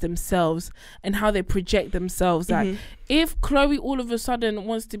express themselves and how they project themselves. Like, if Chloe all of a sudden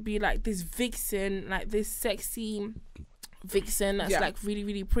wants to be like this vixen, like this sexy vixen that's like really,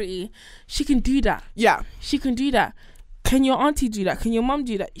 really pretty, she can do that. Yeah. She can do that. Can your auntie do that? Can your mum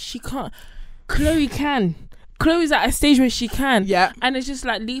do that? She can't. Chloe can. Chloe's at a stage where she can. Yeah. And it's just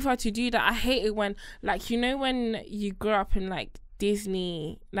like, leave her to do that. I hate it when, like, you know, when you grow up in like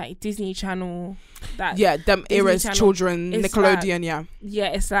Disney Channel. That them Disney eras, Channel, children, Nickelodeon, like, yeah,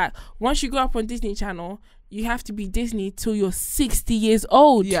 it's like, once you grow up on Disney Channel, you have to be Disney till you're 60 years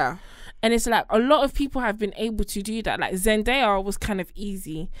old. Yeah. And it's like, a lot of people have been able to do that. Like, Zendaya was kind of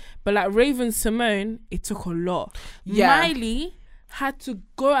easy. But like Raven Simone, it took a lot. Yeah. Miley had to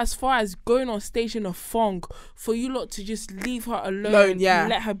go as far as going on stage in a thong for you lot to just leave her alone and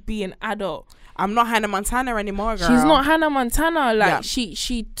let her be an adult. I'm not Hannah Montana anymore, girl. She's not Hannah Montana. Like,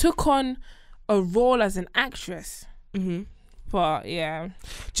 she took on a role as an actress. But yeah,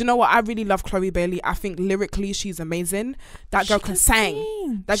 do you know what? I really love Chloe Bailey. I think lyrically she's amazing. That girl can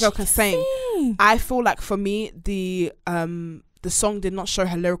sing. That girl can sing. I feel like for me, the song did not show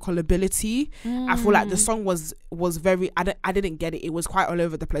her lyrical ability. I feel like the song was very, I didn't get it. It was quite all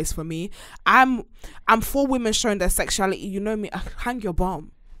over the place for me. I'm for women showing their sexuality. You know me, hang your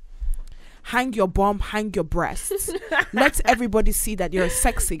bomb. Hang your bomb, hang your breasts. Let everybody see that you're a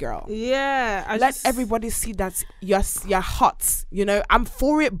sexy girl. Yeah. Let everybody see that you're hot. You know, I'm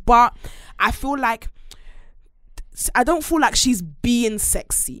for it, but I don't feel like she's being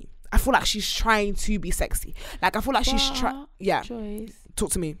sexy. I feel like she's trying to be sexy. Like, I feel like she's trying. Yeah. Joyce, talk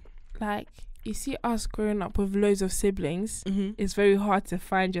to me. Like, you see us growing up with loads of siblings, it's very hard to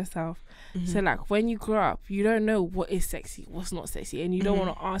find yourself. So like, when you grow up, you don't know what is sexy, what's not sexy, and you don't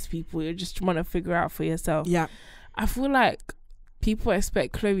want to ask people. You just want to figure out for yourself. Yeah. I feel like people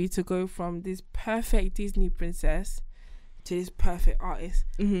expect Chloe to go from this perfect Disney princess to this perfect artist.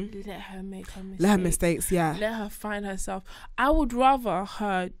 Let her make her mistakes. Let her mistakes, yeah. Let her find herself. I would rather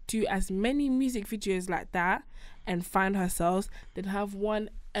her do as many music videos like that and find herself than have one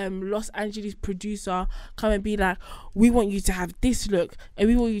Los Angeles producer come and be like, we want you to have this look and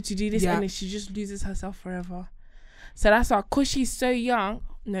we want you to do this, and then she just loses herself forever. So that's why, because she's so young.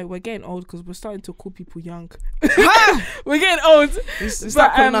 No, we're getting old because we're starting to call people young. We're getting old. You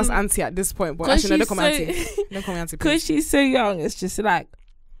start calling us auntie at this point, but actually, no, don't call me auntie. Don't call me auntie, because she's so young. It's just like,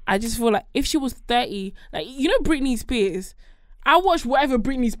 I just feel like if she was 30, like, you know, Britney Spears, I watch whatever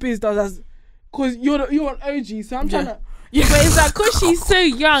Britney Spears does as, because you're an OG, so I'm trying to. Yeah. But it's like, because she's so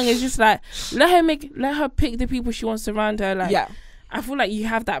young, it's just like, let her pick the people she wants around her. Like, I feel like you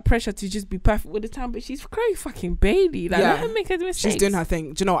have that pressure to just be perfect all the time, but she's Chloe fucking Bailey. Like, let her make her mistakes. She's doing her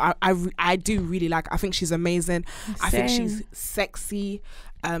thing. Do you know, I do really like, I think she's amazing. I think she's sexy.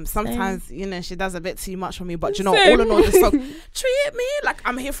 Sometimes, you know, she does a bit too much for me, but you know, all in all, the song, treat me like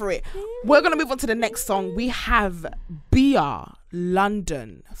I'm here for it. We're gonna move on to the next song. We have BR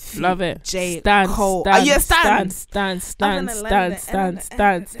London. Love it. J. Stan, Cole. Stan.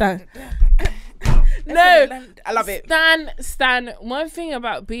 No, I love it. Stan. One thing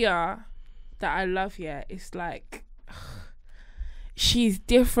about BR that I love, it's like, she's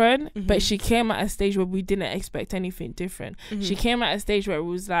different, but she came at a stage where we didn't expect anything different. She came at a stage where it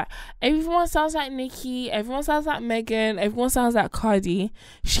was like, everyone sounds like Nicki, everyone sounds like Megan, everyone sounds like Cardi.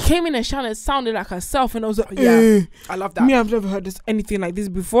 She came in and sounded like herself, and I was like, yeah, I love that. Me, I've never heard anything like this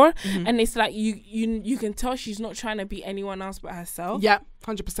before. And it's like you can tell she's not trying to be anyone else but herself. Yeah,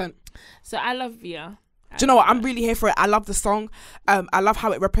 100%. So I love Via. Do you know what? I'm really here for it. I love the song. I love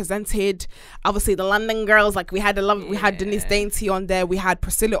how it represented, obviously, the London girls. Like we had Denise Dainty on there. We had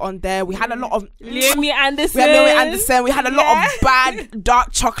Priscilla on there. We had a lot of Leonie Anderson. We had a lot of bad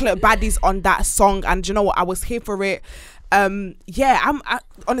dark chocolate baddies on that song. And do you know what? I was here for it.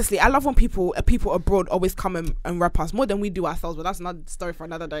 Honestly, I love when people abroad always come and rap us more than we do ourselves, but that's another story for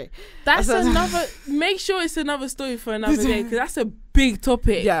another day. Make sure it's another story for another day, because that's a big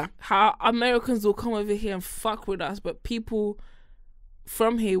topic. Yeah, how Americans will come over here and fuck with us, but people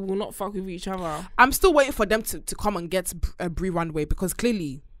from here will not fuck with each other. I'm still waiting for them to come and get Brie Runway, because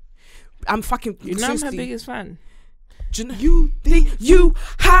clearly I'm fucking, you know, I'm her biggest fan. You think you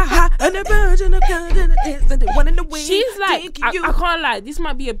and a virgin of one in the wind. She's like, I can't lie, this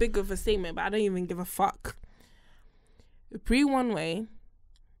might be a big of a statement, but I don't even give a fuck. Brie Runway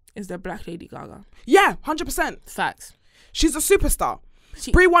is the Black Lady Gaga. Yeah, 100%. Facts. She's a superstar.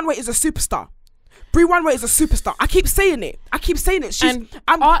 Brie Runway is a superstar. Brie Runway is a superstar. I keep saying it.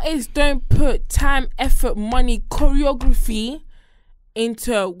 Artists don't put time, effort, money, choreography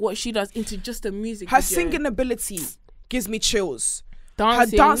into what she does, into just a music Her video. singing ability gives me chills.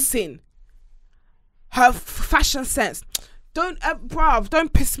 Dancing. Her dancing, her fashion sense. Don't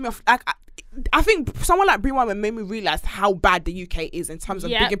piss me off. Like I think someone like Brie Runway made me realize how bad the UK is in terms of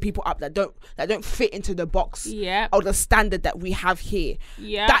bigging people up that don't fit into the box or the standard that we have here.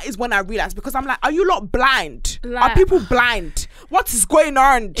 Yeah, that is when I realized, because I'm like, are you lot blind? Are people blind? What is going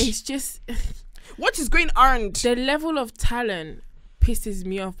on? It's just what is going on? The level of talent pisses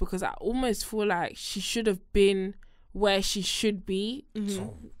me off, because I almost feel like she should have been where she should be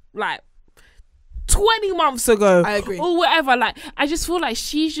like 20 months ago. I agree. Or whatever. Like, I just feel like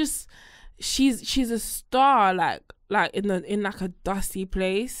she's a star, like in like a dusty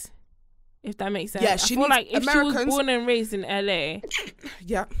place, if that makes sense. Yeah, I feel like if she was born and raised in LA,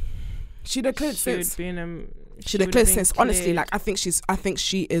 yeah, she'd have cleared since. She'd have cleared since. Honestly, like I think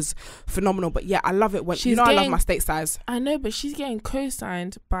she is phenomenal. But yeah, I love it when I love my state size. I know, but she's getting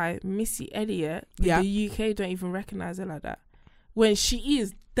co-signed by Missy Elliott. But the UK don't even recognize her like that. When she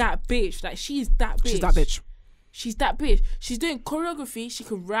is that bitch, like she's that bitch. She's that bitch. She's doing choreography. She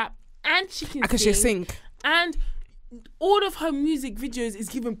can rap and she can sing. And all of her music videos is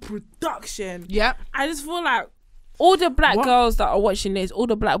given production. Yeah. I just feel like all the black girls that are watching this, all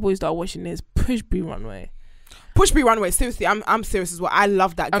the black boys that are watching this, push Brie Runway. Push Brie Runway. Seriously, I'm serious as well. I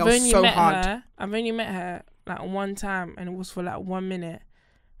love that girl so hard. I've only met her like one time, and it was for like 1 minute,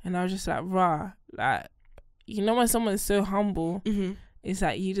 and I was just like, rah, like, you know when someone's so humble, it's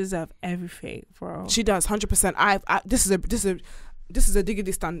like you deserve everything, bro. She does, 100%. This is a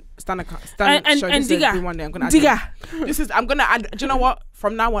diggity stand show. And Digga. One day I'm gonna add. Do you know what?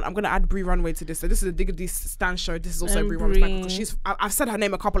 From now on, I'm gonna add Brie Runway to this. So this is a diggity stand show. This is also Brie Runway, because I've said her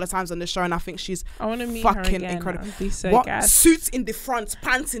name a couple of times on the show, and I think she's fucking incredible. Suits in the front,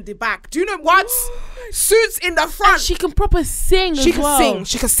 pants in the back. Do you know what? Suits in the front. And she can proper sing. She can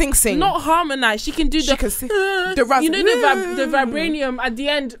sing. Not harmonize. She can do the you know the vibranium at the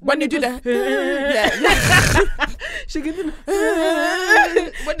end when you do the she can do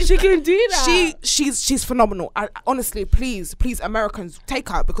she can do that. She's phenomenal. Honestly, please Americans, take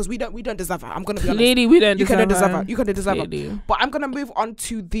her, because we don't deserve her. I'm gonna be honest. Clearly we don't deserve her. You couldn't deserve her. But I'm gonna move on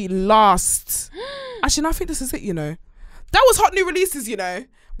to the last. Actually, no, I think this is it. You know, that was hot new releases. You know,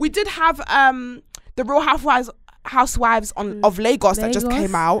 we did have the Real Housewives of Lagos that just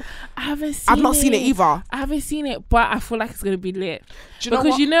came out. I've not seen it either. I haven't seen it, but I feel like it's gonna be lit.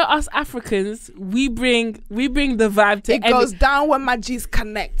 Because you know us Africans, we bring the vibe to it. Goes down when my G's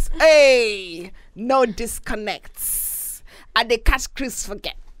connect. Hey, no disconnects. And they catch Chris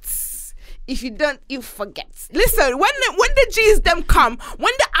forgets. If you don't, you forget. Listen, when the G's them come,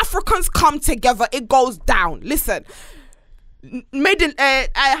 when the Africans come together, it goes down. Listen, made in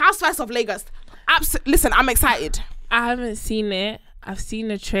Housewives of Lagos. Listen, I'm excited. I haven't seen it. I've seen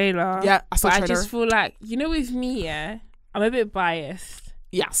the trailer. Yeah, I saw the trailer. I just feel like, you know, with me, I'm a bit biased.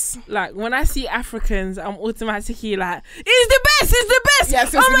 Yes. Like, when I see Africans, I'm automatically like, it's the best.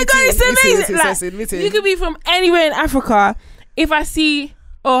 Yes, oh my God, it's amazing. You could be from anywhere in Africa. If I see,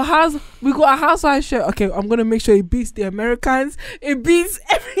 we got a housewife show, okay, I'm going to make sure it beats the Americans. It beats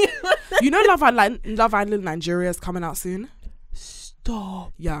everyone. You know Love Island Nigeria is coming out soon?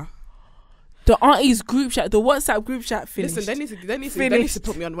 Stop. Yeah. The aunties group chat, the WhatsApp group chat finished. Listen, they need to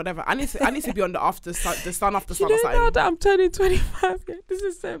put me on whatever. I need to be on the sun after sun or something. Now that I'm turning 25, this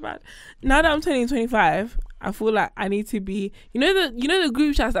is so bad. Now that I'm turning 25, I feel like I need to be, you know the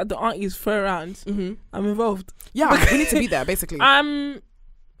group chats that the aunties throw around. Mm-hmm. I'm involved. Yeah, we need to be there basically. I'm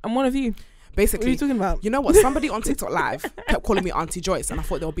one of you. Basically, what are you talking about? You know what? Somebody on TikTok Live kept calling me Auntie Joyce, and I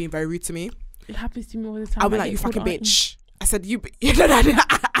thought they were being very rude to me. It happens to me all the time. I'll be like, you fucking bitch. I said,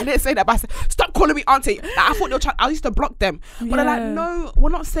 I didn't say that, but I said, stop calling me auntie. Like, I thought they were trying, I used to block them. But they're like, no,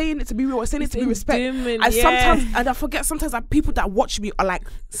 we're not saying it to be real, we're saying it to be respect. And sometimes, and I forget, sometimes like, people that watch me are like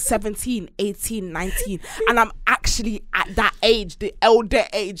 17, 18, 19. And I'm actually at that age, the elder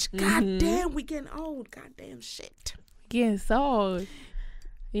age. God damn, we getting old. God damn shit. Getting so old.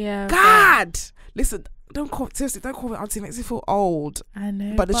 Yeah. God. Listen, don't call me auntie, it makes me feel old. I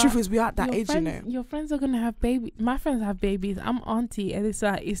know, but the truth is we are at that age, you know. Your friends are gonna have babies. My friends have babies. I'm auntie, and it's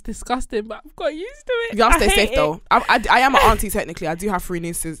like, it's disgusting, but I've got used to it. You gotta stay safe though. I am an auntie technically. I do have 3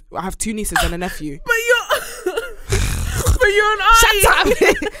 nieces. I have 2 nieces and a nephew. But you're an auntie. Shut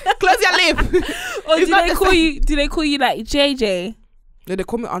up. Close your lip. Or do they call you like JJ? No, they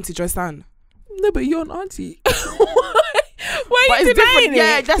call me Auntie Joyce Stan. No, but you're an auntie. Why are you denying it?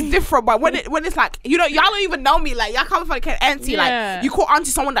 Yeah, that's different. But when it's like, you know, y'all don't even know me. Like, y'all come from like an auntie. Yeah. Like, you call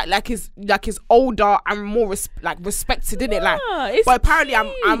auntie someone that like is older and more respected, isn't it? Like, but apparently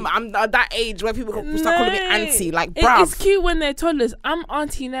cute. I'm at that age where people start calling me auntie. Like, bruv. It's cute when they're toddlers. I'm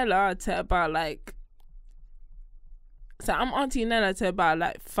Auntie Nella to about like. So I'm Auntie Nella to about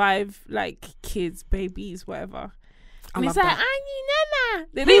like 5 like kids, babies, whatever. And it's like Auntie Nana.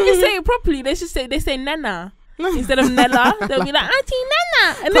 They don't even say it properly. They say Nana. Instead of Nella, they'll be like Auntie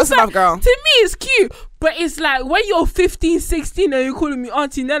Nana. And close enough, girl. To me it's cute, but it's like when you're 15, 16 and you're calling me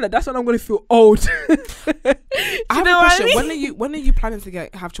Auntie Nella, that's when I'm gonna feel old. I have a question. I mean? When are you planning to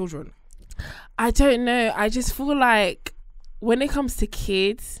have children? I don't know. I just feel like when it comes to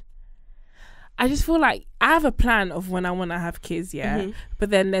kids, I just feel like I have a plan of when I want to have kids,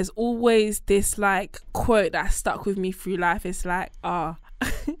 but then there's always this like quote that stuck with me through life. It's like,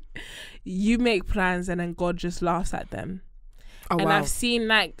 you make plans and then God just laughs at them. And I've seen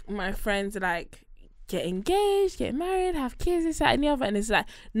like my friends like get engaged, get married, have kids, this, that, and the other, and it's like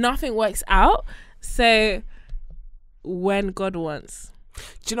nothing works out. So when God wants.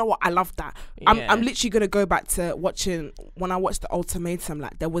 Do you know what? I love that. Yeah. I'm literally gonna go back to watching when I watched the Ultimatum.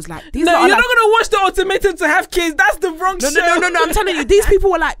 Like there was like these. No, you're like, not gonna watch the Ultimatum to have kids. That's the wrong show. No. I'm telling you, these people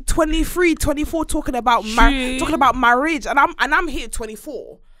were like 23, 24 talking about marriage, and I'm here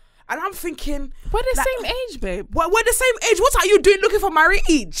 24. And I'm thinking, we're the same age, babe. We're the same age. What are you doing looking for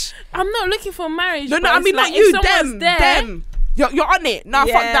marriage? I'm not looking for marriage. No, I mean like you, them. You're on it. Fuck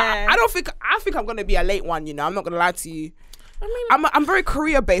that. I think I'm gonna be a late one. You know, I'm not gonna lie to you. I mean, I'm very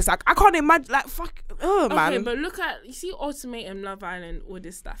career based. Like I can't imagine. Like fuck, man. Okay, but look at Ultimatum, Love Island, all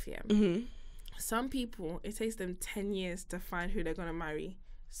this stuff. Yeah. Mm-hmm. Some people it takes them 10 years to find who they're gonna marry.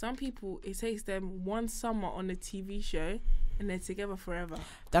 Some people it takes them 1 summer on a TV show and they're together forever.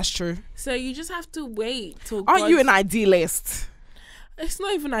 That's true. So you just have to wait till. Aren't you an idealist? It's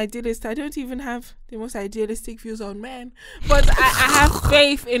not even idealist. I don't even have the most idealistic views on men. But I have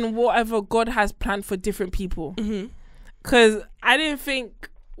faith in whatever God has planned for different people. Mm-hmm. Because I didn't think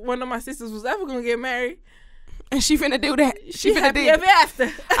one of my sisters was ever going to get married. And she finna do that. She finna do ever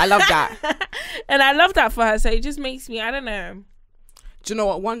after. I love that. And I love that for her. So it just makes me, I don't know. Do you know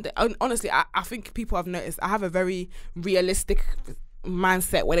what? One day, honestly, I think people have noticed I have a very realistic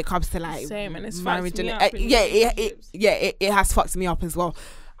mindset when it comes to like same, and it's marriage. And it has fucked me up as well.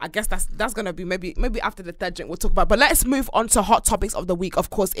 I guess that's gonna be maybe after the 3rd drink we'll talk about. But let's move on to hot topics of the week. Of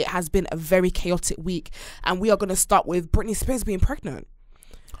course, it has been a very chaotic week, and we are gonna start with Britney Spears being pregnant.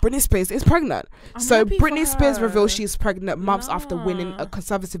 Britney Spears is pregnant. So Britney Spears reveals she's pregnant months after winning a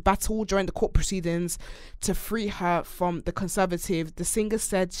conservative battle during the court proceedings to free her from the conservative. The singer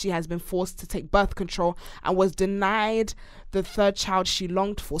said she has been forced to take birth control and was denied the 3rd child she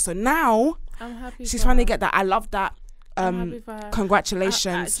longed for. So now she's trying to get that. I love that.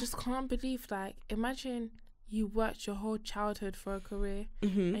 Congratulations. I just can't believe, like, imagine you worked your whole childhood for a career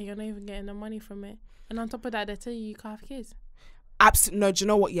and you're not even getting the money from it. And on top of that, they tell you can't have kids. Absolutely. No, do you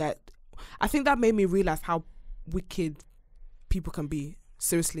know what? Yeah, I think that made me realize how wicked people can be.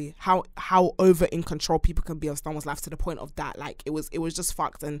 Seriously, how over in control people can be of someone's life to the point of that. Like it was just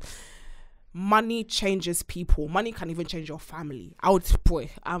fucked. And money changes people. Money can even change your family. I'm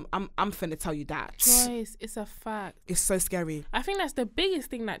finna tell you that. Joyce, it's a fact. It's so scary. I think that's the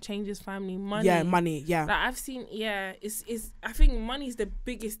biggest thing that changes family. Money. Yeah, money. Yeah. Like I've seen. Yeah, it's. I think money is the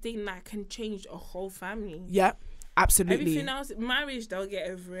biggest thing that can change a whole family. Yeah. Absolutely. Everything else, marriage, they'll get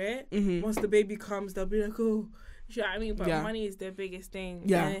over it. Once the baby comes, they'll be like, oh, you know what I mean? But money is their biggest thing.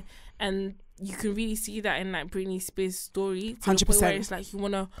 Yeah. And you can really see that in like Britney Spears' story. 100%. Where it's like you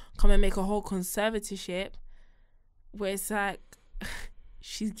want to come and make a whole conservatorship where it's like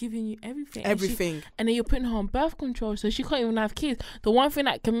she's giving you everything. And then you're putting her on birth control so she can't even have kids. The one thing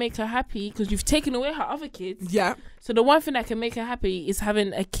that can make her happy, because you've taken away her other kids. Yeah. So the one thing that can make her happy is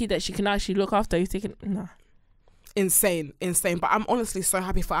having a kid that she can actually look after. You've taken... Nah. Insane. But I'm honestly so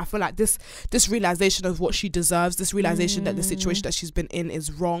happy for her. I feel like this realization of what she deserves, this realization that the situation that she's been in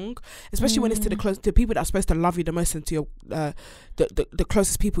is wrong, especially when it's to the people that are supposed to love you the most, and to your the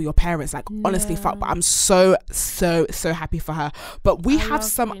closest people, your parents. Like honestly, fuck. But I'm so happy for her. But we have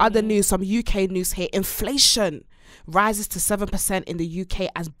some other news, some UK news here. Inflation rises to 7% in the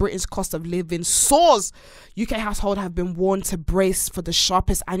UK as Britain's cost of living soars. UK households have been warned to brace for the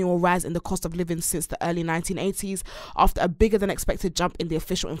sharpest annual rise in the cost of living since the early 1980s, after a bigger than expected jump in the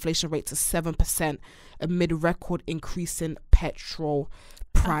official inflation rate to 7% amid record increase in petrol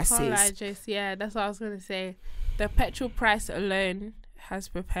prices. Yeah, that's what I was going to say. The petrol price alone has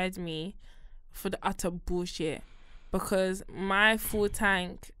prepared me for the utter bullshit, because my full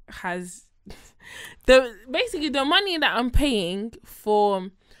tank has... basically the money that I'm paying for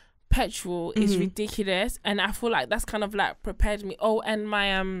petrol is ridiculous, and I feel like that's kind of like prepared me. Oh, and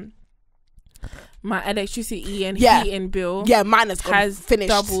my electricity and heating bill, mine has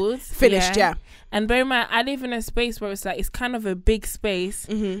doubled. Finished. And bear in mind, I live in a space where it's like, it's kind of a big space,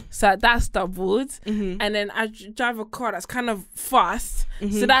 so that's doubled. And then I drive a car that's kind of fast,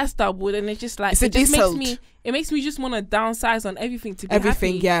 so that's doubled. And it's just like, it makes me just want to downsize on everything to be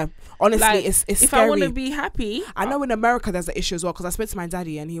happy. Yeah. Honestly, like, it's if scary. I want to be happy, I know in America there's an issue as well, because I spoke to my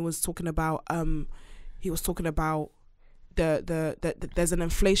daddy and he was talking about there's an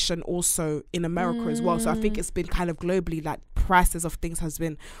inflation also in America as well. So I think it's been kind of globally, like prices of things has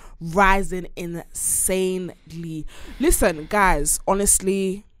been rising insanely. Listen, guys,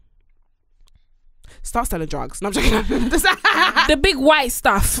 honestly, start selling drugs. No, I'm joking. The big white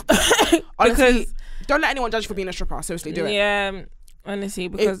stuff. Honestly, don't let anyone judge you for being a stripper. Seriously, do it. Yeah, honestly,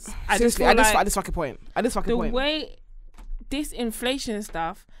 because at this fucking point. The way this inflation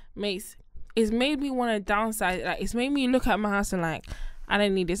stuff it's made me want to downsize. Like, it's made me look at my house and like, I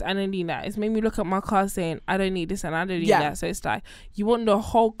don't need this, I don't need that. It's made me look at my car saying, I don't need this and I don't need that. So it's like, you want the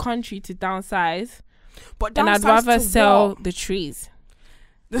whole country to downsize, and I'd rather sell the trees.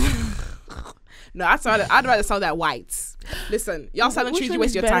 No, I'd rather sell that white. Listen, y'all selling trees, you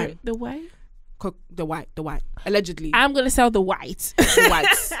waste your time. The white? The white. Allegedly. I'm going to sell the white. The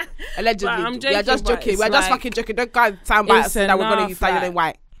white. Allegedly. I'm joking, we're just joking. We're just fucking joking. Don't go sound bite us that we're going to sell you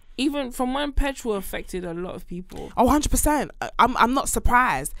white. Even from when petrol affected a lot of people. Oh, 100%. I'm not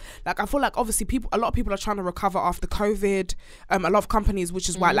surprised. Like, I feel like obviously a lot of people are trying to recover after COVID. A lot of companies, which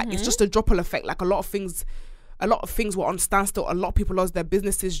is why like it's just a drop-all effect. Like a lot of things were on standstill. A lot of people lost their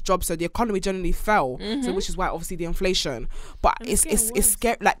businesses, jobs, so the economy generally fell. So which is why obviously the inflation. But it's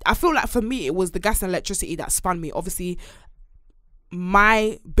scary. Like, I feel like for me it was the gas and electricity that spun me. Obviously,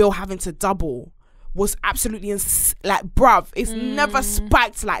 my bill having to double was absolutely like, bruv, it's never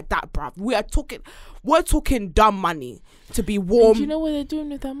spiked like that, bruv. We're talking dumb money to be warm. And do you know what they're doing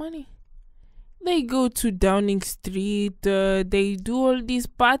with that money? They go to Downing Street, they do all these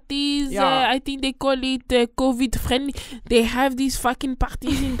parties. I think they call it COVID friendly. They have these fucking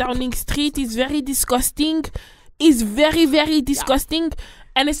parties in Downing Street. It's very disgusting. It's very, very disgusting.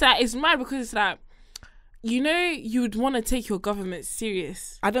 And it's like, it's mad because it's like, you know, you'd want to take your government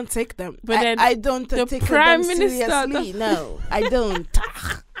serious. I don't take them. But then I don't take Prime them Minister seriously. No, I don't.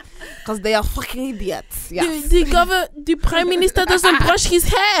 Because they are fucking idiots. Yes. The Prime Minister doesn't brush his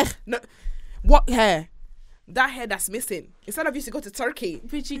hair. No. What hair? That hair that's missing. Instead of used to go to Turkey.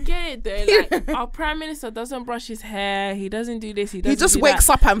 But you get it though. Like, our Prime Minister doesn't brush his hair. He doesn't do this. He just wakes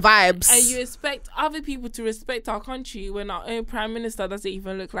up and vibes. And you expect other people to respect our country when our own Prime Minister doesn't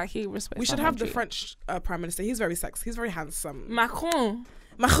even look like he respects. We should have the French Prime Minister. He's very sexy. He's very handsome. Macron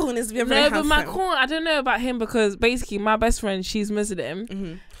is very handsome. But Macron, I don't know about him because basically my best friend, she's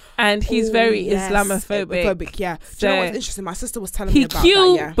Muslim. And he's very Islamophobic. Yeah. So do you know what's interesting? My sister was telling me about cute,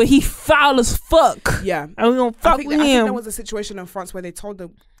 that. Yeah. but he foul as fuck. Yeah. And we're gonna fuck with him. I think there was a situation in France where they told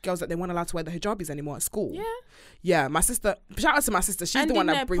the girls that they weren't allowed to wear the hijabis anymore at school. Yeah. Yeah. My sister. Shout out to my sister. She's the one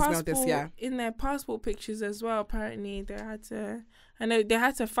that brings me on this. Yeah. In their passport pictures as well. Apparently they had to. I know they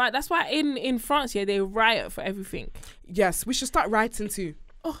had to fight. That's why in France, they riot for everything. Yes, we should start rioting too.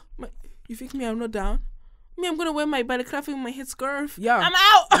 Oh, you think me? I'm not down. I'm gonna wear my balaclava with my headscarf. Yeah, I'm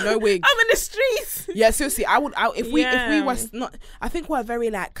out. No wig. I'm in the streets. Yeah, seriously, I would. If we was not, I think we're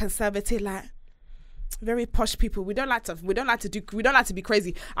very like conservative. Like, very posh people. We don't like to be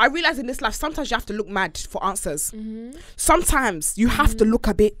crazy. I realize in this life sometimes you have to look mad for answers. Sometimes you have to look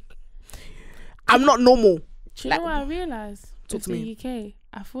a bit. I'm not normal. Do you know what I realize? Talk to me. UK.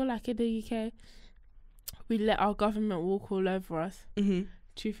 I feel like in the UK, we let our government walk all over us. Do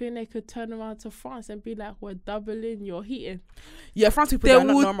you think they could turn around to France and be like, we're doubling your heating? Yeah, France people are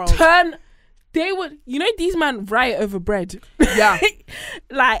not normal. They would, you know, these men riot over bread. Yeah.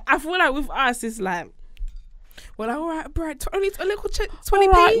 Like, I feel like with us, it's like, well, all right, bread, only a little 20p.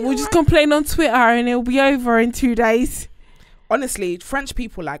 Right, we'll just complain on Twitter and it'll be over in 2 days. Honestly, French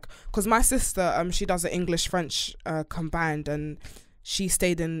people, like, because my sister, she does an English-French combined, and she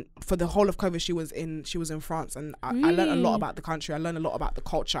stayed in for the whole of COVID. She was in France, and I learned a lot about the country. I learned a lot about the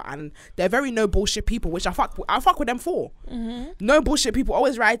culture, and they're very no bullshit people, which I fuck with them for. No bullshit people,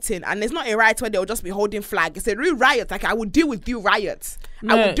 always rioting, and it's not a riot where they'll just be holding flag. It's a real riot. Like, I would deal with you riots.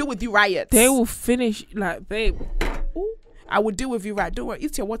 No, I would deal with you riots. They will finish, like, babe. Ooh, I would deal with you right. Don't worry,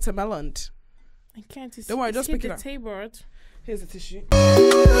 eat your watermelon. I can't. Don't worry, just pick it up. Table. Here's a tissue.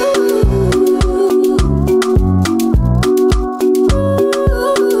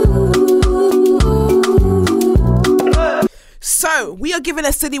 So we are giving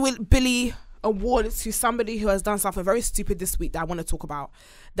a Silly Billy award to somebody who has done something very stupid this week that I want to talk about.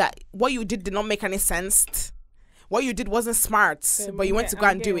 That what you did not make any sense. What you did wasn't smart, but you went to go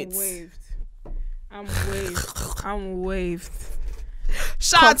and do it. I'm waved.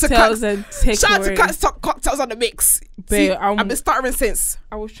 Shout out to Cocktails on the mix. Babe, I've been stuttering since.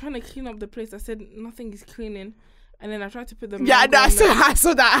 I was trying to clean up the place. I said nothing is cleaning, and then I tried to put the I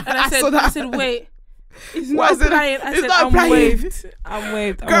saw that. And I said wait, it's not applying. I said I'm waved. I'm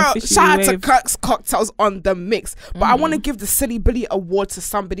waved. Girl, shout out to KERTS Cocktails on the mix. But I want to give the Silly Billy award to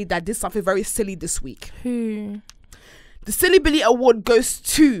somebody that did something very silly this week. Who? The Silly Billy award goes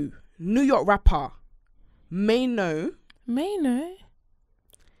to New York rapper Mano.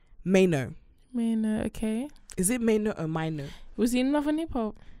 Okay. Is it Mano or Mino? Was he in Love and Hip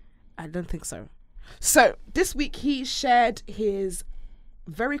Hop? I don't think so. So this week he shared his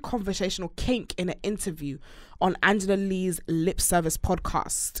very conversational kink in an interview on Angela Lee's Lip Service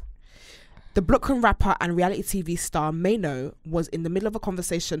podcast. The Brooklyn rapper and reality TV star Mano was in the middle of a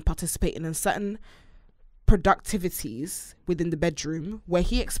conversation participating in certain productivities within the bedroom where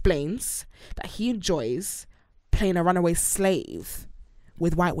he explains that he enjoys playing a runaway slave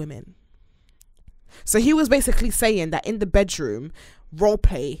with white women. So he was basically saying that in the bedroom role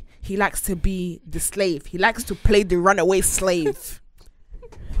play, he likes to be the slave. He likes to play the runaway slave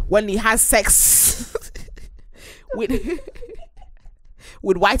when he has sex with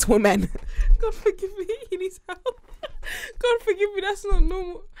white women. God forgive me, he needs help. God forgive me, that's not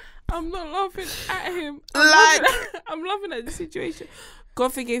normal. I'm not laughing at him. I'm laughing at the situation.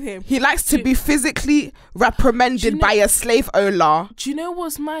 God forgive him. He likes to be physically reprimanded by a slave owner. Do you know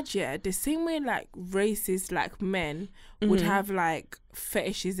what's mad? Yeah, the same way like racist like men would have like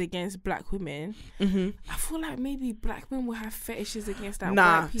fetishes against black women. I feel like maybe black men will have fetishes against that.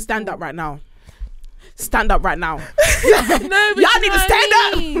 White people. Stand up right now. Stand up right now. No, y'all need to stand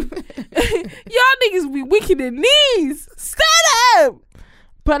up. Y'all niggas be wicked in knees. Stand up.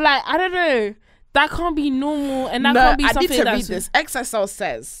 But like, I don't know. That can't be normal, and that can't be something that's... I need to read this. XSL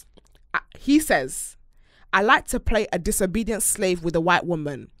says, he says, I like to play a disobedient slave with a white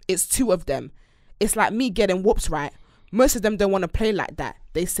woman. It's 2 of them. It's like me getting whooped, right? Most of them don't want to play like that.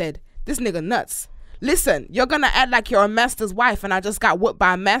 They said, this nigga nuts. Listen, you're going to act like you're a master's wife, and I just got whooped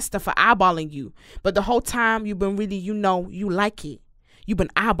by a master for eyeballing you. But the whole time, you've been really, you like it. You've been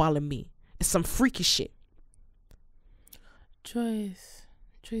eyeballing me. It's some freaky shit.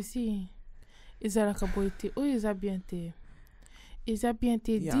 Tracy. Is that like a boy? Oh, is that bien? Yeah.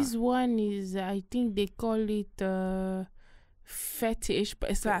 This one is, I think they call it fetish, but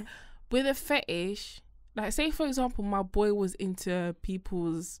it's like with a fetish. Like, say for example, my boy was into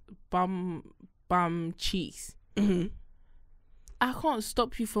people's bum cheeks. I can't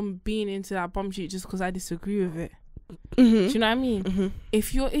stop you from being into that bum cheek just because I disagree with it. Do you know what I mean?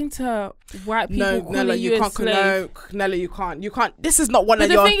 If you're into white people, Nella, you can't. Nella, you can't. This is not one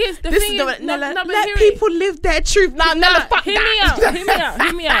but of your. Nella, let people live their truth. Nella, fuck that.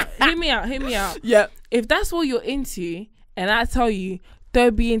 Hear me out. Yeah. If that's what you're into, and I tell you,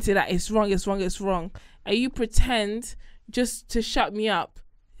 don't be into that. It's wrong. And you pretend just to shut me up,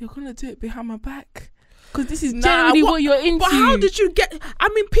 you're gonna do it behind my back. Because this is generally what you're into. But how did you get? I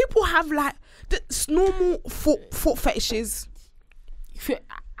mean, people have like normal foot fetishes.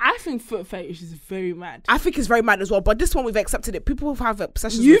 I think foot fetish is very mad. I think it's very mad as well. But this one, we've accepted it. People have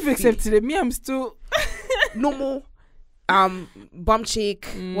obsessions. You've accepted it. Me, I'm still normal Bum cheek.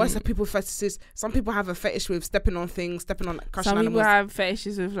 What's the people fetishes? Some people have a fetish with stepping on things, stepping on like, crushing Some animals. people have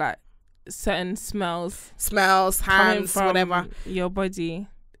fetishes with like certain smells, hands, from whatever. your body.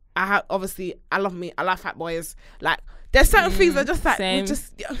 I love me. I love fat boys. Like there's certain things that just like we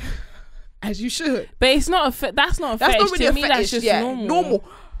just as you should. But it's not that's not a fetish. Not really to a me, fetish. that's just normal.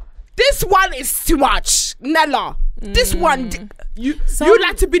 This one is too much, Nella. This one, you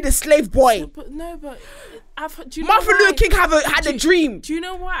like to be the slave boy. But do you know Martin Luther King had a dream. Do you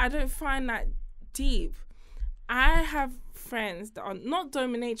know what? I don't find that deep. I have friends that are not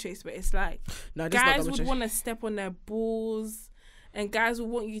dominatrix, but it's like guys would want to step on their balls, and guys would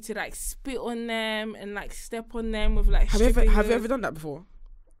want you to like spit on them and like step on them with like. Have you ever done that before?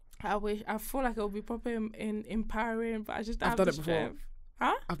 I feel like it would be proper empowering, but I just I've done it before. Strength.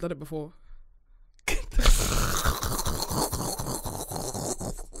 Huh? I've done it before.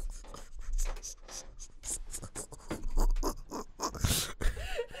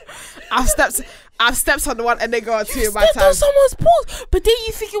 I've stepped on the one and they go on two in my time. On someone's balls, but then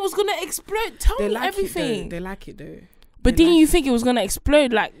you think it was gonna explode. Tell me like everything. They like it though. But then you think it was gonna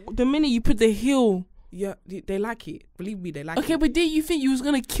explode like the minute you put the heel. Yeah, they like it. Believe me, they like it. Okay, but then you think you was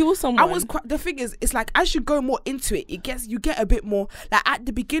gonna kill someone. The thing is, it's like as you go more into it, you get a bit more. Like at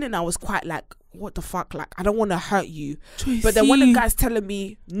the beginning, I was quite like, what the fuck? Like I don't want to hurt you. But then when the guy's telling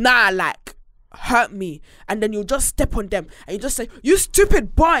me, nah, like hurt me, and then you just step on them and you just say, you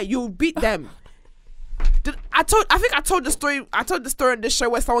stupid boy, you'll beat them. I think I told the story on this show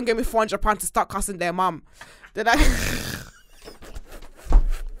where someone gave me £400 to start cussing their mum. Then I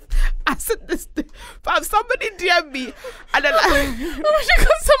said this, but somebody DM me and then like, oh, she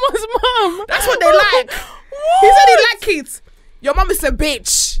got someone's mum. That's what they like. What? He said he like it. Your mum is a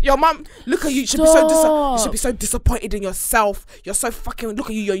bitch. Your mum, look at you. You should be so disappointed in yourself. You're so fucking.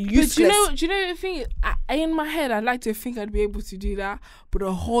 Look at you. You're useless. But do you know the thing? In my head, I'd like to think I'd be able to do that, but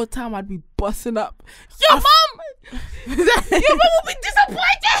the whole time I'd be busting up. Your mum will be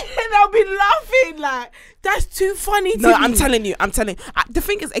disappointed, and I'll be laughing like that's too funny. No, I'm telling you. The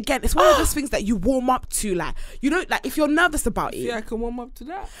thing is, again, it's one of those things that you warm up to. Like you know, like if you're nervous about it, yeah, I can warm up to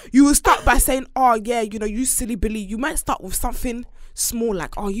that. You will start by saying, "Oh yeah, you know, you silly Billy." You might start with something small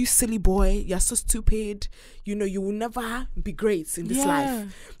like, "Oh, you silly boy, you're so stupid. You know, you will never be great in this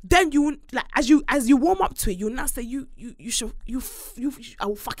life." Then you like as you warm up to it, you now say, "You should I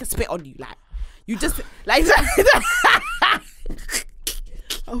will fucking spit on you." Like you just like.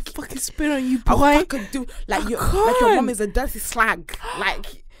 I'll fucking spit on you, boy. I'll fucking do like your mom is a dirty slag.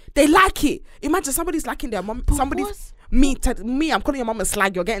 Like they like it. Imagine somebody's liking their mom. Somebody's me. I'm calling your mom a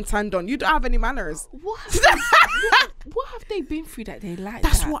slag. You're getting turned on. You don't have any manners. What have they been through that they like?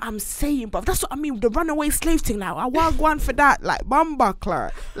 That's what I'm saying, but that's what I mean. The runaway slave thing. Now I want one for that. Like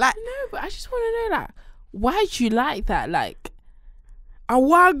bumbuckler. Like no, but I just want to know that. Why do you like that? Like. I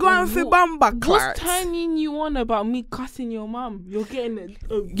want going for bumbuckler. What's turning you on about me cussing your mum? You're getting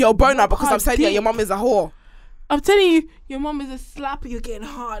your boner because I'm saying your mum is a whore. I'm telling you, your mum is a slapper. You're getting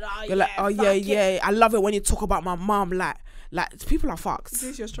hard. You're like, oh yeah. I love it when you talk about my mum. Like people are fucked.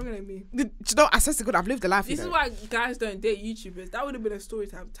 Since you're stronger than me. Do you know, I said to God, I've lived a life. This is why guys don't date YouTubers. That would have been a story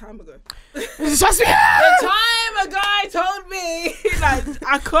time ago. Trust me. The time a guy told me like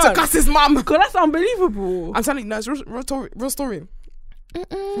I can't to cuss his mum. God, that's unbelievable. I'm telling you, no, it's real story. Real story.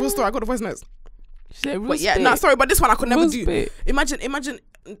 I got the voice notes. Sorry, but this one I could never do. Imagine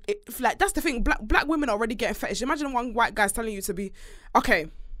if, like that's the thing. Black women are already getting fetish. Imagine one white guy's telling you to be okay.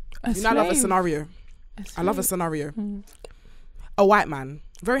 I love a scenario. I love a scenario. A white man,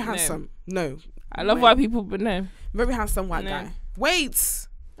 very handsome. No, I love white people, but no, very handsome white guy. Wait,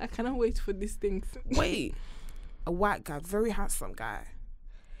 I cannot wait for these things. Wait, a white guy, very handsome guy.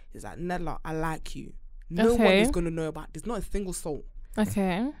 He's like, Nella, I like you. No one is gonna know about this. Not a single soul.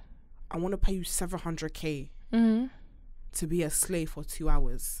 Okay. I want to pay you 700k to be a slave for 2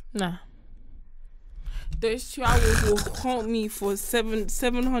 hours. Nah. Those 2 hours will haunt me for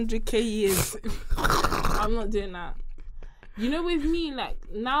 700k years. I'm not doing that. You know, with me, like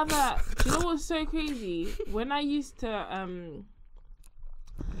now that you know what's so crazy? When I used to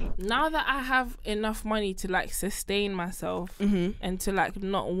now that I have enough money to like sustain myself and to like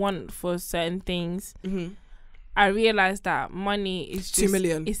not want for certain things. I realized that money is just 2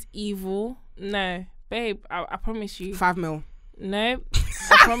 million. It's evil. No, babe, I promise you. 5 mil. No,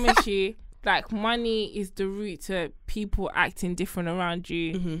 I promise you. Like money is the root to people acting different around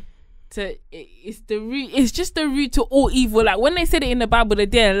you. It's the root. It's just the root to all evil. Like when they said it in the Bible, they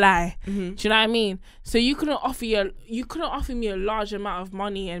didn't lie. Do you know what I mean? So you couldn't offer me a large amount of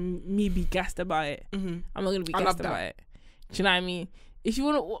money and me be gassed about it. I'm not gonna be gassed about it. Do you know what I mean? If you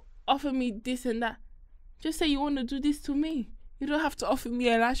want to offer me this and that. just say you want to do this to me. You don't have to offer me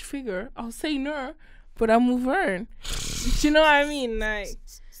a large figure. I'll say no, but I'll move on. Do you know what I mean? Like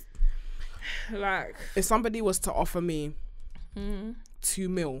if somebody was to offer me 2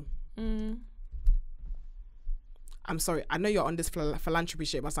 mil, I'm sorry. I know you're on this philanthropy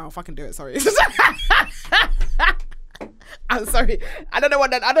shit, but I'll fucking do it. Sorry. I'm sorry. I don't know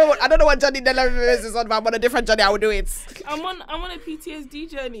what journey Della is on, but I'm on a different journey. I will do it. I'm on a PTSD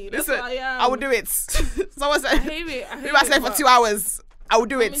journey. That's Listen, what I am. I will do it. Someone said, I hate it. maybe I slept for 2 hours. I will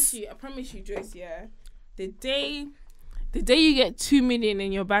do it. I promise you, Joyce. Yeah, the day you get 2 million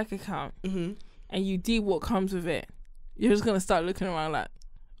in your bank account and you do what comes with it, you're just gonna start looking around like,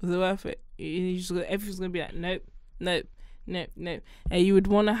 was it worth it? Everything's gonna be like, nope, and you would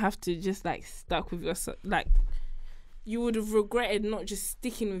want to have to just like stuck with yourself, like. You would have regretted not just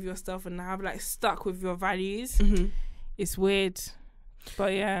sticking with yourself and have like stuck with your values. It's weird,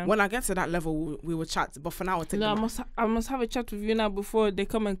 but yeah. When I get to that level, we will chat. But for now, we'll take I must have a chat with you now before they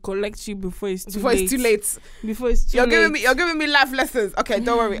come and collect you before it's too late. Before it's too late. You're giving me life lessons. Okay,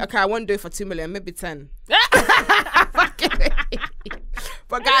 don't worry. Okay, I won't do it for 2 million, maybe 10.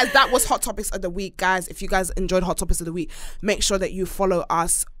 But guys, that was Hot Topics of the Week. Guys, if you guys enjoyed Hot Topics of the Week, make sure that you follow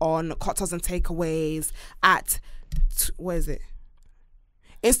us on Cocktails and Takeaways at where is it?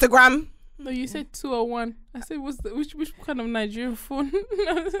 Instagram. No, you said 201. I said, which kind of Nigerian phone?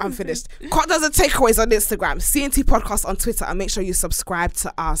 I'm finished. Cocktails and Takeaways on Instagram, CNT Podcast on Twitter, and make sure you subscribe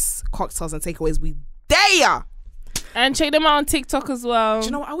to us, Cocktails and Takeaways. We dare. And check them out on TikTok as well. Do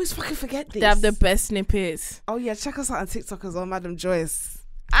you know what? I always fucking forget this. They have the best snippets. Oh yeah, check us out on TikTok as well, Madam Joyce.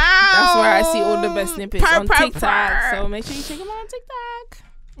 That's where I see all the best snippets on TikTok. So make sure you check them out on TikTok.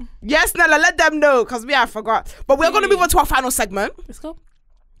 Yes, Nella, let them know, because I forgot. But we're going to move on to our final segment. Let's go.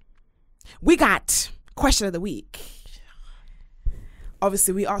 We got Question of the Week.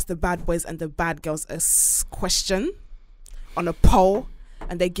 Obviously, we asked the bad boys and the bad girls a question on a poll,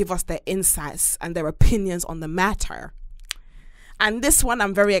 and they give us their insights and their opinions on the matter. And this one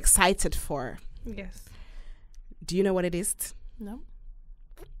I'm very excited for. Yes. Do you know what it is? No.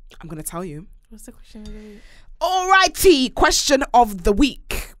 I'm going to tell you. What's the question of the week? Alrighty, question of the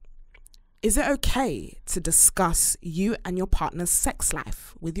week. Is it okay to discuss you and your partner's sex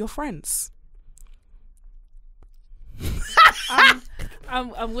life with your friends?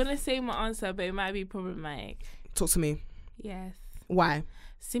 I'm gonna say my answer, but it might be problematic. Talk to me. Yes. Why?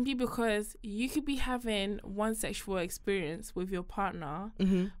 Simply because you could be having one sexual experience with your partner,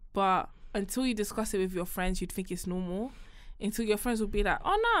 but until you discuss it with your friends, you'd think it's normal. Until your friends will be like,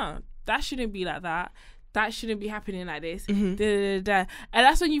 oh no, that shouldn't be like that. That shouldn't be happening like this. And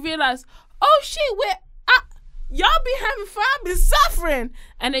that's when you realize, oh shit, y'all be having fun, I've been suffering.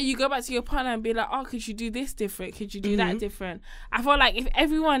 And then you go back to your partner and be like, oh, could you do this different? Could you do that different? I feel like if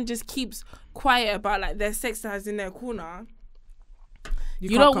everyone just keeps quiet about like their sex lives in their corner,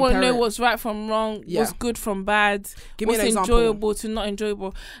 you don't want to know what's right from wrong, what's good from bad, what's enjoyable to not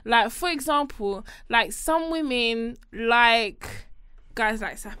enjoyable. Like, for example, like some women like guys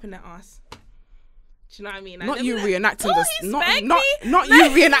like slapping their ass. Do you know what I mean? Like, not you reenacting like, this. Not you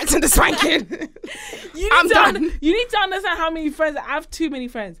reenacting the spanking. I'm done. You need to understand how many friends. I have too many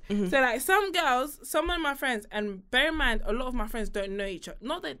friends. So like some girls, some of my friends, and bear in mind, a lot of my friends don't know each other.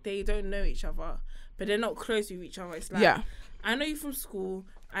 Not that they don't know each other, but they're not close with each other. It's like, I know you from school.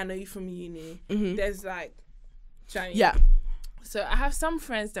 I know you from uni. There's like, So I have some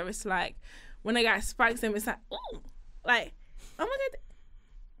friends that it's like, when a guy spikes them, it's like, oh, like, oh my God.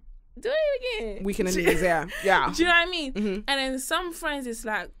 Do it again. Weekend and knees, yeah. Do you know what I mean? And then some friends, it's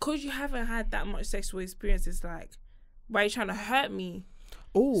like, because you haven't had that much sexual experience, it's like, why are you trying to hurt me?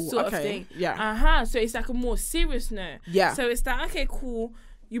 Oh, sort of thing. So it's like a more serious note. So it's like, okay, cool.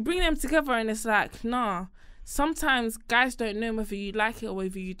 You bring them together and it's like, nah. Sometimes guys don't know whether you like it or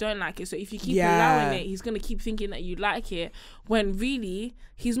whether you don't like it. So if you keep allowing it, he's going to keep thinking that you like it, when really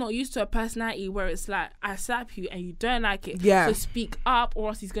he's not used to a personality where it's like, I slap you and you don't like it. So speak up, or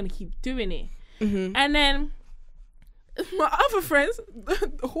else he's going to keep doing it. And then my other friends,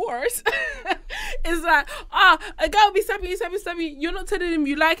 the whores, is like, a guy will be slapping you. You're not telling him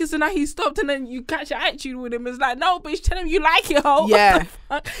you like it, so now he stopped, and then you catch your attitude with him. It's like, no, bitch, tell him you like it, ho. Yeah.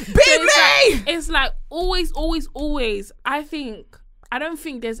 Beat me! It's like always. I don't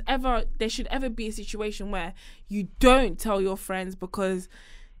think there should ever be a situation where you don't tell your friends, because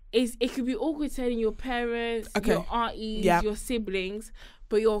it could be awkward telling your parents, your aunties, your siblings,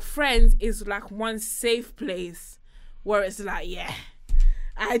 but your friends is like one safe place where it's like,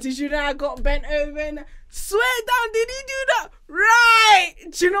 did you know I got bent over and swear down, did he do that? Right.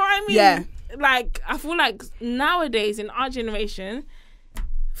 Do you know what I mean? Yeah. Like, I feel like nowadays in our generation,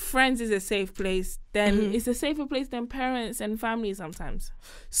 friends is a safe place, then it's a safer place than parents and family sometimes.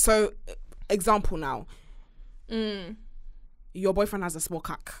 So, example now. Your boyfriend has a small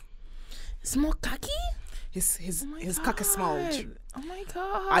cock. Small cocky? His cock is small. Oh my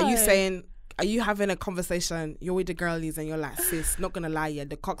God. Are you having a conversation, you're with the girlies and you're like, sis, not gonna lie, yeah,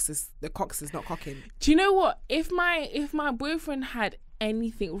 the cocks is not cocking. Do you know what? If my boyfriend had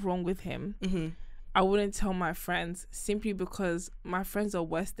anything wrong with him, I wouldn't tell my friends, simply because my friends are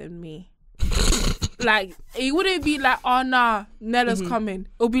worse than me. Like, it wouldn't be like, oh nah, Nella's coming.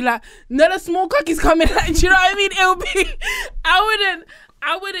 It'll be like, Nella's small cock is coming. Like, do you know what I mean? It'll be,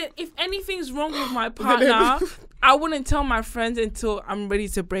 I wouldn't, if anything's wrong with my partner, I wouldn't tell my friends until I'm ready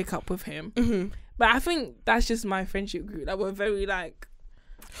to break up with him. But I think that's just my friendship group. Like, we're very like.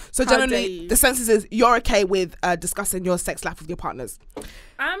 So generally, the census is you're okay with discussing your sex life with your partners.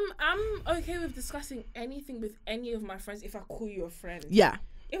 I'm okay with discussing anything with any of my friends if I call you a friend. Yeah.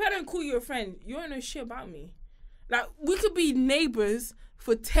 If I don't call you a friend, you won't know shit about me. Like, we could be neighbours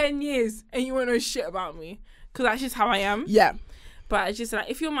for 10 years and you won't know shit about me. Because that's just how I am. Yeah. But it's just like,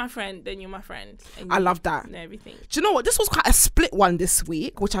 if you're my friend, then you're my friend. And I love that. And everything. Do you know what? This was quite a split one this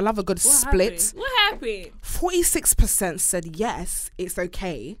week, which I love a good split. What happened? 46% said yes, it's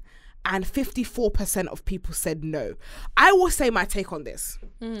okay. And 54% of people said no. I will say my take on this.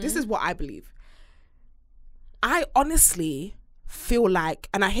 This is what I believe. I honestly feel like,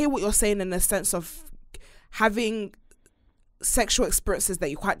 and I hear what you're saying in the sense of having sexual experiences that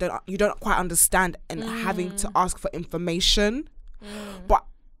you don't quite understand and having to ask for information. But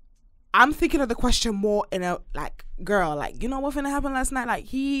I'm thinking of the question more in a like, girl, like, you know what finna happen last night? Like,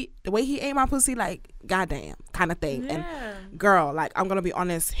 the way he ate my pussy, like, goddamn kind of thing. Yeah. And girl, like, I'm gonna be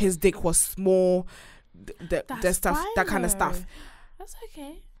honest, his dick was small, the stuff, fine, that kind of stuff. That's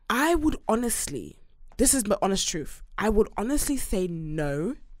okay. I would honestly, this is my honest truth, I would honestly say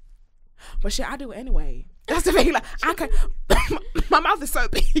no, but shit, I do it anyway. That's the thing. Like, I can. My mouth is so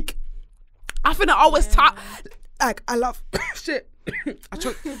big. I finna always talk. Like, I love shit. I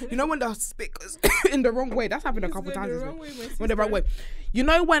choke. You know when the spit goes in the wrong way? That's happened a couple times. The wrong way. You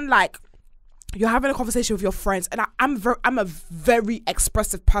know when like you're having a conversation with your friends, and I'm a very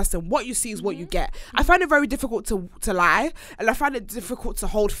expressive person. What you see is what you get. I find it very difficult to lie, and I find it difficult to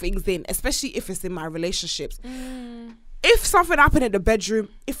hold things in, especially if it's in my relationships. If something happened in the bedroom,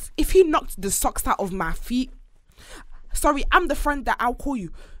 if he knocked the socks out of my feet, sorry, I'm the friend that I'll call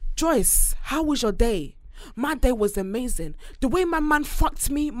you. Joyce, how was your day? My day was amazing. The way my man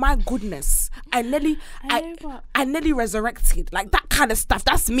fucked me, my goodness. I nearly resurrected. Like, that kind of stuff.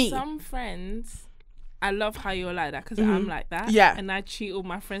 That's me. Some friends, I love how you're like that, because I'm like that. Yeah. And I treat all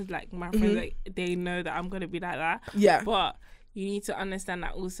my friends like my friends, like, they know that I'm going to be like that. Yeah. But you need to understand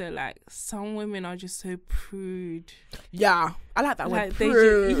that also, like, some women are just so prude. Yeah. I like that word, like,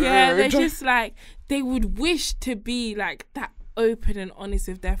 prude. They're just like, they would wish to be like that open and honest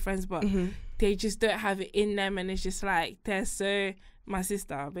with their friends, but they just don't have it in them, and it's just like, they're so, my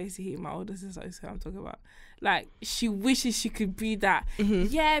sister, basically my older sister is who I'm talking about, like, she wishes she could be that,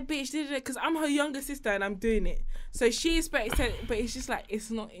 yeah bitch, because I'm her younger sister and I'm doing it, so she expects it, but it's just like, it's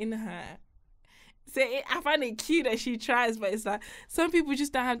not in her. So I find it cute that she tries, but it's like, some people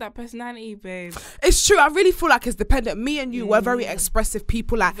just don't have that personality, babe. It's true. I really feel like it's dependent. Me and you, we're very expressive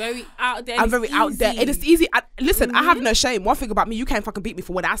people. Like, very out there. I'm very out there. It is easy. Listen, I have no shame. One thing about me, you can't fucking beat me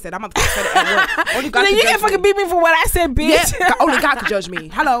for what I said. I'm not said it at work. Only God you can't fucking beat me for what I said, bitch. Yeah, only God could judge me.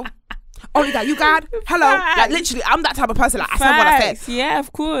 Hello. Only God. You God. Hello. Like, literally, I'm that type of person. Like, I said what I said. Yeah,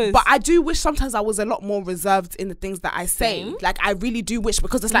 of course. But I do wish sometimes I was a lot more reserved in the things that I say. Like, I really do wish,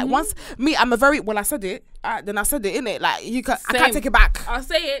 because it's like, once me, I'm a very, well, I said it, then I said it, innit? Like, I can't take it back. I'll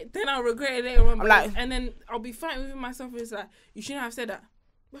say it, then I'll regret it later on. I'm like, and then I'll be fighting with myself. It's like, you shouldn't have said that.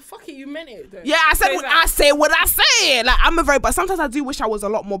 But fuck it, you meant it though. Yeah, I said so what I say. What I say. Like, but sometimes I do wish I was a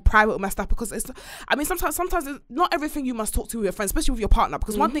lot more private with my stuff, because sometimes it's not everything you must talk to with your friends, especially with your partner.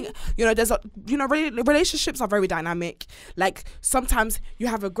 Because one thing, relationships are very dynamic. Like, sometimes you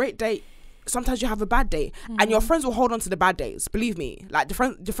have a great day, sometimes you have a bad day, and your friends will hold on to the bad days. Believe me, like the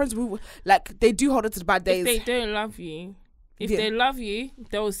friends will, like, they do hold on to the bad days. If they don't love you. If they love you,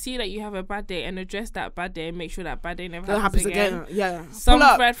 they'll see that you have a bad day and address that bad day and make sure that bad day never happens again. Yeah. Some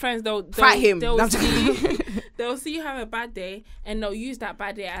bad friends, they'll fight him. They'll see you have a bad day, and they'll use that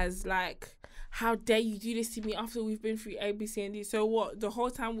bad day as like, how dare you do this to me after we've been through A, B, C, and D. So what? The whole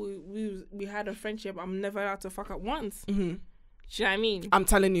time we had a friendship, I'm never allowed to fuck up once. Do you know what I mean? I'm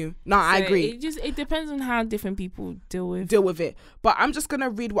telling you. No, I agree. It depends on how different people deal with it. But I'm just gonna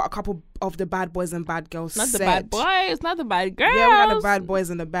read what a couple of the bad boys and bad girls not said. The bad boys, not the bad girls. Yeah, we got the bad boys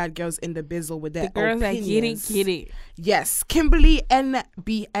and the bad girls in the bizzle with their girls opinions. That get it. Yes, Kimberly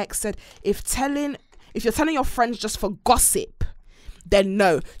NBX said, if you're telling your friends just for gossip, then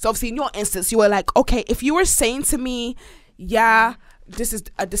no. So obviously in your instance, you were like, okay, if you were saying to me, yeah, this is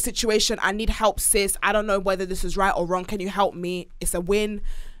the situation, I need help, sis, I don't know whether this is right or wrong, can you help me? It's a win.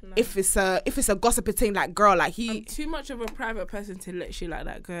 No. If it's a gossipy thing, like, girl, like I'm too much of a private person to let shit like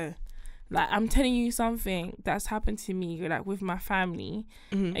that go. Like, I'm telling you something that's happened to me, like with my family,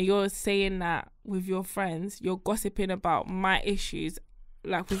 and you're saying that with your friends, you're gossiping about my issues,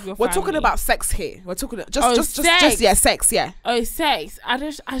 like with your family. We're talking about sex here. We're talking sex. Sex, yeah. Oh, sex. I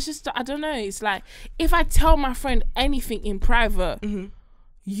don't know. It's like, if I tell my friend anything in private,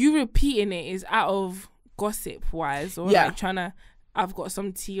 you repeating it is out of gossip wise, or like trying to, I've got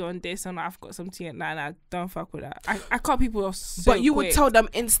some tea on this and I've got some tea on that, and I don't fuck with that. I cut people off so But you quick. would tell them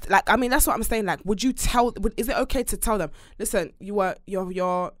like, I mean, that's what I'm saying. Like, would you is it okay to tell them, listen, your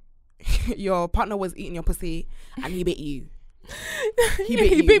partner was eating your pussy and he bit you.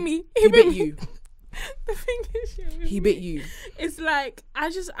 He bit me. He bit you. The thing is, he bit you. It's like,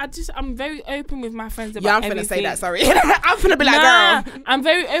 I'm very open with my friends about everything. Yeah, I'm finna say that, sorry. I'm finna be like, girl. I'm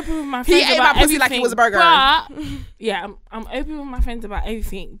very open with my friends about everything. He ate my pussy like it was a burger. But, yeah, I'm open with my friends about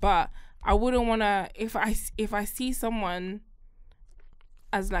everything, but I wouldn't want to, if I see someone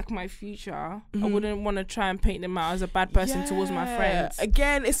as like my future, I wouldn't want to try and paint them out as a bad person towards my friends.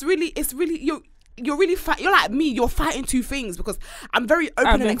 Again, it's really you're really you're like me, you're fighting two things, because I'm very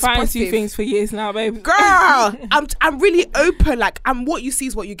open and expressive. I've been fighting two things for years now, baby. Girl, I'm really open, like, and what you see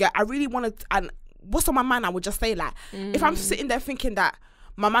is what you get. I really want to, and what's on my mind, I would just say, like, if I'm sitting there thinking that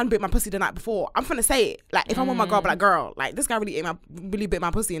my man bit my pussy the night before, I'm finna say it. Like, if I'm with my girl, but like, girl, like, this guy really bit my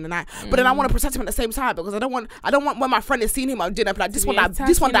pussy in the night. But then I want to protect him at the same time, because I don't want when my friend is seeing him on dinner, like, this one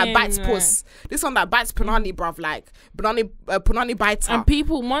that bites puss, this one that bites punani, bruv, like punani bites her. And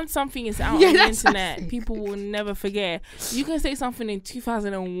people, once something is out on the internet, people will never forget. You can say something in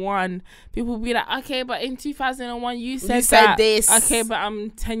 2001, people will be like, okay, but in 2001 you said this. Okay, but I'm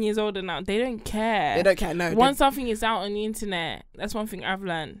 10 years older now. They don't care. No. Once something is out on the internet, that's one thing I've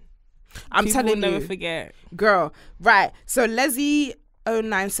learned. I'm people telling will you, never forget, girl. Right. So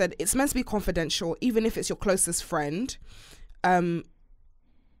Leslie09 said it's meant to be confidential, even if it's your closest friend. Then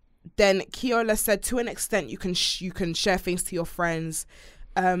Kiola said, to an extent, you can share things to your friends.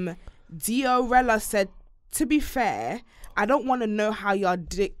 Diorella said, to be fair, I don't want to know how y'all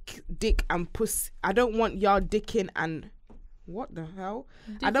dick and pussy. I don't want y'all dicking and. What the hell?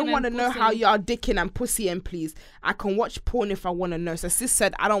 I don't want to know how y'all dicking and pussying, please. I can watch porn if I want to know. So sis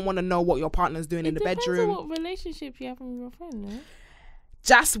said, I don't want to know what your partner's doing in the bedroom. It depends on what relationship you have with your friend, no?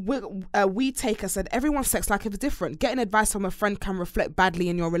 Just We Taker said, everyone's sex life is different. Getting advice from a friend can reflect badly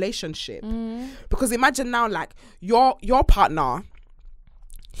in your relationship. Because imagine now, like, your partner,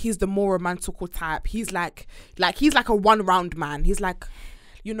 he's the more romantical type. He's like a one-round man. He's like,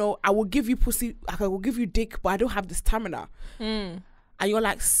 you know, I will give you pussy, I will give you dick, but I don't have the stamina. And you're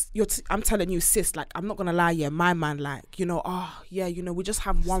like, I'm telling you, sis, like, I'm not gonna lie, yeah, my man, like, you know, oh yeah, you know, we just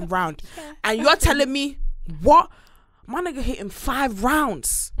have one round, and you're telling me, what? My nigga hitting 5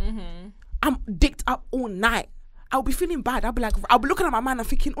 rounds. I'm dicked up all night. I'll be feeling bad. I'll be looking at my man and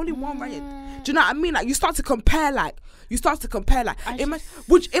thinking, only one round. Do you know what I mean? Like, you start to compare.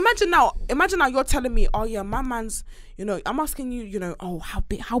 Imagine now you're telling me, oh yeah, my man's, you know, I'm asking you, you know, oh, how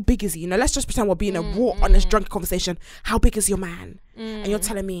big is he? You know, let's just pretend we're being a raw, honest, drunk conversation. How big is your man? And you're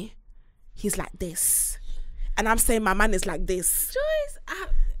telling me he's like this, and I'm saying my man is like this. Joyce,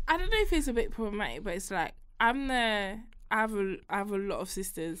 I don't know if it's a bit problematic, but it's like, I have a lot of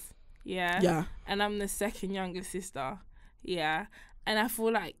sisters. Yeah. And I'm the second youngest sister. Yeah. And I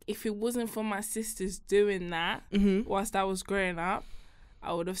feel like if it wasn't for my sisters doing that whilst I was growing up,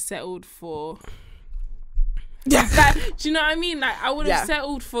 I would have settled for. Like, do you know what I mean? Like, I would have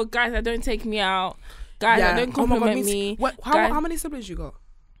settled for guys that don't take me out, guys that don't compliment me. How many siblings you got?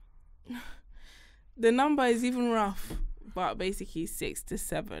 The number is even rough, but basically 6 to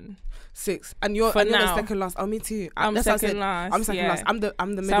 7. 6, and you're the second last. Oh, me too. I'm second last. I'm second last. I'm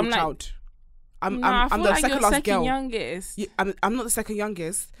the middle child. I'm the like second last girl. Youngest. Yeah, I'm not the second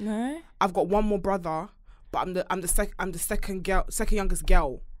youngest. No. I've got one more brother, but I'm the second youngest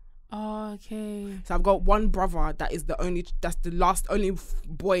girl. Oh, okay. So I've got one brother that's the last only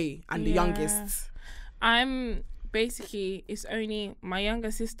boy and the youngest. I'm basically, it's only my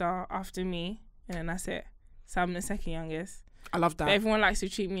younger sister after me, and then that's it. So I'm the second youngest. I love that. But everyone likes to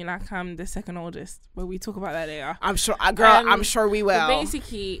treat me like I'm the second oldest, but we talk about that later. I'm sure, girl. I'm sure we will. But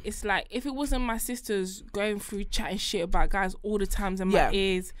basically, it's like if it wasn't my sisters going through chatting shit about guys all the times in my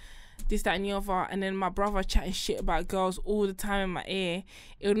ears, this, that, and the other, and then my brother chatting shit about girls all the time in my ear,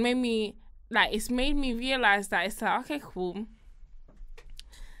 it would make me like. It's made me realize that it's like, okay, cool.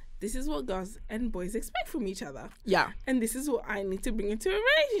 This is what girls and boys expect from each other. Yeah. And this is what I need to bring into a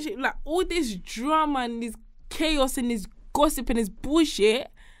relationship. Like, all this drama and this chaos and this gossip and this bullshit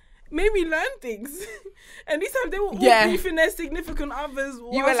made me learn things. And this time they were all beefing their significant others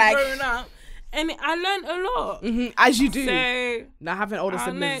while like, growing up. And I learned a lot. As you do. So, now, having older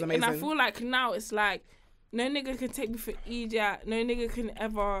siblings is amazing. And I feel like now it's like, no nigga can take me for idiot. No nigga can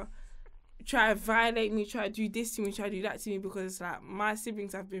ever try to violate me, try to do this to me, try to do that to me, because it's like my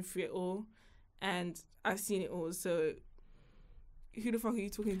siblings have been through it all and I've seen it all. So who the fuck are you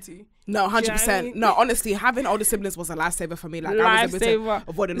talking to? No, 100%. I mean? No, honestly, having older siblings was a lifesaver for me. Like, I was able to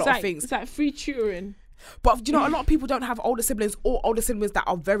avoid a lot of things. It's like free tutoring. But you know, a lot of people don't have older siblings, or older siblings that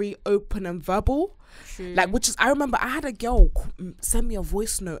are very open and verbal. True. Like, which is, I remember I had a girl send me a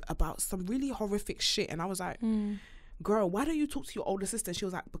voice note about some really horrific shit, and I was like, girl, why don't you talk to your older sister? She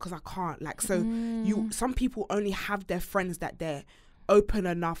was like, because I can't. Like, so some people only have their friends that they're open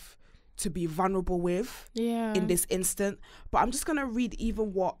enough to be vulnerable with in this instant. But I'm just gonna read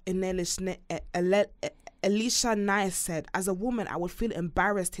even what Alicia Nice said. As a woman, I would feel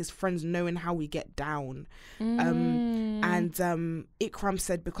embarrassed his friends knowing how we get down. And Ikram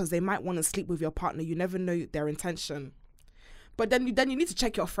said, because they might want to sleep with your partner, you never know their intention. But then you need to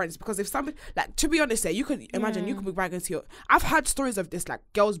check your friends, because if somebody, like, to be honest, you could imagine you could be bragging to your. I've heard stories of this, like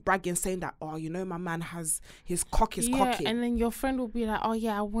girls bragging, saying that, oh, you know, my man has his cock is cocky, and then your friend will be like, oh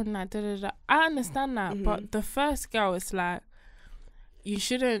yeah, I want that. Da, da, da. I understand that, but the first girl is like, you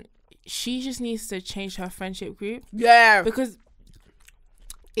shouldn't. She just needs to change her friendship group. Yeah, because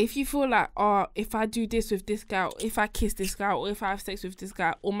if you feel like, oh, if I do this with this guy, if I kiss this guy, or if I have sex with this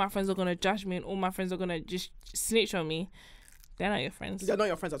guy, all my friends are gonna judge me, and all my friends are gonna just snitch on me. They're not your friends. They're not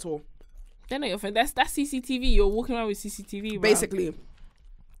your friends at all. They're not your friends. That's CCTV. You're walking around with CCTV, bro. Basically.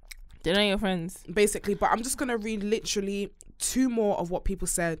 They're not your friends. Basically. But I'm just going to read literally 2 more of what people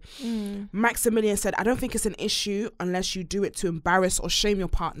said. Maximilian said, I don't think it's an issue unless you do it to embarrass or shame your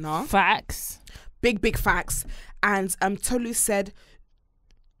partner. Facts. Big facts. And Tolu said,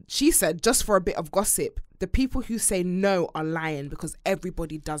 she said, just for a bit of gossip, the people who say no are lying because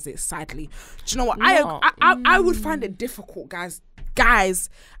everybody does it sadly. Do you know what? No. I would find it difficult, guys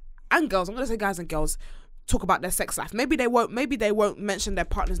and girls. I'm gonna say guys and girls talk about their sex life. Maybe they won't mention their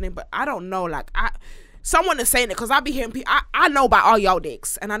partner's name, but I don't know. Like, someone is saying it because I be hearing people. I know about all y'all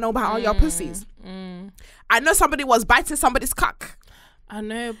dicks and I know about all y'all pussies. I know somebody was biting somebody's cock. I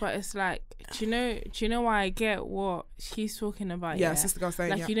know, but it's like, do you know why I get what she's talking about? Yeah, sister girl saying,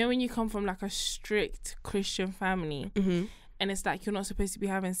 like, you know, when you come from like a strict Christian family, and it's like you're not supposed to be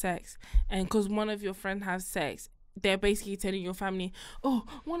having sex, and because one of your friends has sex, they're basically telling your family, oh,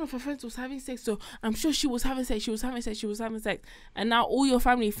 one of her friends was having sex, so I'm sure she was having sex, and now all your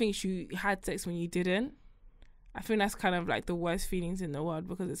family thinks you had sex when you didn't. I think that's kind of like the worst feelings in the world,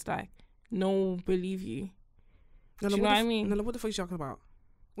 because it's like no one will believe you. Do you know what I mean? No, what the fuck are you talking about?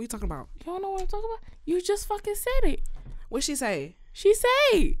 What are you talking about? You don't know what I'm talking about? You just fucking said it. What'd she say? She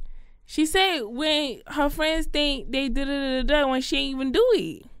said when her friends think they did when she ain't even do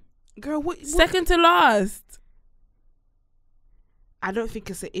it. Girl, what? Second to last. I don't think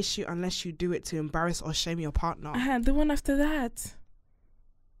it's an issue unless you do it to embarrass or shame your partner. The one after that.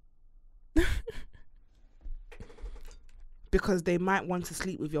 Because they might want to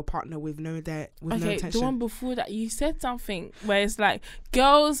sleep with your partner with no intention. The one before that, you said something where it's like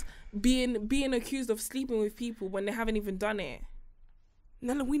girls being accused of sleeping with people when they haven't even done it.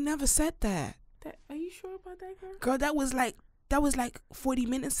 No, we never said that. Are you sure about that, girl? Girl, that was like 40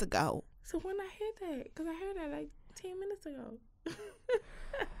 minutes ago. So when I heard that, because I heard that like 10 minutes ago.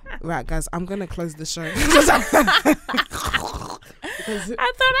 Right, guys, I'm gonna close the show. I thought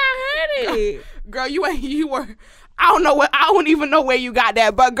I heard it. Girl, you were. I don't even know where you got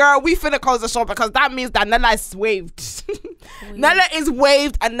that. But girl, we finna close the show because that means that Nella is waved. Nella is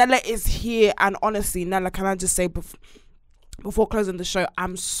waved and Nella is here. And honestly, Nella, can I just say before closing the show,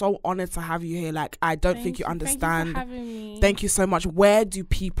 I'm so honored to have you here. Like, I don't think you understand. Thank you for having me. Thank you so much. Where do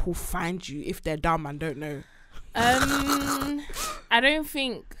people find you if they're dumb and don't know? I don't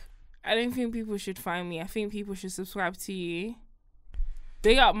think people should find me. I think people should subscribe to you.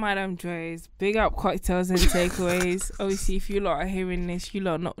 Big up Madam Joyce. Big up Cocktails and Takeaways. Obviously, if you lot are hearing this, you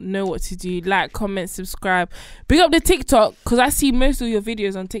lot not know what to do. Like, comment, subscribe. Big up the TikTok, because I see most of your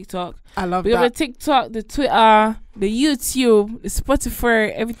videos on TikTok. I love that. Big up the TikTok, the Twitter. the YouTube, the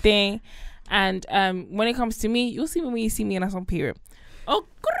Spotify, everything. And when it comes to me, you'll see me when you see me in some period. Oh,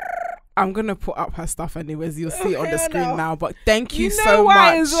 I'm gonna put up her stuff anyways. You'll see it on the screen now. But thank you, you know so why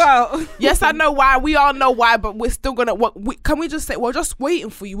much. As well. Yes, I know why. We all know why, but we're still gonna. Can we just say we're just waiting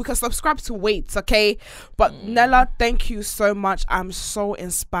for you? We can subscribe to Wait, okay? But Nella, thank you so much. I'm so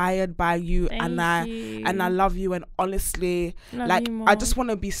inspired by you, and I love you. And honestly, I just want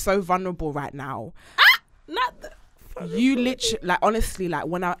to be so vulnerable right now. You literally, like, honestly, like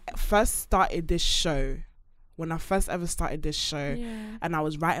when I first started this show. When I first ever started this show and I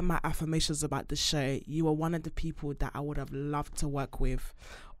was writing my affirmations about the show, you were one of the people that I would have loved to work with.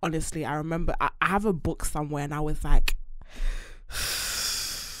 Honestly, I remember I have a book somewhere and I was like,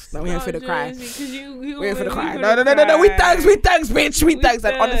 no, we're here for the cry. We're here for the cry. No. We thanks, bitch.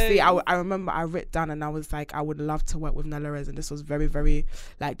 And honestly, I remember I wrote down and I was like, I would love to work with Nella Rez. And this was very, very,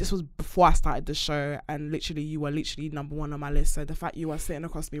 like, this was before I started the show. And literally, you were literally number one on my list. So the fact you are sitting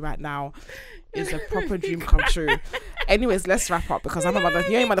across me right now is a proper dream come true. Anyways, let's wrap up because you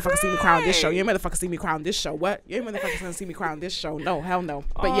ain't motherfucker see me cry on this show. You ain't motherfucker see me cry on this show. What? You ain't motherfucker gonna see me cry on this show. No, hell no.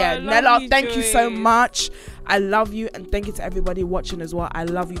 But yeah, Nella, thank you so much. I love you, and thank you to everybody watching as well. I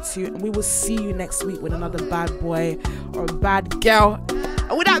love you too, and we will see you next week with another bad boy or a bad girl.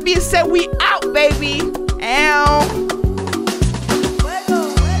 And with that being said, we out, baby. Ow.